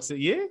kind of looks at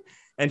you,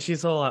 and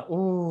she's all like,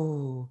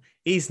 "Ooh,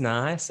 he's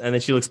nice." And then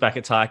she looks back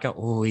at Tycho.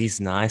 "Oh, he's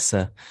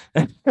nicer."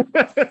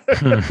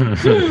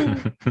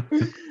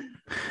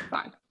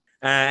 Fine.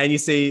 And you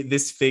see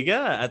this figure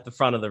at the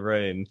front of the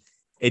room.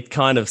 It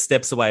kind of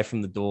steps away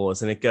from the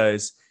doors, and it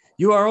goes,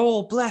 "You are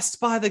all blessed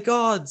by the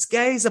gods.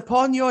 Gaze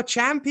upon your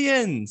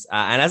champions."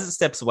 And as it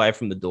steps away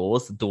from the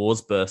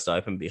doors burst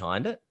open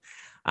behind it.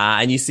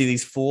 And you see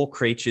these 4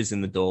 creatures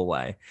in the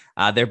doorway.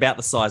 They're about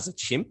the size of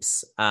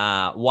chimps.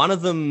 One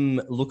of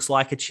them looks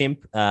like a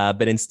chimp,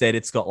 but instead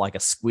it's got like a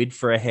squid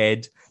for a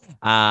head.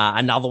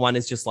 Another one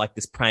is just like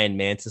this praying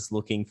mantis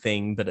looking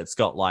thing, but it's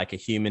got like a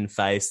human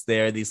face.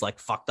 There are these like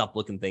fucked up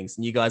looking things.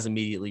 And you guys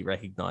immediately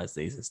recognize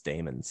these as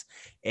demons.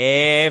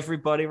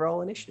 Everybody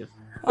roll initiative.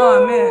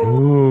 Oh, man.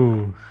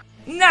 Ooh.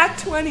 Nat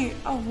 20.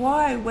 Oh,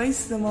 why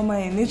waste them on my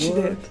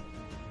initiative?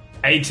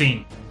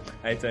 18.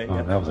 18. Oh,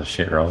 Yep. that was a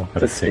shit roll.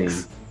 Got a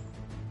 6.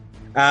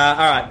 All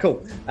right,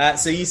 cool.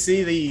 So you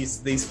see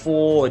these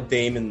 4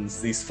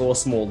 demons, these 4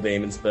 small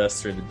demons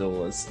burst through the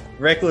doors.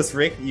 Reckless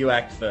Rick, you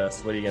act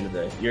first. What are you going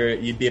to do?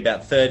 You'd be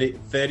about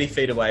 30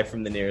 feet away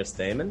from the nearest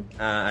demon,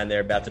 and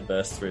they're about to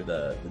burst through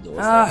the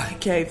doors.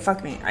 Okay,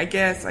 fuck me. I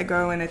guess I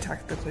go and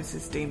attack the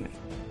closest demon.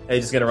 Are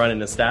you just going to run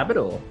in and stab it,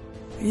 or?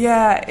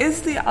 Yeah,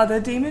 is the other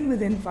demon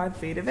within 5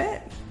 feet of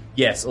it?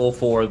 Yes, all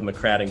 4 of them are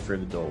crowding through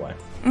the doorway.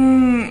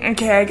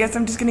 Okay, I guess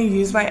I'm just gonna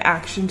use my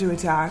action to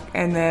attack,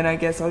 and then I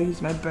guess I'll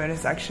use my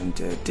bonus action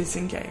to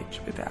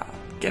disengage without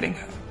getting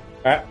hurt.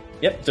 All right,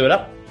 yep, do it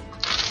up.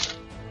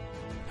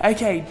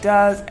 Okay,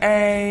 does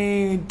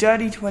a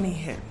dirty 20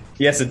 hit?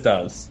 Yes, it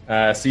does.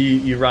 So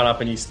you run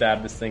up and you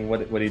stab this thing.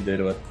 What do you do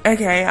to it?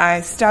 Okay,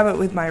 I stab it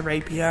with my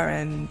rapier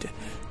and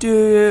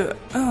do...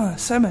 Oh,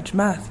 so much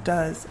math.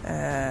 Does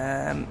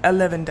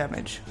 11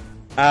 damage.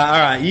 All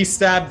right, you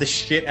stab the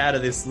shit out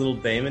of this little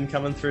demon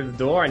coming through the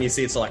door, and you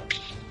see it's like...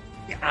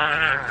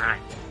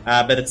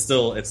 but it's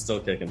still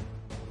kicking.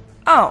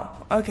 Oh,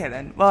 okay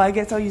then. Well, I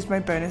guess I'll use my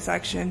bonus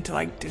action to,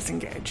 like,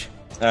 disengage.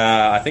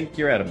 I think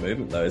you're out of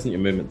movement, though. Isn't your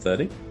movement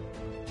 30?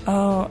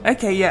 Oh,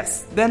 okay,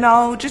 yes. Then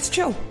I'll just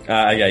chill.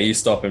 Okay, you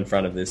stop in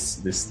front of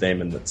this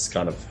demon that's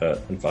kind of hurt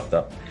and fucked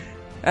up.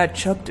 I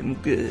chopped him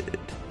good.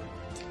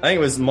 I think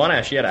it was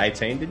Monash. You had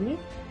 18, didn't you?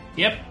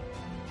 Yep.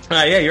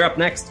 Yeah, you're up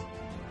next.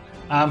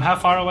 How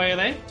far away are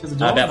they to the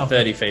door? About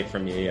 30 feet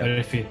from you, yeah.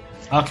 30 feet.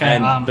 Okay.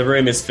 And the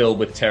room is filled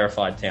with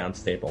terrified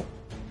townspeople.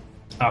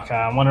 Okay,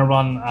 I want to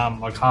run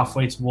like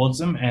halfway towards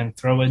them and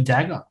throw a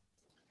dagger.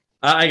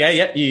 Okay,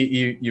 yep,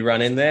 you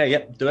run in there.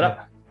 Yep, do it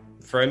up.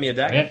 Throw me a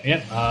dagger.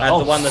 Yep. At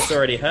the one that's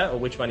already hurt, or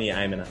which one are you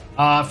aiming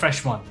at?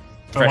 Fresh one.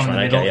 Fresh one,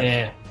 in the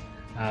okay,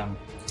 middle,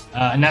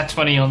 yeah. Nat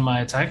 20 on my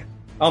attack.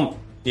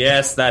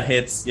 Yes, that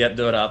hits. Yep,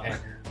 do it up.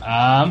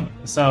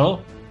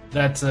 So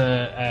that's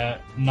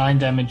 9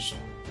 damage.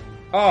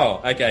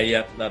 Oh, okay,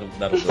 yep, that'll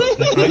do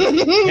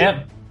it.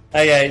 Yep.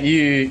 Okay,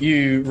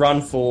 you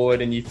run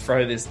forward and you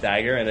throw this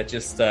dagger, and it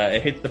just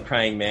it hits the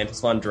praying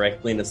mantis one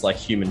directly in its like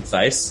human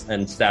face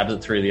and stabs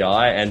it through the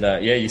eye,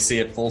 and you see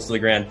it falls to the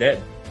ground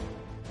dead.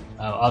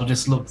 I'll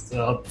just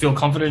I'll feel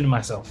confident in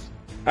myself.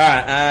 All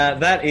right,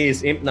 that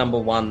is imp number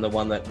 1, the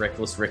one that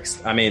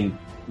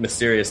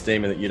mysterious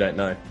demon that you don't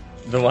know,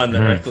 the one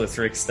that Reckless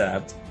Rick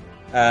stabbed.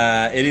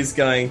 It is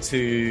going to,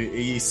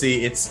 you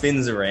see, it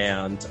spins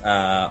around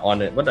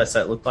on it. What did I say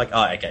it looked like?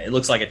 Oh, okay. It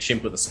looks like a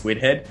chimp with a squid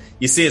head.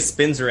 You see it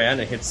spins around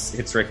and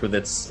hits Rick with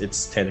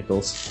its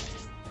tentacles.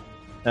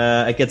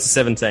 It gets a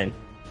 17.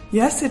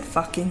 Yes, it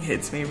fucking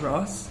hits me,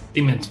 Ross.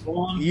 Demon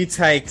spawn. You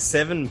take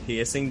 7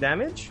 piercing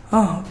damage.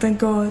 Oh, thank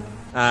God.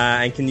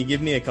 And can you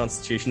give me a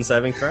constitution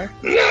saving throw?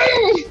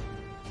 No!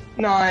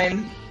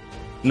 9.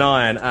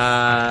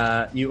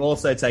 9. You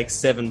also take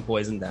 7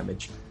 poison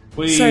damage.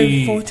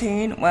 So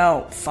 14?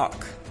 Well,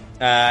 fuck.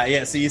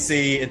 Yeah, so you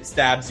see it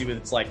stabs you with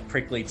its like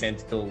prickly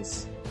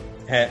tentacles.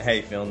 How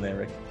you feeling there,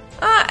 Rick?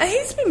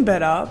 He's been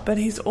better, but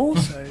he's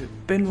also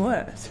been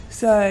worse.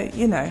 So,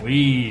 you know.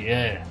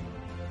 Yeah.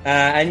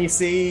 And you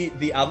see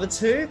the other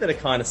 2 that are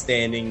kind of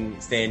standing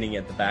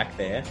at the back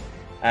there.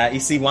 You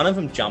see one of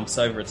them jumps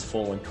over its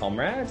fallen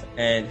comrade,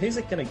 and who's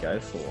it going to go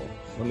for?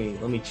 Let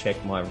me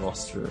check my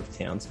roster of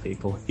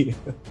townspeople here.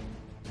 All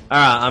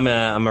right, I'm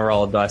gonna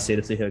roll a dice here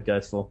to see who it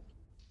goes for.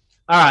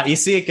 All right, you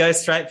see it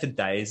goes straight for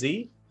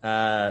Daisy.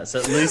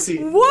 So Lucy,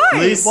 Why? Why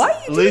are you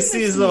doing Lucy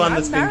this is to the me? one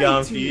that's I'm been married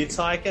going to for you, you.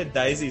 Tyker.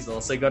 Daisy's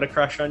also got a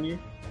crush on you.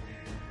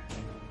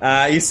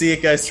 You see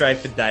it go straight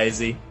for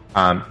Daisy.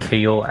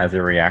 Keel, as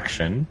a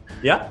reaction,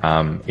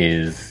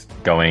 is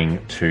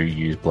going to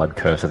use Blood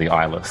Curse of the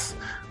Eyeless,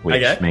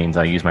 which means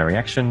I use my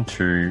reaction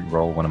to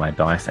roll one of my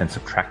dice and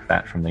subtract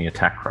that from the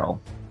attack roll.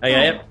 Okay,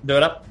 yep, do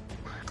it up.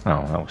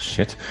 Oh, that was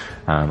shit.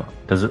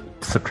 Does it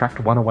subtract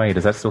 1 away?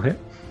 Does that still hit?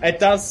 It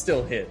does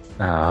still hit.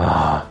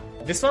 Ah.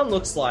 This one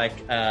looks like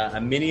a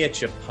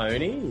miniature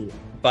pony,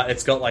 but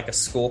it's got like a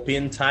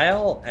scorpion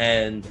tail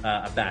and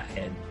a bat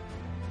head.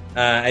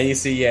 And you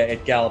see,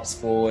 it gallops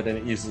forward and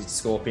it uses its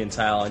scorpion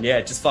tail, and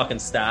it just fucking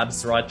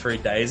stabs right through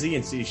Daisy.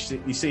 And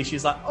you see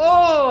she's like,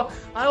 "Oh,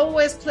 I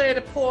always played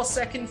a poor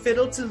second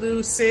fiddle to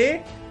Lucy,"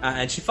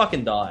 and she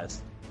fucking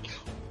dies.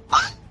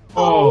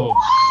 Oh.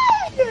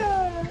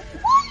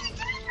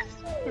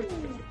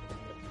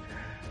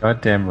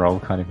 Goddamn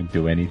roll can't even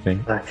do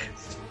anything. Are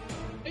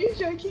you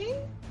joking?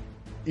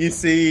 You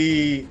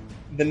see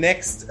the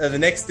next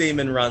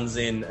demon runs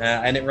in,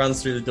 and it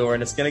runs through the door,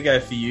 and it's going to go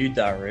for you,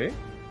 Daru.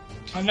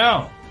 Oh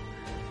no.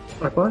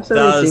 Like, why so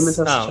Does- many demons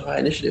have oh. such high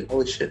initiative?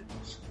 Holy shit.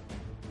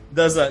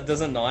 Does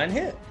a 9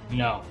 hit?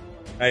 No.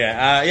 Okay,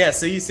 yeah,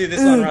 so you see this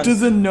one runs...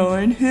 Does a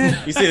 9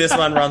 hit? You see this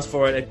one runs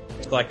for it.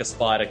 It's like a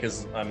spider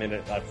because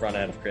I've run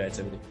out of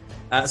creativity.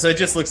 So it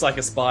just looks like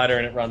a spider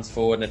and it runs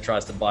forward and it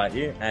tries to bite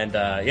you. And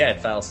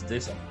it fails to do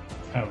so.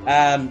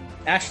 Oh.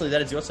 Ashley,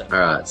 that is your turn.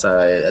 Alright, so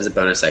as a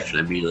bonus action,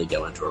 I immediately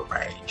go into a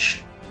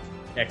rage.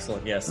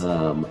 Excellent, yes.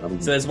 I'm-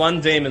 So there's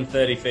one demon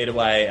 30 feet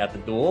away at the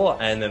door,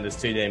 and then there's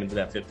 2 demons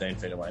about 15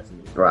 feet away from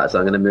you. Right, so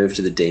I'm going to move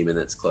to the demon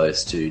that's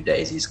close to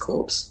Daisy's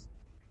corpse.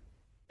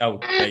 Oh,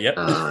 yep.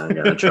 I'm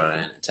going to try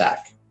and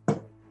attack. Yep,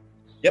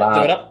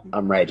 do it up.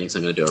 I'm raging, so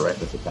I'm going to do a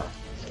reckless attack.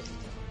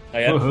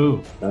 Okay.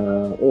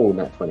 Woohoo.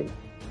 Nat 20.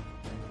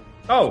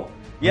 Oh,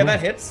 yeah,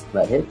 that hits.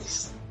 That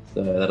hits.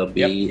 So that'll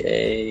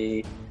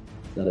be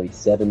that'll be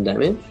 7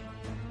 damage.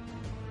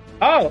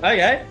 Oh,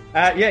 okay.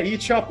 You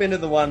chop into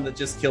the one that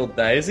just killed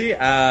Daisy,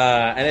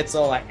 and it's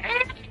all like,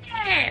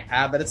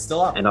 but it's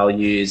still up. And I'll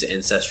use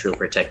Ancestral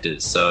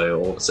Protectors, so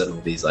all of a sudden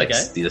all these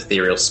these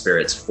ethereal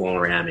spirits form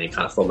around me and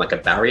kind of form like a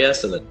barrier,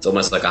 so that it's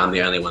almost like I'm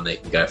the only one they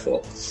can go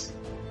for.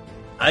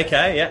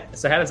 Okay, yeah.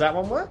 So how does that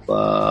one work?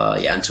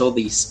 Until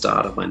the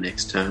start of my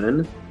next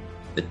turn,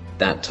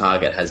 that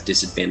target has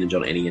disadvantage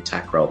on any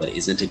attack roll that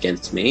isn't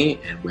against me,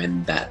 and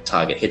when that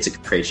target hits a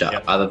creature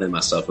other than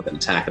myself with an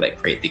attack,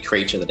 the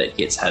creature that it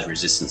hits has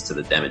resistance to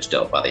the damage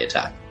dealt by the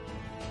attack.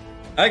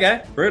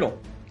 Okay, brutal.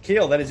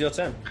 Keel, that is your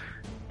turn.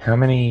 How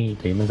many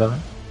demons are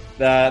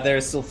there? There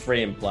are still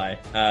 3 in play.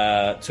 2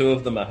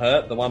 of them are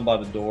hurt. The one by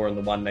the door and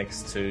the one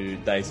next to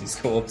Daisy's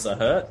corpse are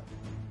hurt.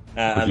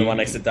 And the one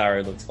next to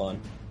Daru looks fine.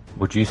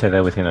 Would you say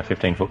they're within a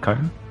 15-foot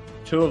cone?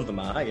 2 of them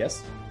are,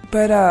 yes.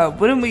 But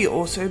wouldn't we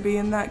also be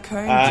in that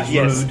cone?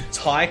 Yes,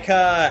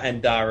 Taika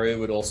and Daru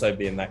would also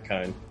be in that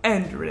cone.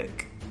 And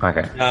Rick.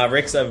 Okay.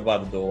 Rick's over by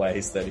the doorway.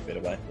 He's 30 feet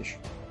away-ish.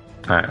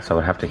 Alright, so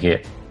we'll have to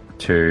hit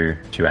two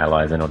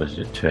allies in order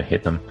to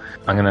hit them.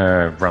 I'm going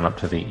to run up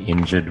to the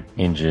injured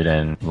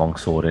and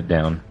longsword it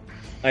down.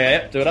 Okay,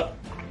 yep, do it up.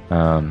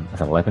 As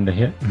 11 to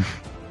hit.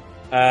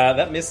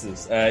 That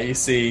misses. You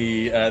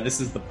see, this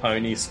is the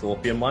pony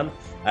scorpion one.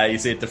 You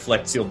see it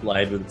deflects your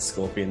blade with its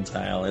scorpion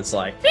tail. It's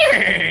like...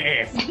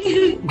 That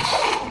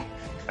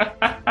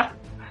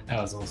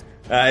was awesome.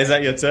 Is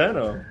that your turn,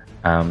 or...?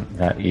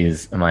 That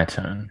is my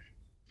turn.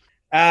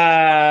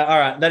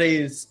 Alright, that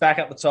is back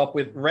up the top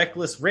with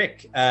Reckless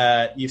Rick.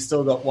 You've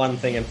still got one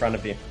thing in front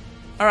of you.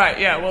 Alright,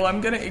 yeah, well,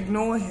 I'm gonna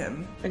ignore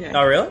him. Okay.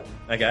 Oh, really?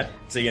 Okay.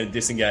 So you're going to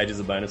disengage as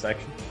a bonus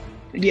action?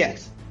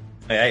 Yes.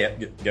 Yeah,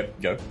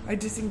 go. I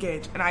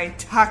disengage and I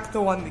attack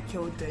the one that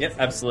killed Daisy. Yep,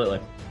 absolutely.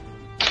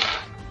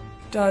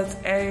 Does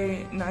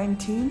a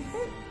 19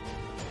 hit?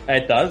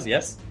 It does,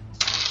 yes.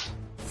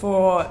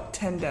 For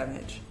 10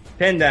 damage.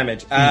 10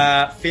 damage.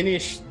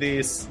 Finish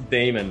this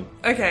demon.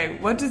 Okay,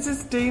 what does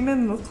this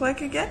demon look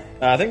like again?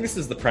 I think this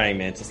is the praying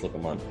mantis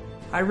looking one.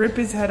 I rip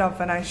his head off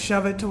and I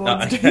shove it towards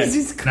Oh, okay.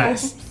 Daisy's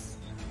corpse. Nice.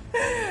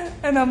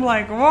 And I'm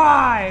like,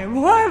 why?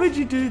 Why would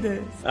you do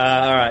this?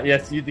 Alright,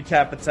 yes, you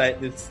decapitate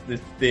this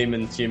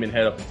demon's human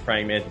head off its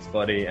praying mantis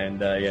body,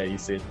 and you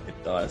see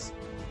it dies.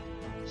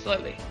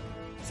 Slowly.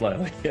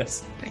 Slowly,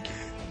 yes. Thank you.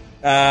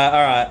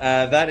 Alright,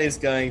 that is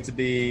going to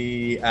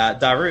be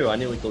Daru. I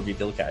nearly called you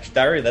Dilkash.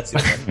 Daru, that's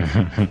your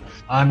turn.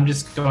 I'm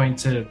just going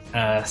to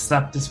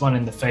slap this one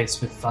in the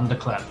face with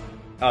Thunderclap.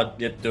 Oh,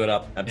 yeah, do it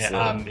up.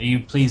 Absolutely. You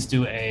please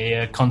do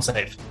a con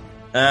save.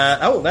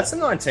 That's a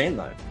 19,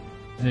 though.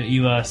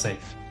 You are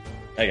safe.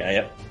 Okay,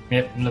 yep.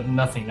 Yep,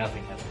 nothing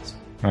happens.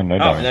 Oh, no Oh,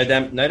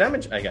 damage. no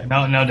damage? Okay.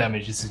 No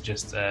damage. This is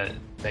just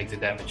take the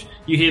damage.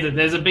 You hear that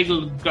there's a big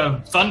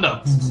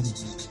thunder.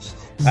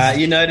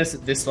 You notice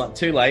that this one,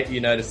 too late, you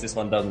notice this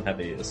one doesn't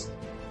have ears.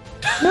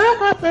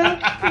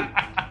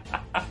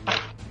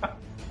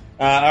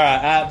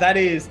 Alright, that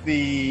is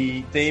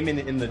the demon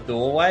in the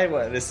doorway.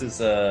 Well, this is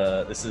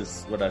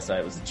what did I say?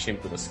 It was a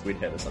chimp with a squid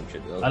head or some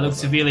shit. I look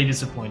severely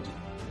disappointed.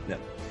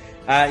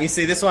 You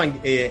see, this one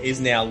is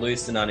now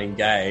loose and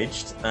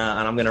unengaged,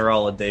 and I'm going to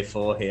roll a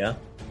d4 here.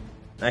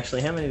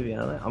 Actually, how many of you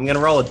are there? I'm going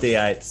to roll a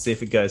d8 to see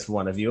if it goes for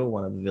one of you or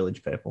one of the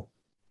village people.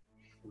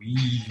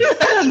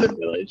 The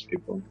village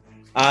people.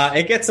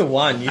 It gets a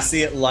 1. You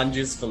see it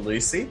lunges for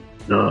Lucy.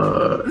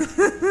 No. Now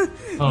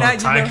you know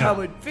Taika.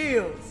 how it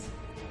feels.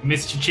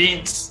 Missed your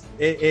chance.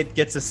 It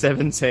gets a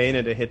 17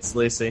 and it hits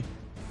Lucy.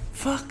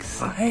 Fuck's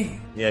sake.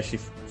 Yeah, she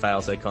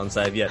fails her con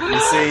save. Yeah, you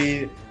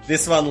see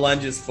this one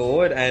lunges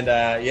forward and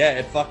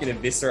it fucking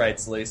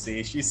eviscerates Lucy.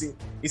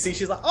 You see,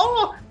 she's like,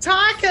 "Oh,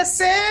 Taika,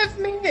 save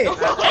me!"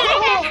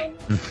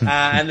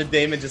 And the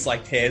demon just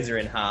like tears her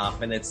in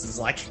half, and it's just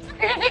like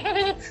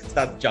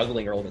starts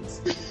juggling her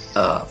organs.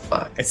 Oh,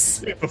 fuck. It's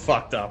super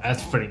fucked up.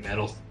 That's pretty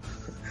metal.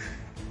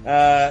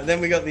 Then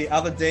we got the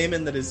other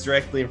demon that is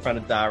directly in front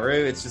of Daru.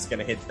 It's just going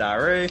to hit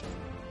Daru.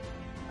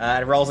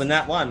 It rolls a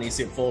nat 1. You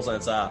see it falls on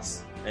its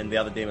ass. And the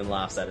other demon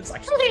laughs at it. It's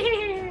like,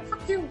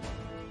 fuck you.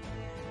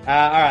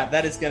 Alright,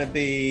 that is going to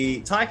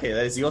be Taika.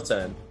 That is your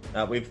turn.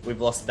 We've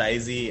lost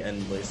Daisy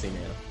and Lucy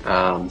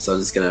now. So I'm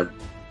just gonna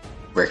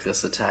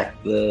reckless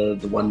attack the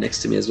one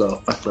next to me as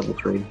well. Fuck level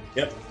 3.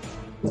 Yep.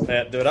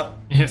 Do it up.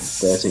 Yes.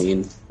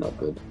 13. Not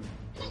good.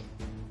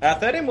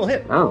 13 will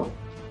hit. Oh,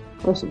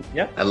 awesome.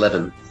 Yep.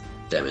 11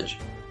 damage.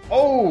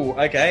 Oh,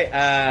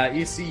 okay.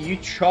 You see, you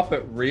chop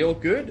it real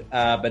good,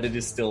 but it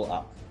is still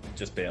up,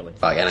 just barely.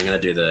 Oh, and I'm going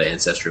to do the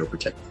ancestral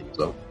protect thing as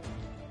well.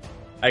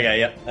 Okay,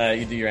 yep.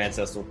 You do your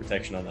ancestral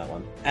protection on that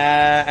one.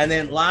 And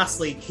then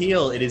lastly,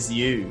 Keel, it is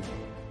you.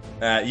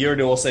 You're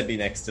to also be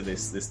next to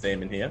this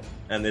demon here.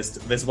 And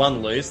there's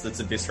one loose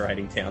that's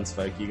eviscerating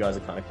townsfolk. You guys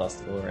are kind of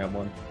clustered all around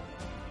one.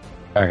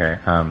 Okay,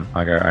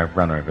 I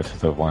run over to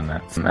the one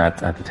that's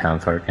at the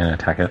townsfolk and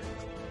attack it.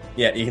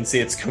 Yeah, you can see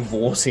it's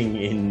cavorting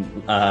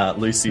in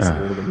Lucy's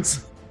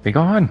organs. Be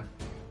gone!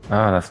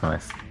 Oh, that's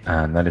nice.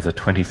 And that is a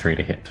 23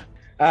 to hit.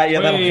 Yeah,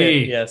 that'll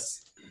hit,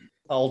 yes.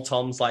 Old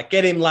Tom's like,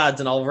 get him,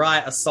 lads, and I'll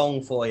write a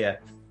song for you.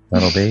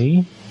 That'll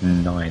be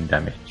 9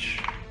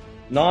 damage.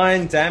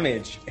 9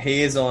 damage.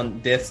 He is on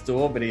death's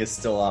door, but he is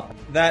still up.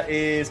 That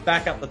is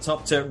back up the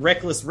top to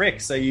Reckless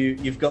Rick. So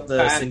you've got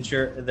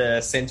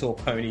the centaur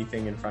pony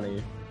thing in front of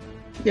you.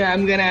 Yeah,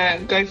 I'm gonna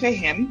go for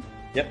him.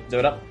 Yep, do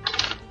it up.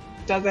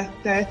 Does a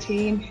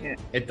 13 hit?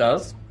 It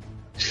does.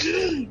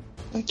 Okay.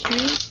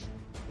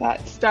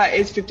 That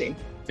is 15.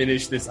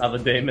 Finish this other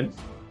demon.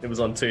 It was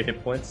on 2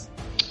 hit points.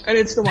 And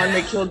it's the one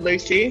that killed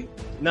Lucy.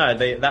 No,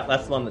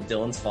 that's the one that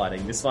Dylan's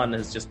fighting. This one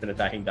has just been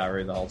attacking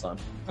Daru the whole time.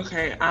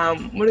 Okay,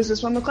 what does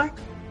this one look like?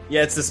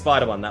 Yeah, it's the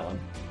spider one, that one.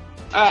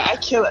 I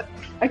kill it.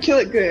 I kill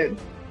it good.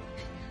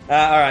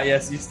 Alright,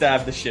 yes, you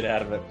stab the shit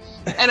out of it.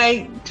 And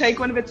I take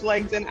one of its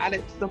legs and add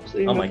it to the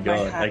plume Oh my of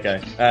god, hat.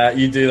 okay.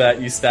 You do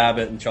that, you stab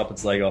it and chop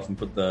its leg off and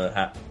put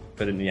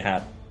it in your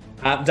hat.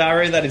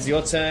 Daru, that is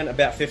your turn.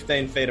 About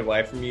 15 feet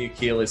away from you,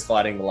 Keel is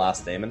fighting the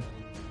last demon.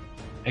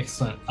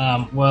 Excellent.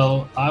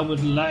 Well, I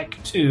would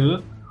like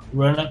to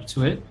run up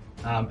to it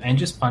and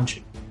just punch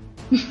it.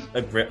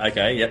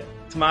 Okay, yep.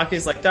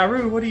 Tamaki's like,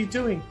 Daru, what are you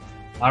doing?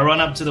 I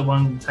run up to the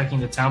one attacking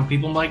the town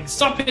people. I'm like,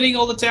 stop hitting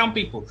all the town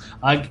people.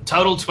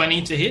 Total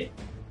 20 to hit.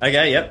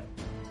 Okay, yep.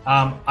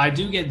 I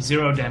do get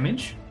 0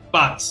 damage,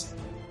 but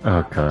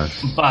Oh god.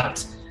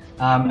 But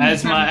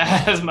as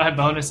my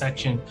bonus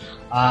action,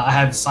 I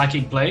have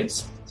psychic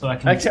blades, so I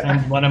can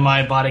spend one of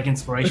my bardic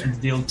inspirations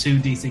to deal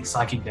 2d6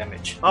 psychic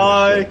damage.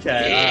 Oh,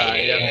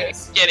 okay.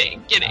 Yes. Get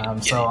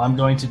it. So I'm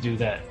going to do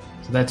that.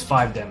 So that's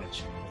 5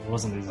 damage. It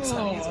wasn't as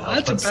exciting as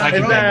that's but a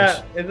psychic bad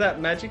damage. Is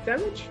that magic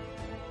damage?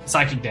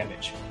 Psychic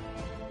damage.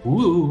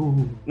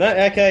 Ooh. No,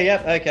 okay,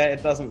 yep, okay.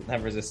 It doesn't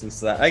have resistance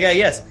to that. Okay,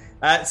 yes.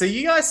 So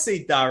you guys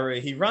see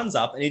Daru. He runs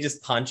up and he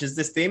just punches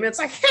this demon. It's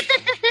like,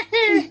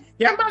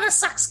 your mother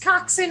sucks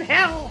cocks in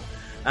hell.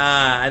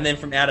 And then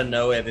from out of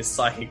nowhere, this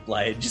psychic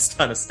blade just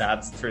kind of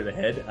stabs it through the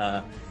head.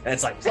 And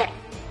it's like,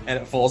 and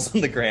it falls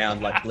on the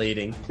ground, like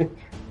bleeding.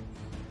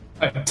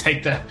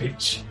 Take that,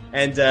 bitch.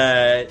 And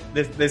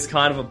there's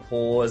kind of a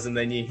pause, and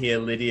then you hear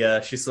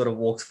Lydia. She sort of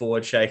walks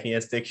forward, shaking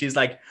her stick. She's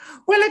like,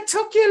 well, it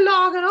took you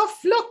long enough.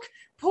 Look,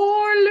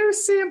 poor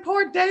Lucy and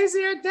poor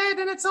Daisy are dead,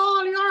 and it's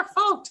all your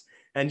fault.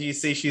 And you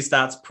see she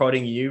starts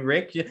prodding you,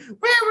 Rick.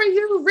 Where were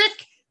you,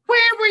 Rick?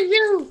 Where were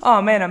you?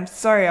 Oh man, I'm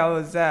sorry. I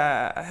was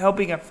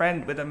helping a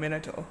friend with a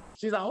minotaur.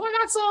 She's like, well,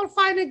 that's all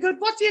fine and good.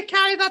 What do you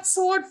carry that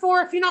sword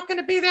for if you're not going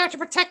to be there to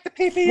protect the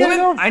people you Woman,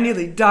 love? I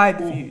nearly died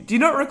for you. Do you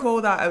not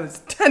recall that? It was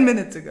 10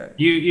 minutes ago.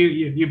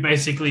 You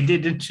basically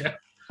did, didn't you?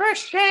 For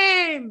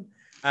shame.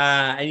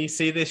 And you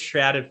see this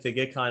shrouded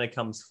figure kind of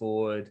comes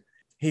forward.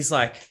 He's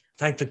like,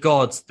 thank the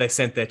gods they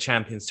sent their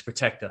champions to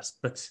protect us,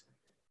 but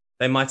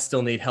they might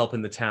still need help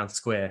in the town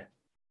square.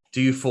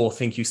 Do you four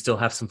think you still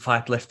have some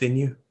fight left in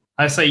you?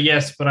 I say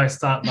yes, but I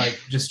start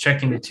just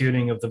checking the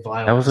tuning of the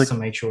vial to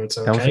make sure it's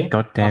okay. That was a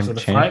goddamn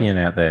champion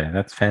out there.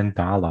 That's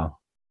Fandala.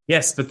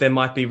 Yes, but there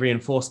might be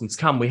reinforcements.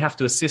 Come, we have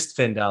to assist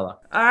Fandala.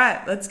 All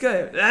right, let's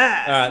go. All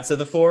right, so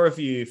the four of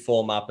you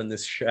form up, and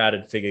this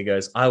shrouded figure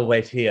goes, I'll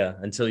wait here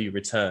until you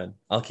return.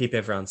 I'll keep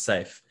everyone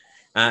safe.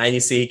 And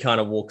you see he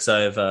kind of walks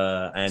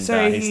over and...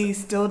 So he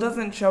still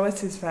doesn't show us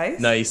his face?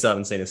 No, you still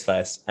haven't seen his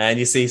face. And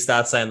you see he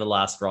starts saying the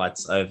last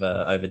rites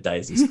over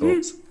Daisy's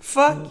corpse.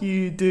 Fuck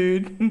you,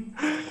 dude.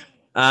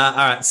 All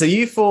right, so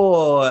you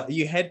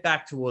head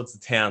back towards the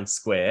town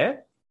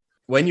square.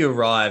 When you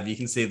arrive, you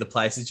can see the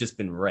place has just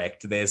been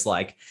wrecked. There's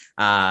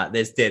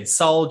there's dead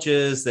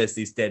soldiers. There's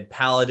these dead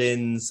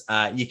paladins.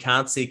 You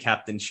can't see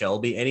Captain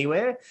Shelby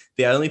anywhere.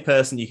 The only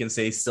person you can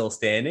see still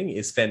standing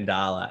is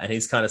Fendala, and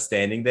he's kind of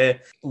standing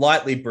there,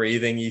 lightly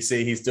breathing. You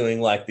see he's doing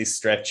like these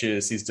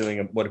stretches. He's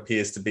doing what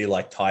appears to be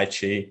like Tai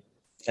Chi,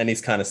 and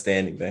he's kind of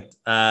standing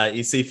there.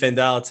 You see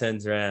Fendala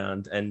turns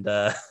around and,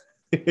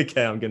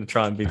 okay, I'm going to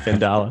try and be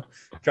Fendala.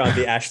 Try and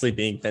be Ashley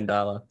being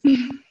Fendala.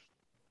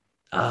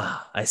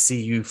 I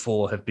see you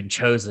four have been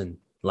chosen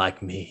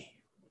like me.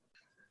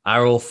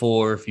 Are all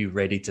four of you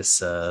ready to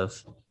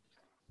serve?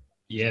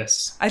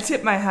 Yes. I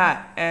tip my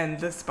hat and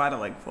the spider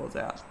leg falls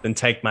out. Then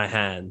take my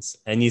hands.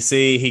 And you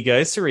see he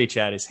goes to reach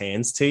out his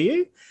hands to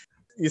you.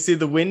 You see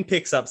the wind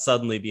picks up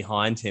suddenly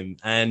behind him,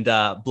 and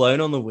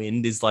blown on the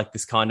wind is like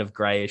this kind of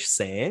grayish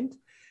sand.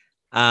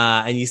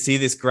 And you see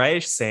this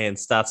grayish sand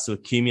starts to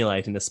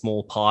accumulate in a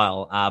small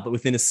pile, but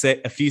within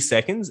a few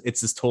seconds,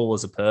 it's as tall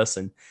as a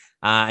person.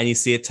 And you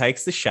see it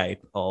takes the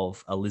shape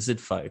of a lizard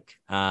folk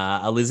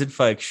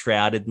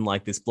shrouded in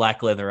like this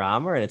black leather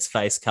armor and its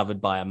face covered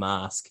by a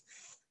mask.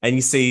 And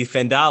you see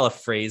Fendala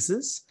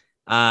freezes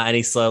and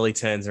he slowly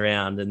turns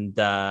around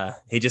and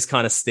he just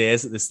kind of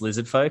stares at this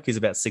lizard folk who's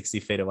about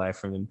 60 feet away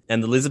from him.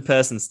 And the lizard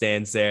person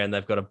stands there and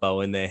they've got a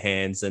bow in their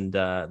hands and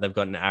they've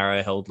got an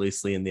arrow held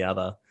loosely in the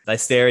other. They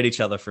stare at each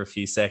other for a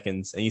few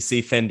seconds and you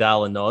see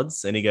Fendala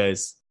nods and he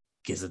goes,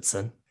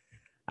 Gizzardson.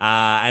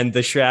 And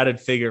the shrouded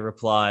figure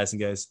replies and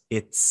goes,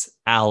 it's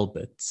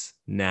Albert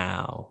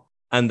now.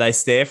 And they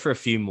stare for a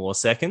few more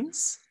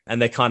seconds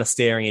and they're kind of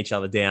staring each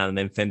other down. And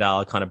then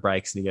Fendala kind of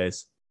breaks and he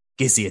goes,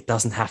 Gizzy, it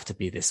doesn't have to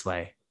be this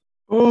way.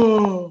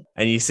 Oh.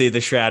 And you see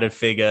the shrouded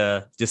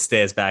figure just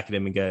stares back at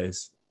him and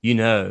goes, you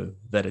know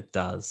that it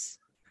does.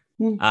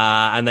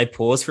 And they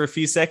pause for a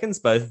few seconds,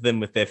 both of them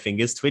with their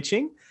fingers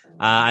twitching.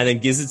 And then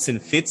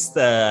Gizzardson fits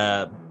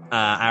the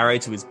arrow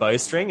to his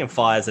bowstring and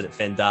fires it at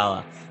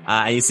Fendala.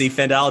 And you see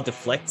Fendala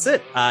deflects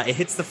it. It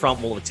hits the front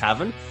wall of the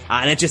tavern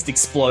and it just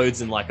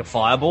explodes in like a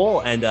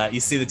fireball. And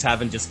you see the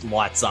tavern just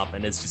lights up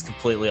and it's just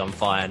completely on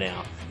fire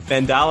now.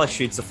 Fendala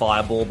shoots a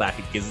fireball back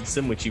at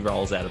Gizzardson, which he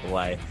rolls out of the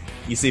way.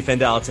 You see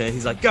Fendala turn.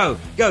 He's like, go,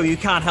 you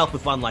can't help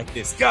with one like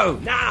this. Go,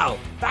 now,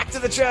 back to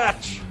the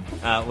church.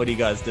 What do you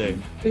guys do?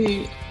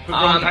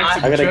 I'm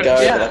gonna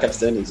go like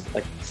upstairs,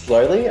 like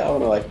slowly. I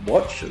want to like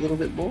watch a little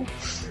bit more.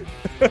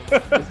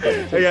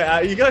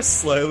 Okay, you guys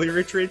slowly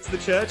retreat to the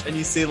church, and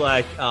you see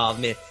like, oh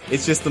man,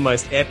 it's just the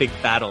most epic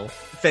battle.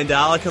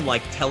 Fendala can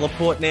like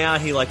teleport now.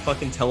 He like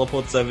fucking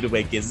teleports over to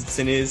where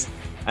Gizzardson is,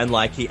 and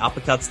like he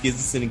uppercuts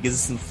Gizzardson, and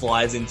Gizzardson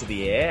flies into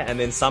the air, and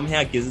then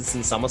somehow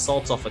Gizzardson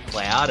somersaults off a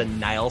cloud and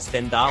nails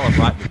Fendala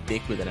right in the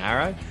dick with an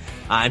arrow.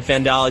 And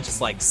Fendala just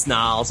like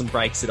snarls and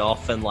breaks it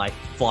off and like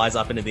flies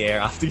up into the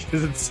air after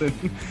Gizzardson.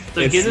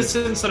 So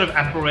Gizzardson sort of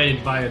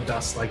apparated via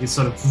dust, like it's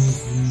sort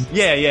of...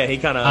 Yeah, he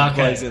kind of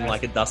goes in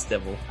like a dust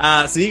devil.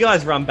 So you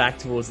guys run back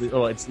towards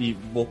you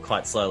walk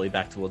quite slowly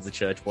back towards the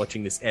church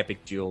watching this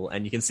epic duel,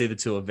 and you can see the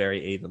two are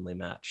very evenly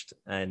matched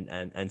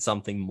and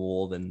something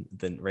more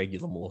than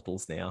regular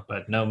mortals now.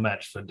 But no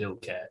match for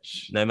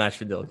Dilcash. No match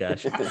for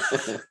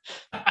Dilcash.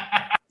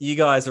 You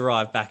guys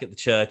arrive back at the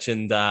church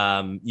and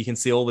you can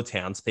see all the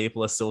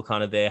townspeople are still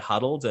kind of there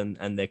huddled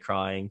and they're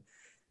crying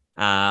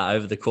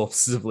over the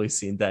corpses of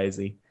Lucy and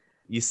Daisy.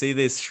 You see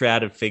this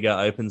shrouded figure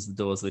opens the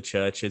doors of the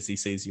church as he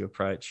sees you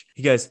approach.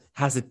 He goes,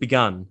 has it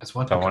begun?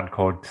 Someone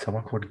called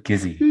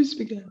Gizzy. Who's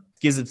begun?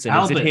 Gizzardson,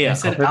 Albert, is it here? I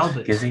said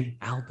Albert. Gizzy?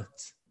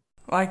 Albert.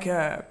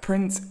 Like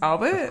Prince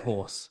Albert? Of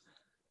course.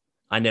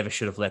 I never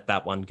should have let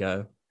that one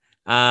go.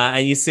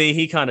 And you see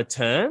he kind of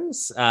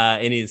turns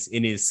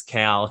in his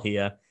cowl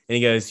here. And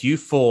he goes, you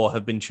four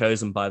have been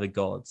chosen by the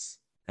gods,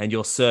 and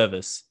your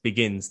service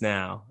begins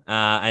now.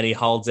 And he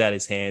holds out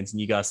his hands, and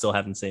you guys still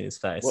haven't seen his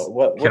face.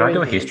 Can I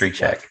do a history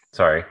check?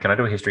 Sorry, can I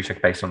do a history check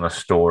based on the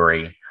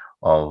story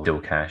of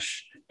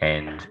Dilcash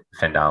and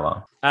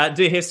Fendala?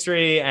 Do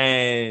history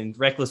and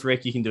Reckless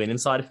Rick. You can do an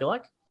insight if you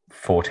like.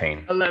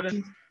 14.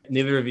 11.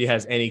 Neither of you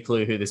has any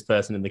clue who this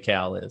person in the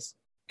cowl is.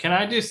 Can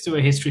I just do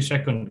a history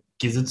check on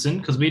Gizzardson?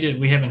 Because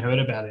we haven't heard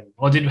about him.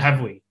 Or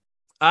have we?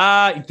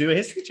 Do a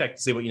history check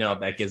to see what you know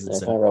about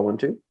Gizzardson. If I roll one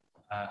too.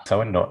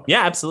 So and not.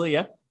 Yeah, absolutely,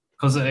 yeah.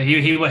 Because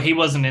he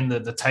wasn't in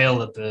the tale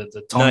that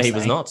the Tom. No, he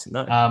was not.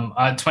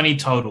 No. 20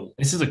 total.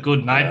 This is a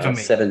good night for me.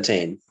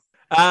 17.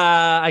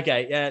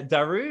 Okay.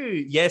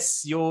 Daru,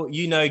 yes,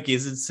 you know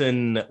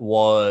Gizzardson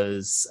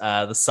was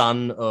the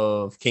son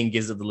of King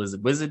Gizzard the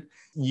Lizard Wizard.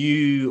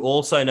 You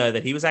also know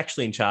that he was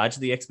actually in charge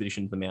of the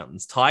expedition to the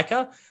mountains.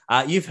 Taika,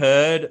 you've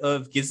heard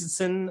of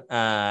Gizzardson,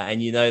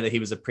 and you know that he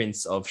was a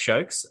prince of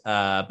Shokes,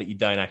 but you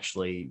don't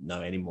actually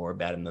know any more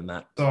about him than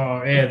that.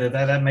 So yeah,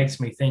 that makes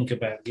me think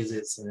about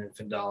Gizzardson and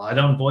Fendala. I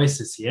don't voice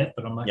this yet,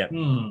 but I'm like,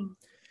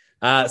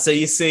 So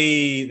you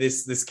see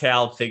this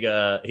cowled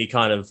figure. He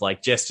kind of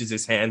like gestures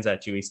his hands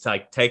at you. He's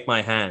like, "Take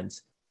my hand.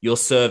 Your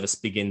service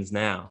begins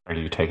now." Are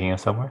you taking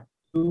us somewhere?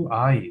 Who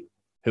are you?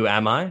 Who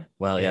am I?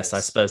 Well, yes, I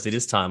suppose it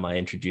is time I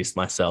introduced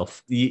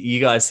myself. You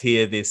guys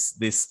hear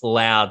this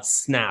loud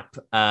snap,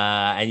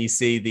 and you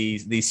see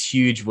these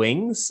huge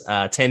wings,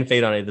 10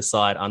 feet on either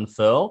side,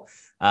 unfurl.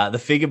 The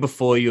figure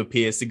before you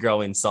appears to grow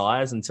in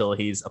size until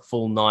he's a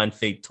full 9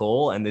 feet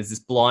tall, and there's this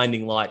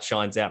blinding light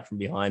shines out from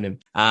behind him.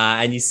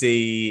 And you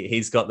see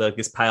he's got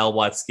this pale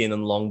white skin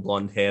and long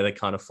blonde hair that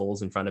kind of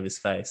falls in front of his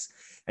face.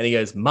 And he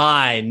goes,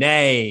 "My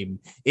name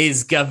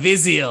is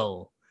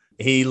Gaviziel."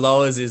 He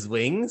lowers his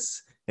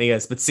wings. And he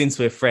goes, "But since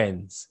we're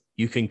friends,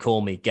 you can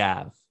call me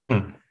Gav."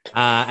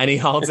 And he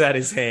holds out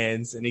his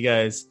hands and he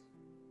goes,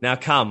 "Now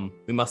come,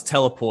 we must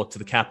teleport to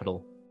the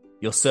capital.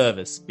 Your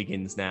service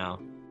begins now."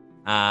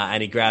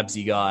 And he grabs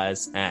you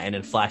guys, and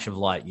in a flash of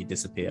light, you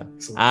disappear.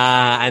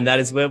 And that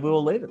is where we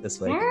will leave it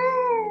this week.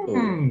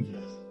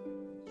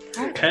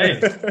 Okay.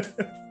 That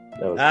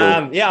was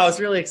cool. Yeah, I was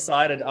really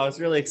excited. I was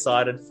really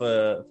excited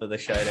for the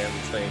showdown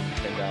between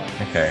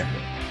Fendala. Okay.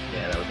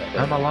 Yeah, that was that.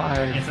 I'm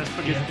alive. Yes, that's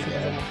pretty good.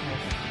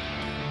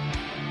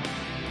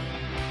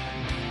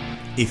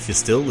 If you're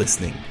still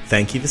listening,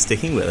 thank you for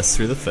sticking with us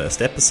through the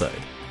first episode.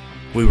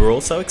 We were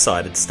all so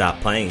excited to start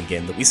playing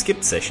again that we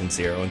skipped session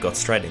 0 and got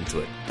straight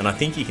into it, and I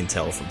think you can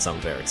tell from some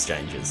of our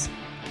exchanges.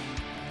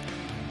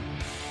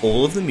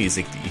 All of the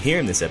music that you hear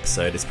in this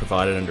episode is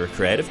provided under a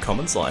Creative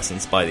Commons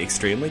license by the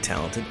extremely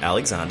talented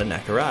Alexander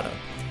Nakarada.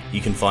 You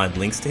can find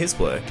links to his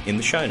work in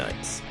the show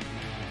notes.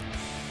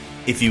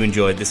 If you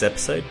enjoyed this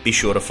episode, be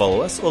sure to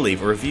follow us or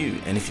leave a review,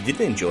 and if you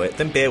didn't enjoy it,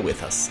 then bear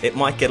with us. It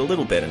might get a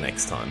little better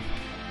next time.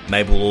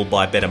 Maybe we'll all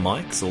buy better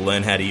mics or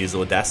learn how to use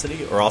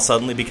Audacity, or I'll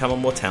suddenly become a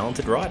more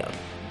talented writer.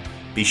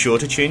 Be sure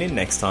to tune in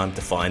next time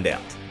to find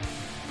out.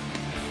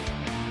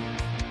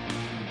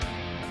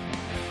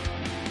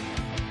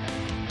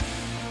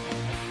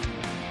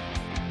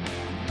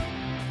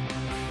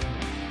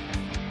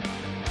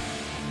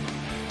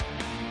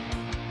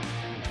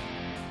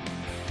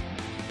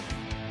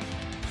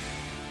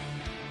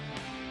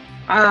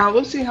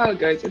 We'll see how it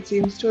goes. It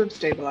seems to have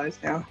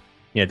stabilized now.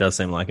 Yeah, it does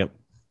seem like it.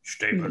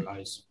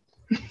 Stabilize.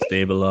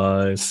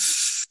 Stabilize.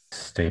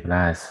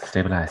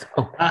 Stabilize.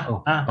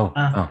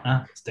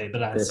 Oh.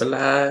 Stabilize.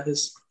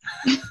 Stabilize.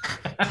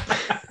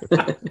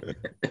 That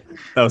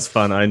was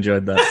fun. I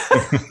enjoyed that.